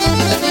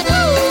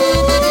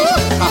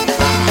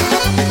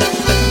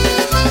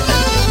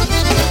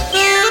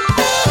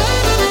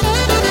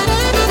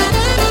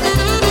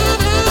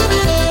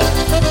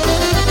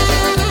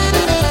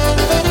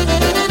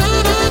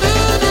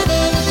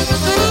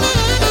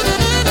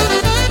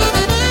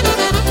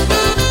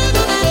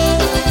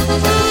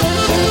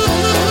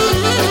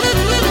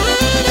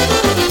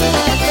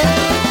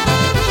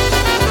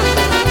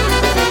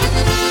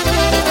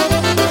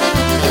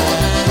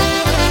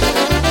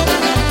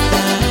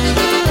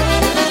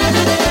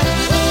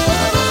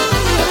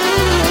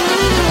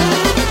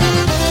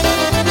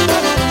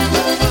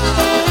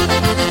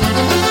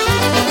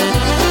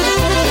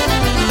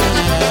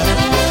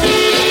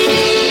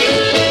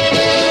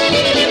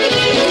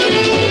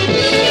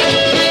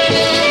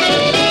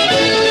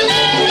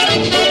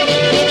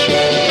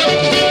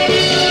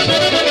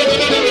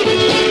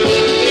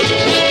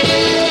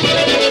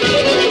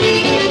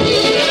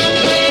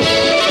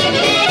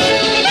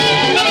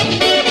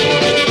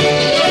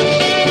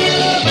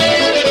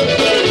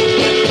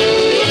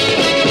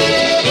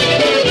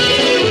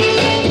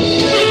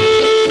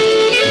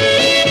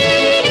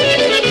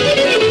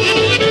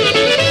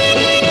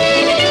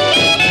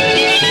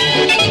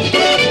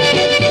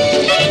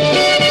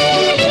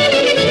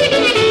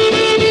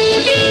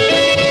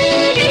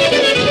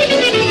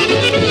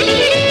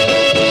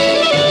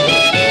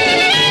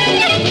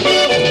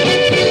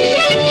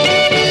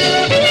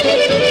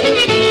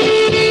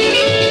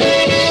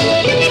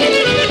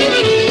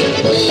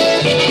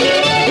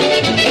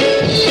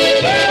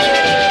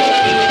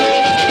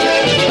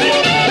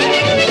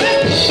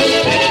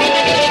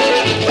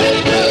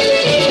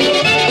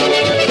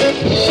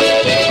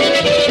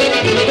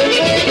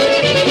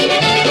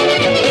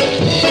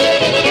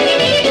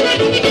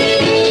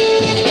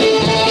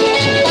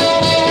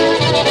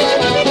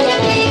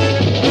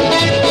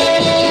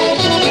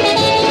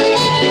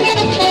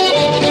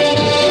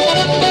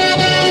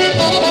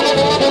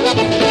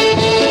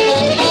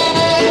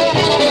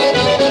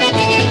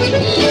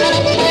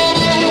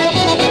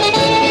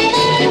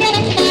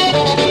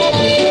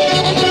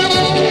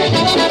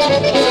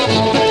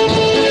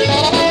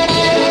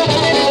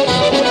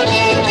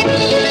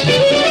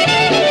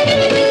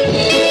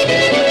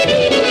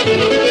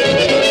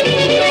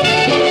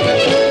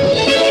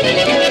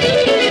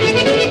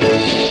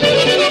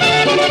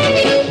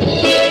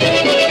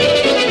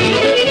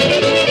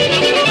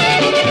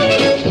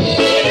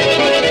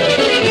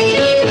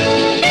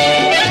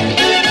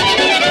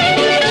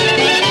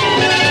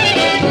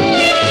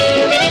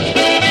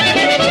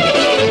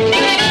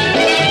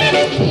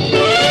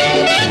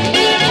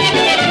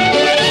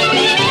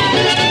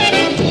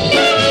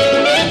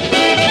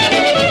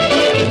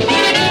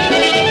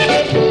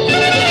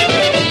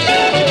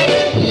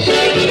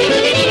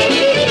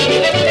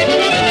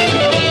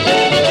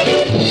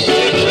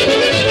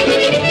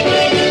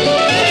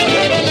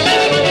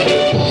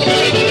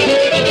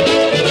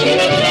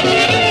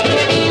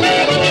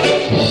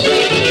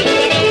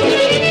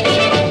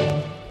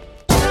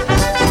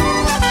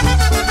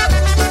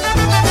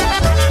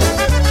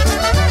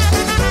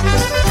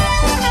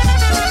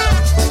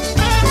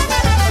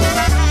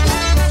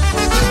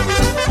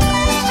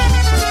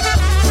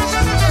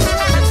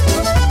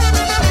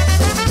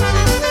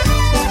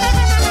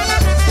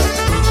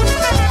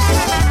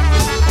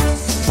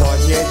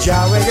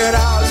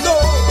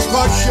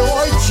 Kosiu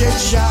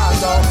ojciec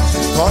siano,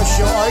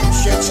 kosiu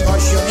ojciec,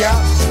 kosiu ja,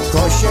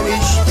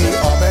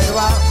 kosieliśmy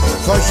obydwa.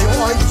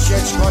 Kosiu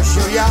ojciec,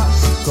 kosiu ja,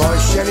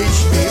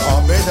 kosieliśmy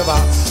obydwa.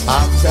 A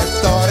we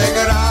wtorek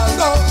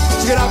rano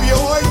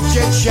zgrabił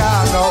ojciec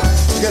siano,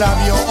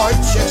 zgrabił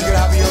ojciec,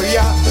 zgrabił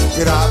ja,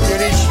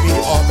 grabiliśmy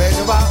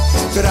obydwa.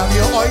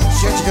 Grabił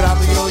ojciec,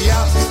 grabił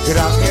ja,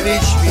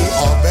 grabiliśmy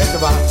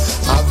obydwa.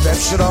 A we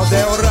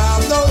środę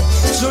rano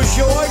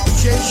Susiu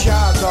ojciec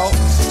siano,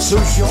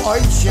 Susiu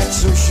ojciec,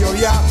 Susiu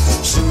ja,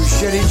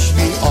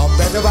 susiliśmy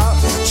obydwa.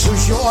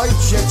 Susiu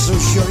ojciec,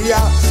 Susiu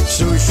ja,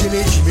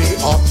 susiliśmy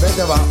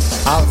obydwa.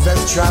 A we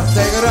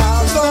czwartek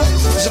rano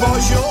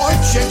zwoził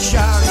ojciec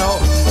siano,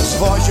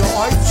 zwoził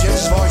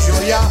ojciec,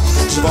 zwoził ja,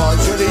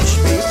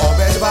 zwoziliśmy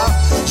obydwa.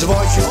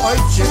 Zwoził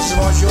ojciec,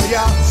 zwoził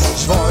ja,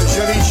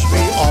 zwoziliśmy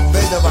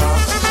obydwa.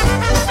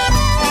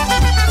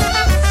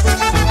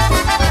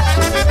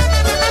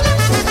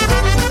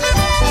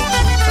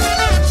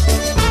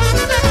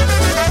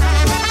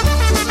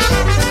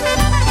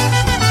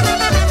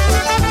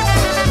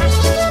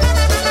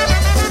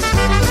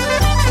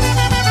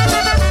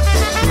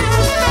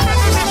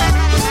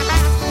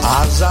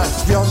 A za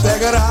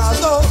piątek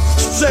rano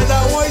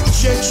sprzedał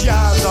ojciec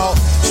siano,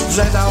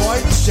 sprzedał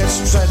ojciec,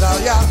 sprzedał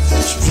ja,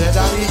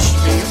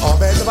 sprzedaliśmy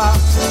obydwa.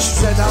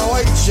 Sprzedał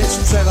ojciec,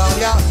 sprzedał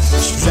ja,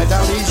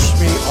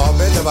 sprzedaliśmy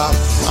obydwa.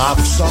 A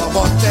w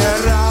sobotę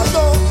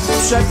rano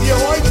przepił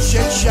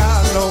ojciec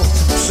siano,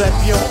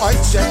 przepił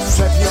ojciec,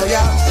 przepił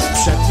ja,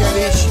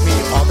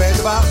 przepieliśmy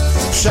obydwa.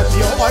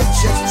 Przepił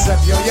ojciec,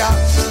 przepił ja,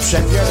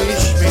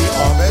 przepieliśmy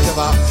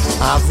obydwa.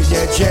 A w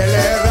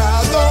niedzielę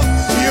rano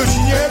już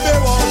nie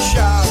było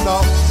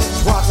siano.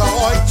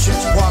 Płakał ojciec,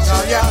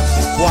 płakał ja,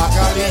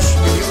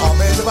 płakaliśmy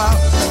obydwa.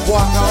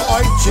 Płakał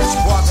ojciec,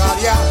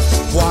 płakał ja,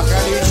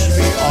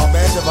 płakaliśmy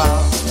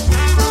obydwa.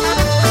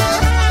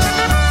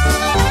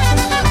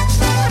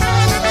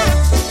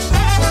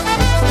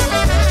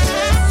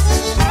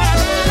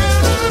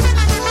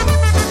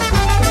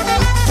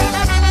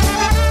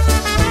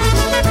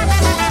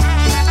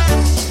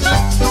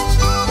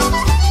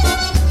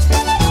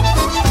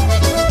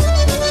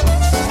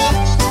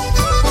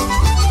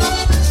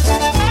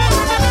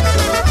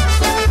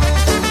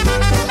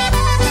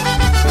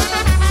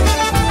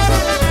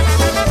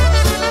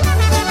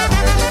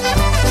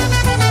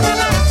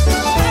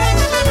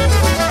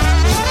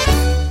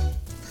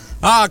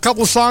 A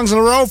couple of songs in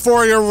a row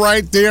for you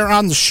right there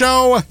on the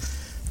show.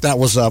 That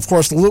was, of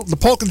course, the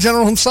polka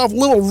general himself,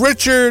 Little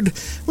Richard,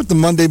 with the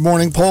Monday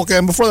Morning Polka.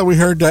 And before that, we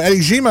heard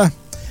Eddie Zima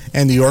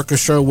and the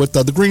orchestra with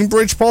the Green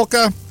Bridge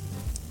Polka.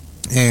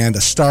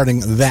 And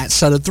starting that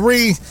set of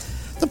three,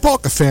 the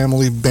Polka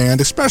Family Band,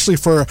 especially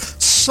for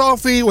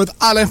Sophie with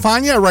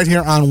Alefania right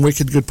here on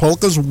Wicked Good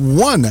Polkas,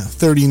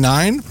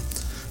 1:39.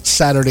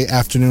 Saturday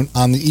afternoon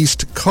on the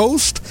East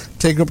Coast.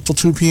 Take it up till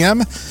 2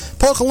 p.m.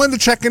 Polka Linda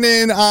checking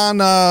in on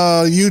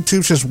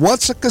YouTube. Says,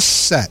 what's a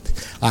cassette?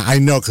 I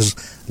know, because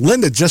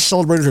Linda just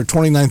celebrated her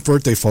 29th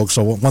birthday, folks.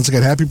 So once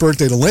again, happy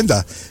birthday to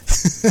Linda.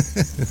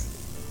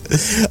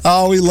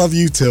 Oh, we love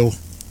you too.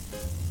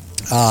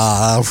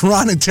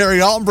 Ron and Terry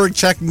Altenberg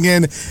checking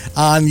in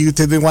on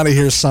YouTube. They want to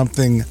hear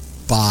something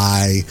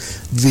by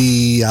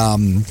the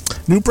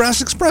New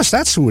Brass Express.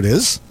 That's who it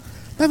is.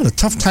 I'm having a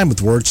tough time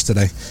with words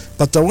today.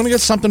 But we're going to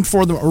get something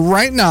for them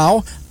right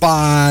now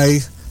by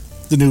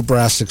the New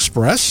Brass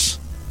Express.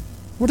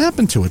 What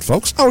happened to it,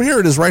 folks? Oh, here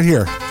it is right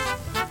here.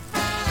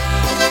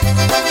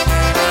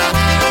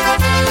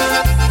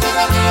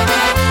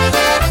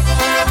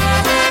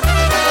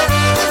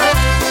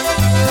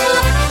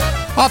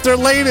 Off their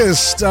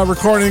latest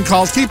recording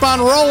called Keep On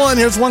Rolling.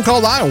 Here's one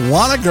called I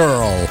Want a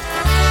Girl.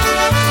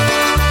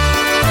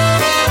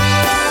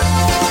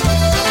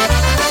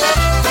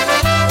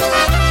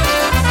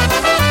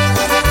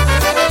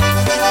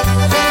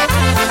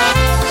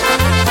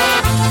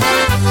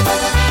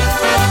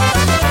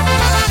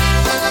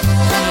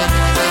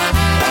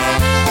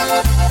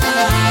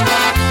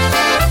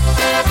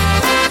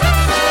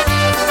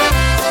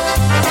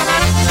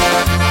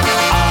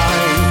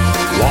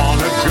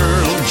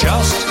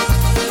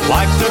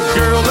 Like the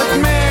girl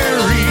that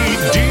married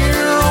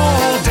dear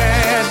old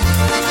dad.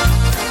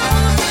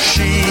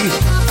 She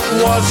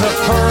was a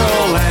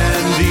pearl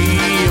and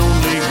the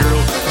only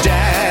girl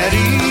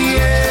daddy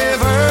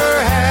ever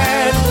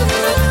had.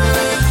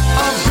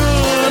 A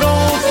good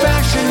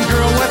old-fashioned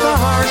girl with a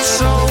heart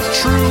so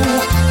true.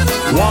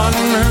 One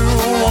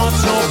who wants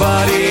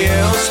nobody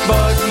else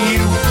but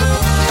you.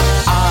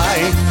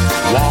 I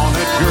want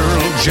a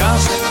girl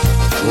just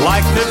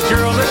like the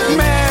girl that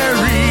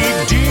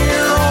married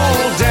dear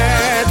old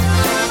dad.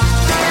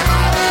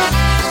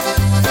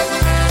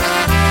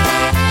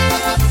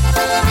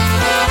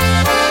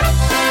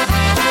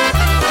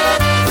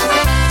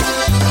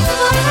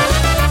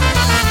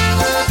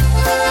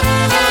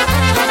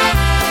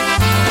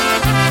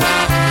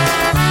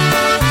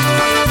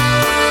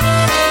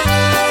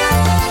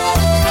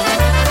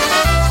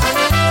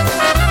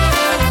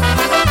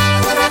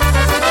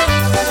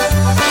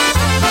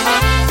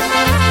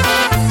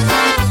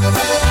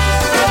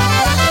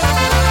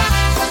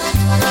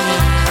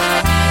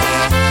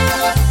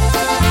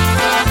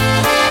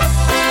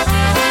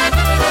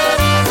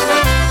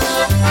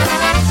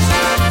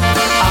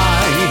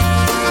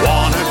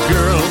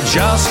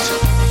 just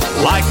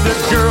like the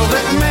girl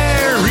that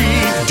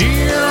married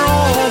dear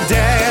old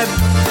dad.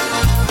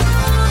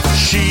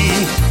 She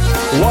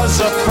was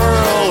a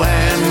pearl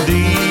and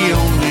the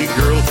only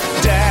girl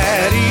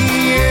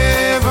Daddy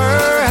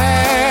ever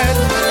had.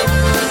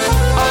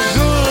 A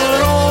good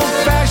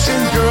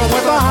old-fashioned girl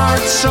with a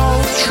heart so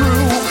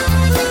true,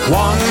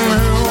 one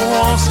who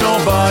wants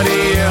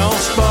nobody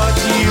else but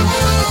you.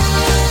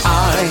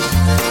 I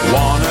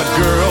want a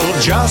girl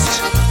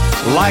just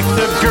like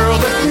the girl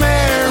that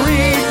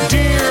married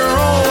dear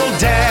old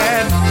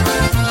dad.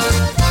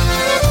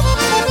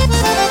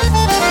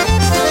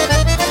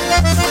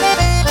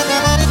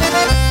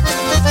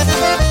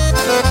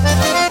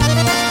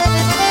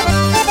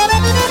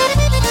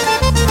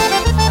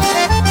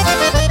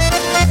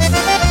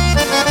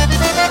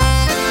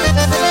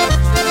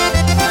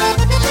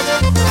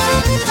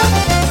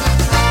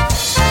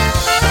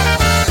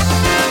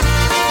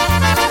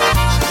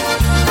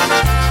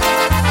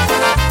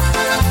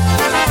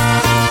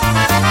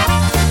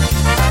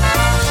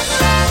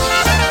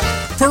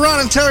 For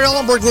Ron and Terry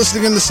Ellenberg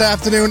listening in this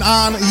afternoon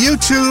on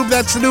YouTube,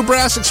 that's the New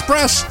Brass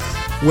Express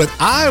with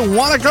I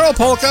Want a Girl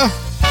Polka.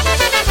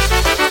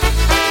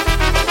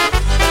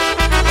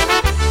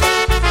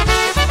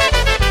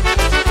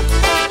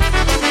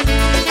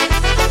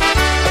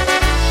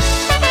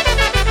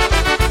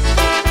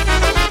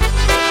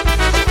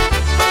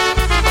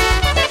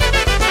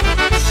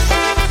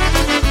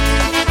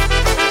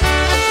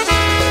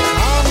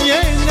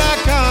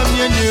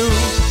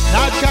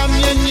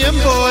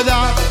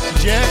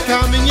 Gdzie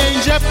kamień,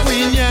 gdzie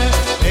płynie,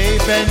 ej,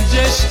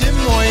 będziesz ty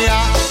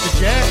moja.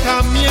 Gdzie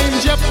kamień,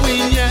 gdzie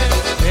płynie,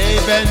 ej,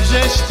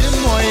 będziesz ty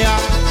moja.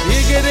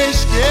 I gdyś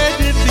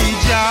kiedy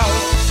widział,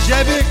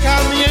 żeby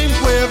kamień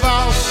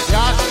pływał,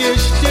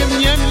 jakieś ty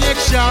mnie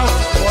chciał,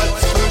 po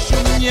cóż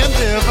u mnie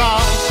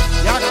bywał.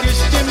 Jakieś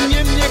ty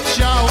mnie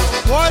chciał,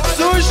 po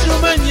cóż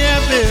u mnie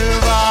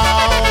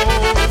bywał.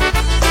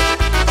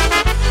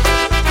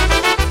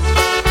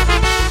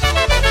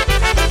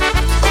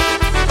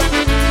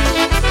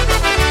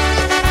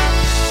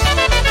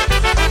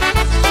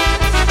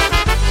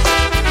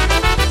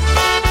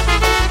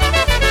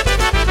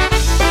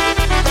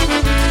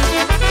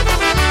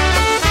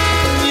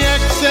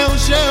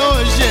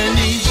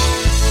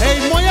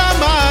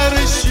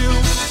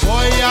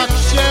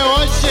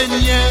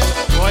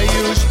 To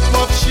już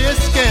po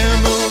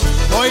wszystkiemu,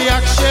 bo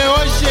jak się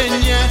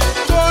ożenię,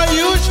 to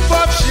już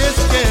po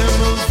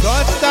wszystkiemu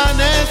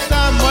zostanę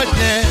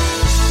samotnie.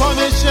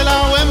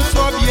 Pomyślałem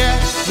sobie,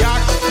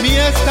 jak mi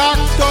jest tak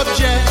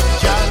dobrze,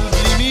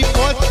 chciałby mi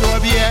po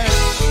tobie.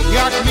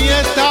 Jak mi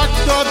jest tak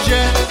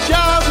dobrze,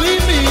 chciałby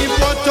mi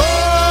po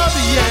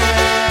tobie.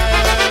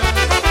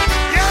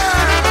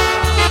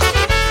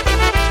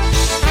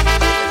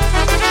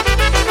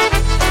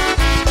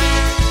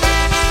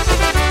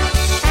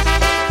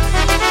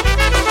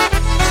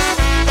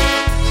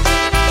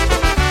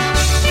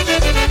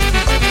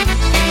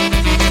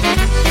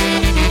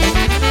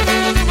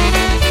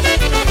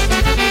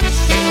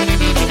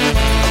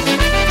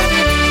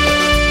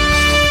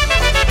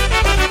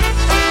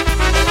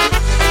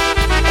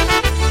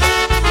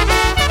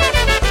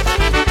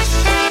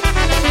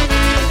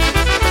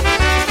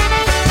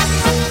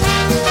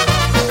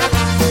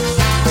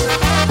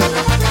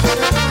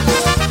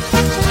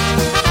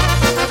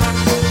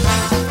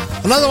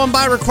 Another one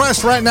by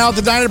request right now,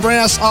 the Dyna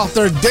Brass off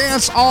their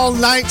Dance All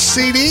Night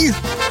CD.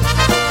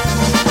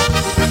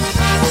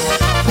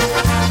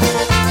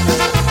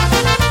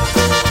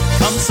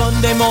 Come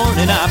Sunday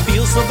morning, I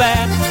feel so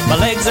bad. My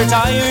legs are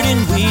tired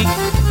and weak.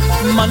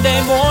 Monday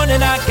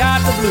morning, I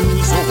got the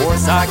blues, so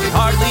hoarse I can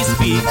hardly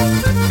speak.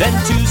 Then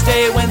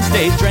Tuesday,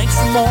 Wednesday, drank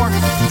some more.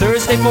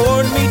 Thursday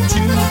bored me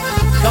too.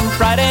 Come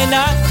Friday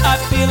night,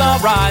 I feel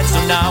alright,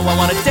 so now I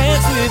wanna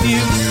dance with you.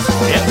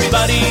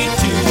 Everybody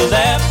to the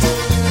left,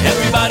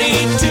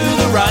 everybody to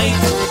the right.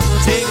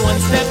 Take one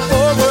step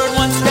forward,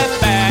 one step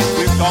back.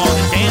 We're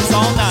gonna dance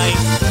all night.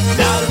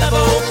 Now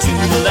level to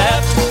the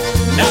left,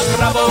 now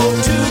bravo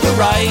to the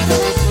right.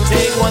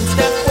 Take one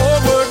step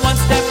forward, one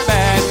step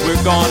back.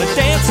 We're gonna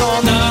dance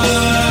all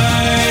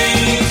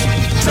night.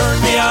 Turn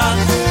me on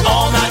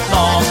all night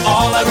long.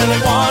 All I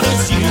really want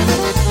is you.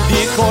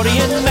 The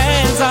accordion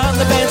man's on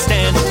the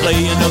bandstand to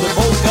play another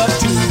polka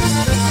tune.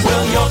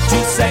 Well, you're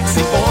too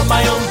sexy for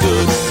my own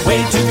good,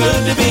 way too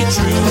good to be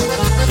true.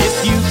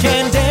 If you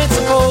can dance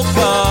a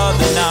polka,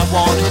 then I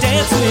wanna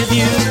dance with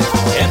you.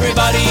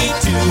 Everybody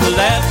to the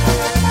left,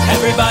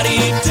 everybody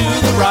to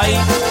the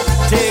right.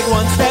 Take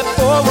one step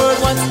forward,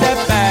 one step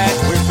back.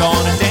 We're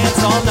gonna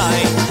dance all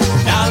night.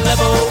 Now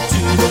level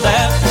to the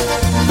left,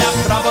 now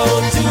bravo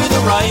to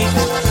the right.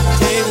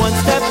 Take one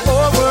step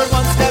forward,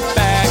 one step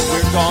back.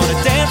 We're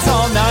gonna dance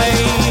all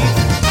night.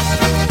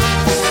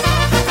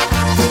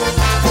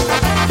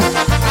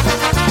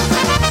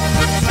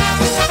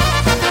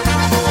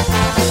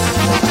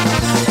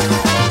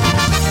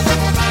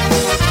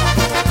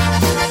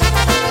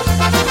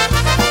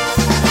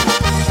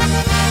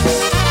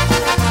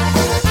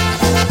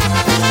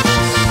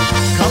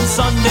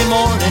 Sunday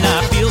morning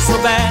I feel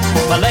so bad.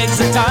 My legs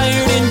are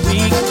tired and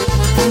weak.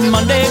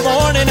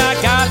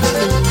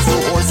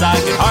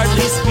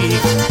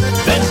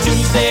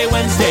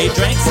 Friday,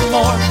 drank some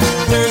more.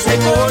 Thursday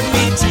poured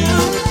me two.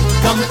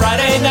 Come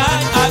Friday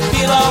night, I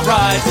feel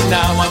alright, and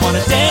now I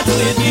wanna dance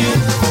with you.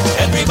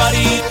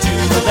 Everybody to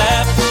the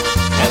left,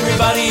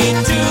 everybody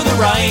to the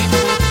right.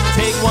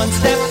 Take one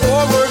step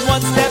forward,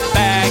 one step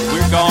back.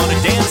 We're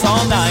gonna dance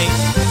all night.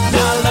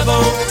 Now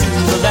levo to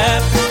the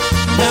left,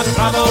 now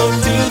bravo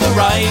to the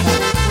right.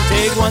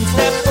 Take one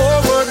step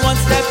forward, one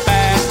step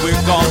back. We're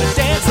gonna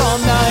dance all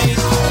night.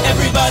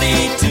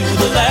 Everybody to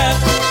the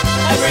left,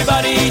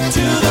 everybody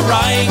to the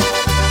right.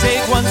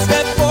 Take one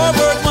step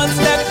forward, one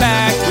step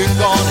back. We're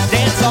gonna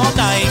dance all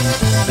night.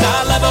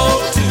 Now levo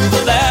to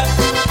the left,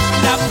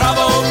 now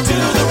bravo to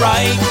the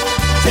right.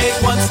 Take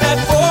one step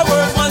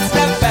forward, one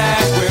step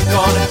back. We're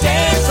gonna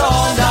dance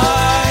all night.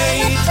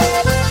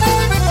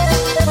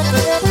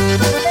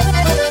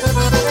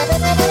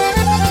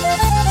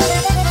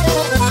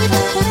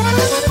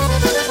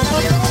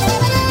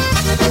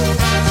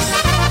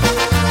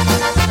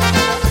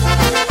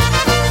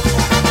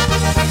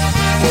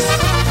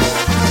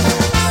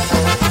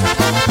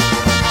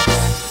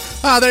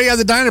 There you have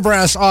the Dyna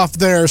Brass off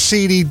their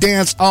CD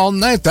Dance All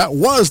Night. That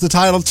was the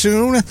title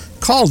tune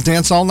called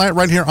Dance All Night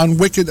right here on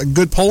Wicked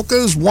Good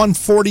Polkas,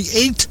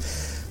 1:48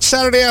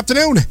 Saturday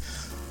afternoon.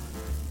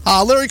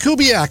 Larry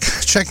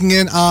Kubiak checking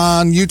in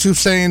on YouTube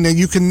saying that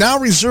you can now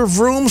reserve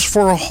rooms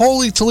for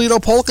Holy Toledo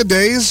Polka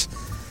Days.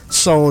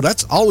 So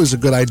that's always a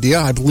good idea.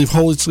 I believe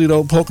Holy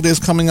Toledo Polka Days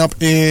coming up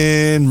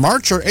in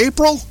March or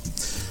April.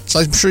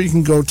 So I'm sure you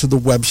can go to the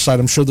website.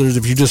 I'm sure there's,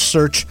 if you just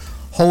search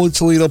Holy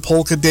Toledo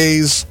Polka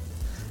Days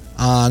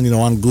on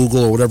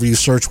Google or whatever you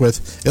search with,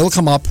 it'll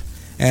come up.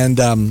 And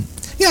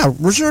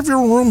reserve your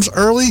rooms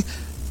early,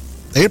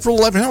 April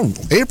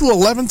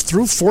 11th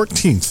through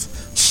 14th.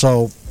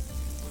 So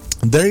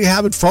there you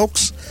have it,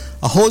 folks.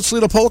 Holy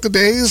Toledo Polka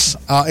Days,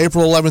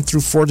 April 11th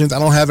through 14th. I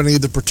don't have any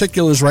of the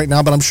particulars right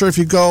now, but I'm sure if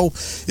you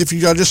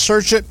just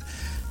search it,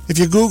 if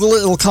you Google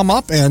it, it'll come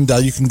up, and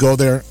you can go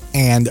there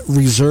and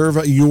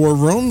reserve your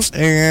rooms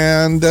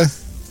and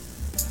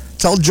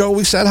tell Joe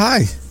we said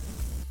hi.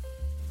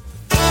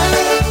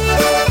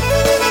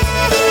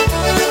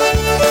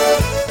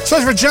 So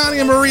for Johnny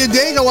and Maria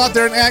Daigle out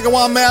there in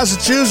Agawam,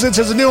 Massachusetts,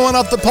 there's a new one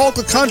off the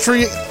Polka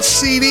Country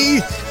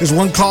CD. There's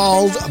one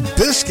called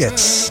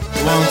Biscuits.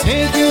 Won't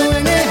take you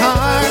any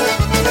hard.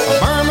 I'll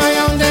burn my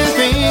own damn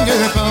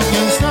finger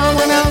poking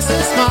someone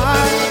else's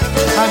heart.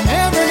 I've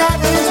never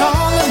gotten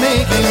tall of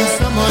making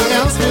someone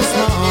else feel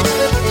small.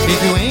 If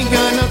you ain't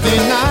got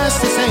nothing nice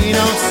to say,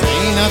 don't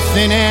say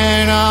nothing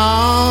at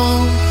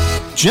all.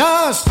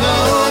 Just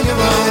own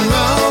your own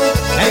road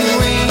and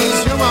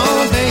raise your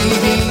own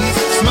babies.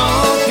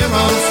 Smoke your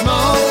own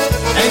smoke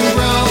and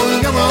grow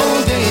your own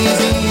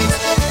daisies.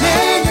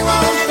 Make your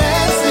own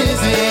fences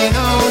and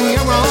own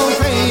your own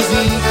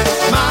crazy.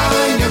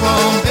 Mind your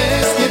own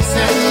biscuits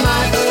and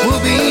life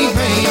will be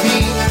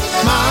gravy.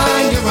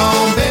 Mind your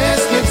own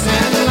biscuits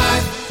and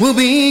life will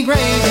be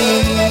gravy.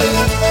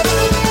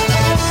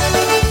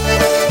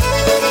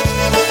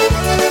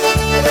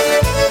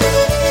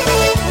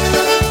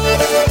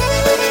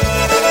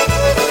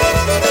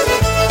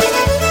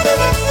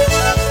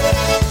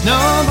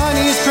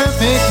 Nobody's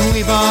perfect,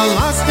 we've all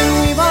lost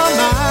and we've all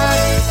lied.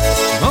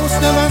 Most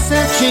of us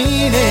have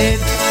cheated,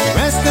 the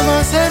rest of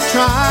us have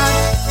tried.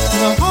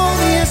 The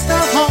holiest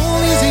of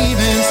holies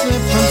even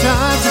slip from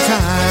time to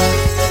time.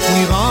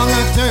 We've all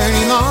got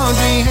dirty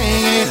laundry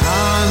hanging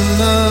on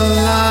the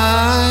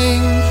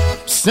line.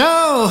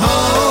 So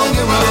hold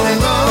your own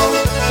road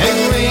and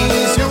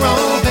raise your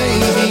own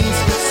babies.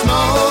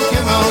 Smoke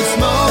your own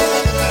smoke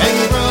and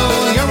grow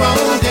your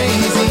own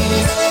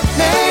daisies.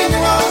 Name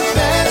your own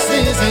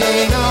fences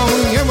and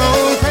own your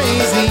own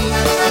crazy.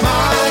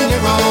 Mind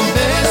your own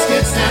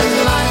biscuits and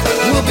life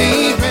will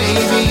be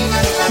gravy.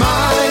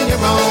 Mind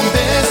your own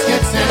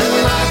biscuits and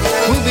life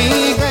will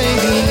be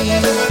gravy.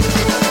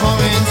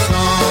 Pouring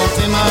salt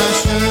in my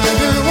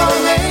sugar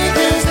won't make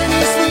yours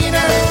any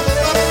sweeter.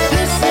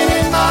 Listen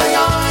in my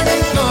yard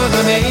ain't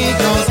gonna make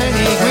yours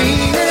any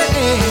greener.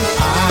 And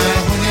I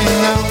wouldn't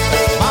know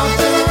about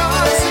the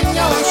rocks in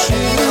your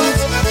shoes.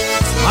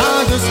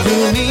 I'll just do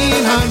me,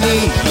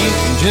 honey, you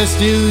can just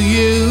do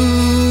you.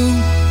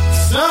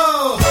 So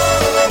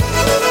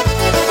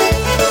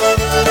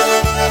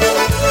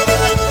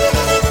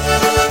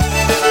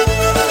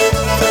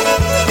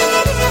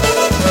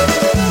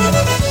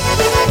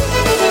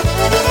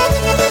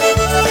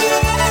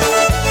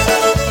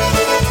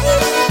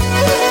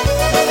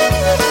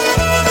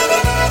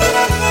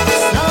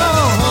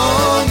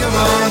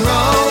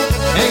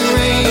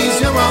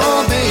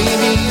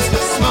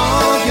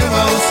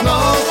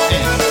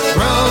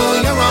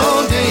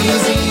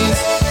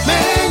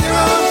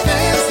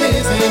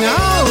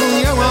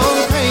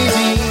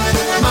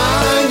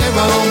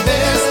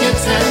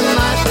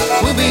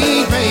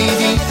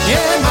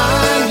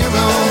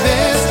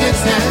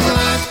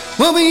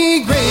will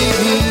be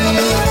gravy.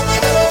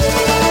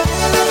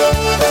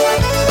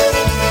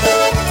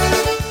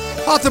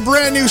 Off the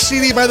brand new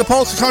CD by the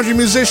Polka Country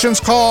musicians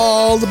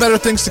called The Better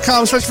Things to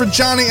Come, especially for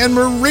Johnny and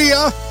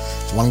Maria.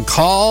 It's one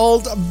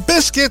called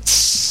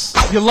Biscuits.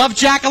 If you love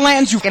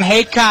jack-o'-lanterns, you can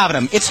hate carving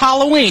them. It's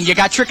Halloween. You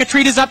got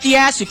trick-or-treaters up the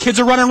ass. Your kids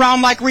are running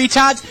around like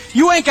retards.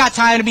 You ain't got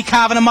time to be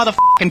carving a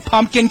motherfucking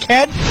pumpkin,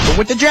 kid. But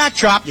with the Jack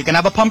Drop, you can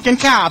have a pumpkin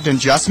carved in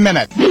just a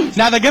minute.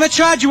 Now, they're gonna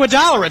charge you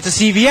 $1 at the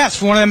CVS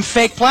for one of them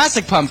fake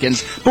plastic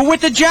pumpkins. But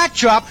with the Jack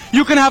Drop,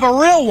 you can have a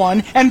real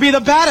one and be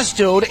the baddest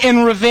dude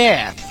in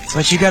Revere.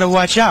 But you gotta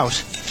watch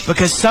out,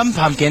 because some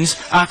pumpkins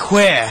are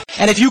queer.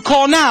 And if you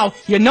call now,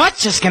 you're not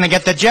just gonna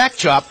get the Jack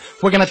Drop.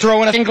 We're gonna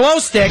throw in a glow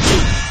stick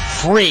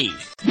free.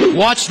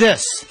 Watch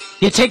this.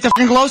 You take the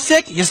f***ing glow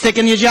stick, you stick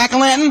in your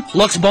jack-o'-lantern,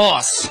 looks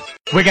boss.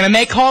 We're gonna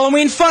make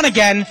Halloween fun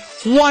again,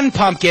 one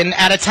pumpkin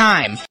at a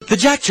time. The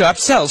Jack Drop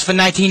sells for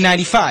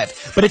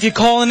 $19.95, but if you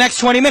call in the next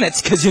 20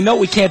 minutes, because you know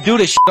we can't do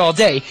this shit all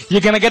day,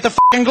 you're gonna get the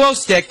f***ing glow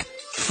stick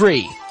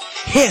free.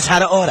 Here's how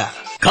to order.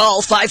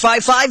 Call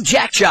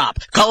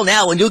 555-JACK-CHOP. Call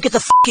now and you'll get the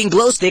f***ing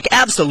glow stick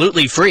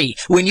absolutely free.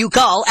 When you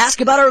call, ask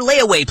about our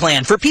layaway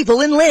plan for people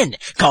in Lynn.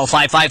 Call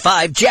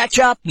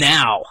 555-JACK-CHOP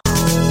now.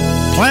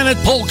 Planet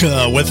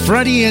Polka with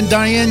Freddie and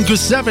Diane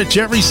Gusevich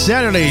every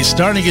Saturday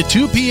starting at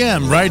 2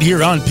 p.m. right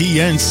here on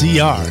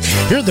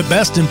PNCR. Hear the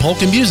best in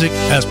polka music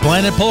as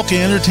Planet Polka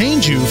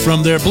entertains you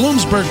from their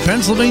Bloomsburg,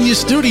 Pennsylvania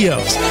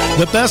studios.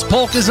 The best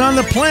polkas on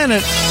the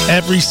planet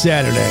every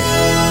Saturday.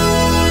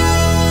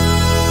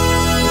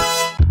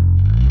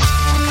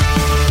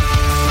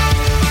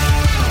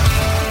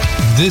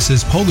 This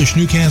is Polish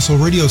Newcastle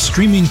Radio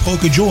streaming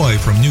Polka Joy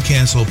from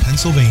Newcastle,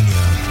 Pennsylvania.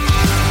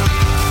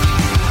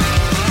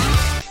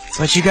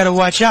 But you gotta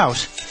watch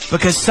out,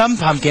 because some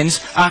pumpkins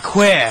are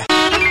queer.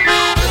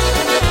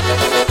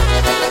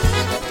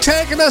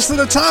 Taking us to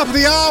the top of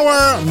the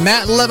hour,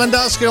 Matt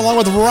Lewandowski along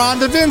with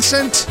Rhonda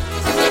Vincent.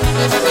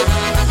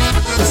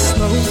 The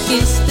smoke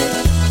is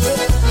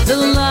thick, the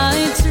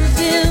lights are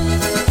dim,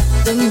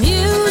 the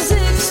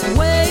music's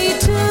way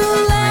too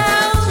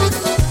loud.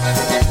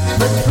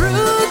 But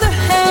through the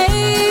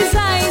haze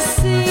I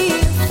see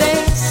a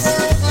face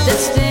that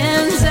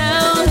stands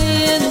out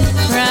in the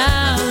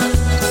crowd.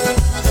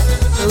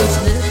 Those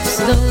lips,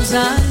 those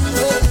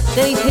eyes,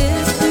 they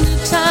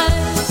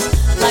hypnotize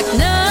like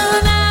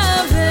none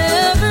I've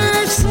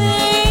ever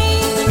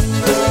seen.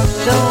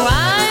 Though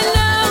I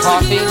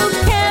know you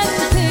can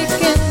pick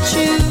and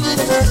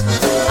choose,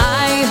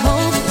 I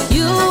hope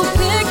you'll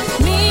pick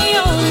me,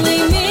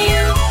 only me.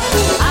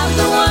 I'm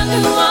the one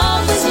who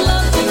always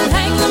loved you,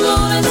 hang the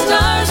moon and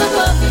stars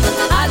above you.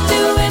 I'd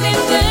do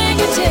anything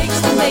it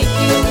takes to make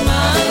you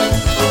mine.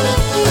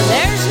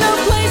 There's no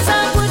place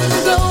I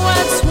wouldn't go,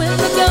 I'd swim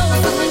the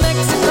Gulf of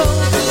Mexico.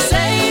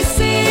 Say,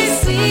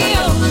 see,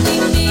 only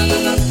me.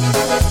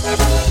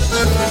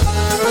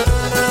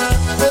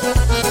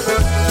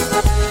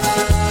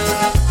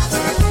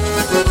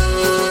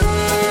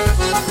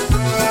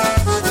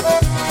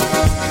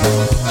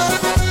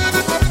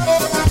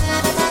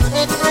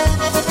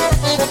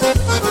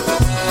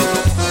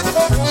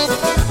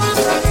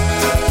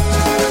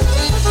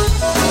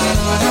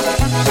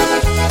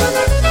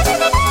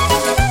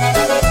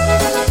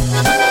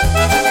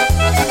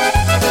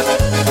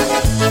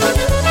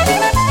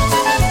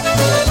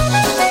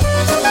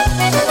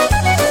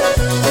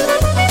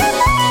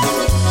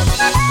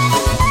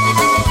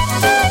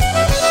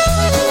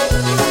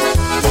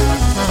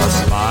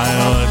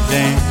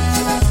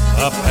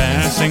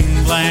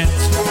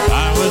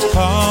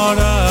 Caught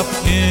up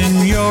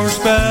in your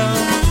spell.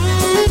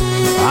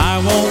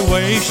 I won't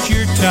waste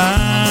your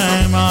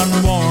time on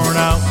worn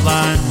out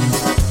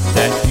lines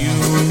that you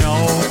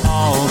know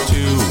all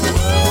too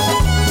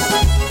well.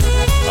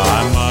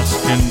 I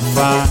must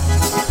confide,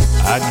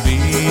 I'd be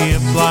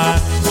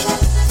obliged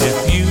if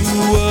you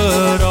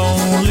would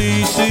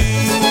only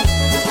see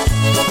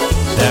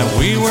that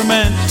we were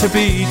meant to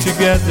be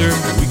together.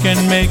 We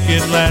can make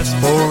it last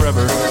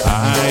forever.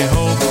 I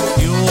hope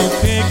you'll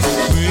pick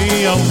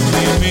me,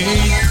 only me.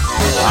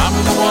 I'm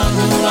the one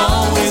who'll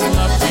always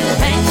love you,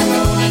 hang the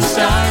moon and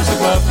stars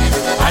above you.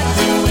 I'd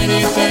do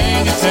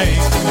anything it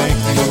takes to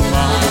make you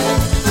mine.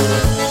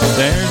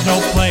 There's no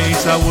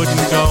place I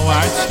wouldn't go,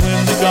 I'd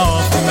swim the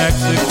Gulf of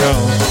Mexico.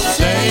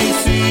 Say,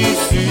 see,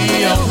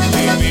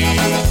 only me.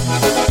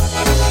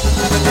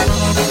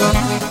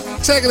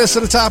 Taking us to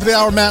the top of the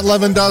hour, Matt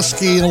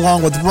Lewandowski,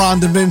 along with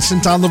Rhonda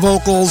Vincent on the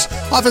vocals.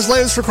 Off his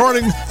latest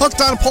recording,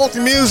 Hooked on Polka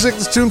Music,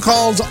 this tune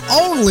called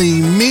Only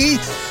Me.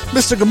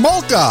 Mr.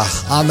 Gomolka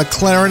on the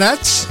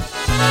clarinets.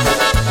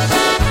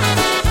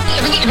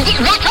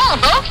 That's all,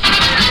 folks.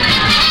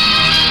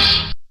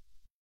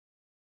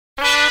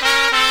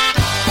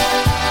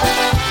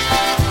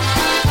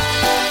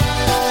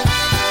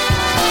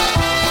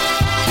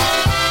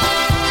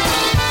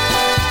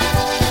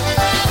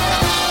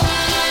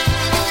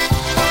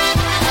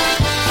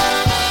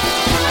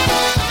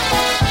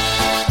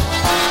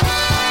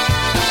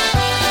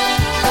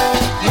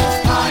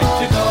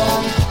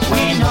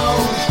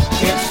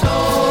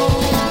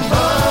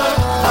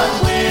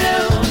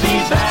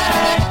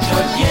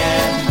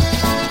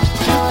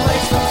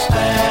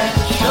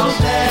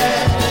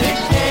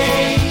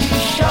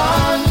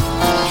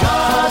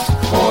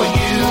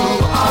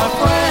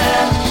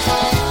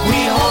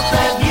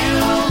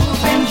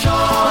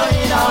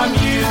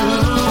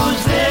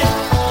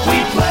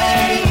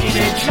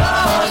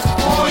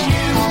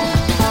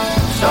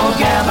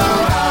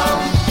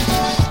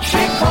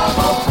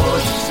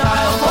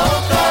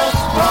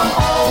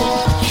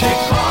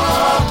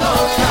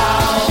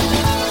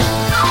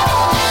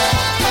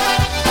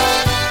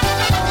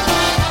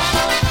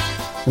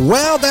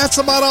 Well, that's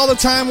about all the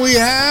time we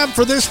have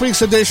for this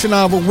week's edition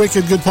of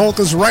Wicked Good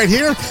Polkas right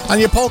here on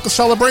your polka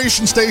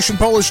celebration station,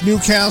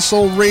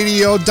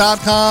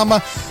 PolishNewcastleRadio.com,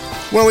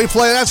 where we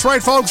play, that's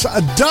right, folks,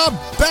 the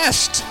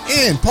best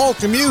in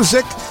polka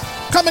music.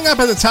 Coming up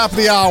at the top of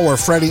the hour,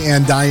 Freddie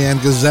and Diane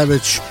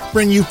Gazevich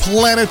bring you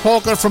Planet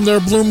Polka from their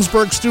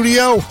Bloomsburg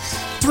studio.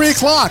 3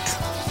 o'clock,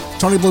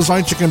 Tony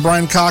Blazonczyk and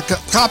Brian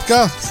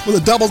Kopka with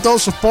a double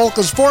dose of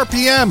polkas. 4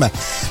 p.m.,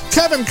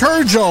 Kevin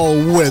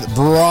Kurgel with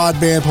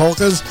Broadband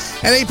Polkas.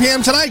 At 8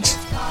 p.m. tonight,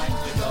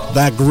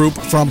 that group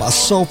from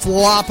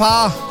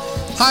Soflapa,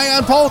 High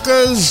on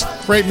Polkas.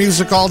 Great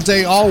music all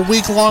day, all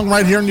week long,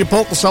 right here on your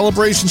polka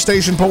celebration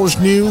station, Polish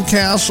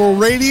Newcastle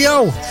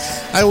Radio.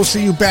 I will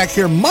see you back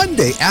here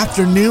Monday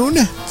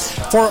afternoon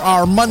for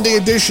our Monday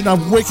edition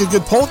of Wicked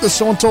Good Polka.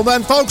 So until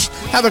then, folks,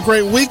 have a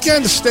great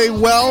weekend. Stay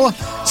well,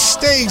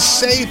 stay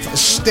safe,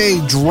 stay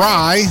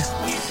dry,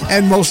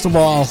 and most of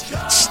all,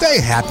 stay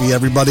happy,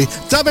 everybody.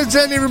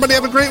 Everybody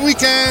have a great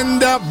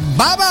weekend.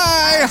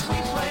 Bye-bye.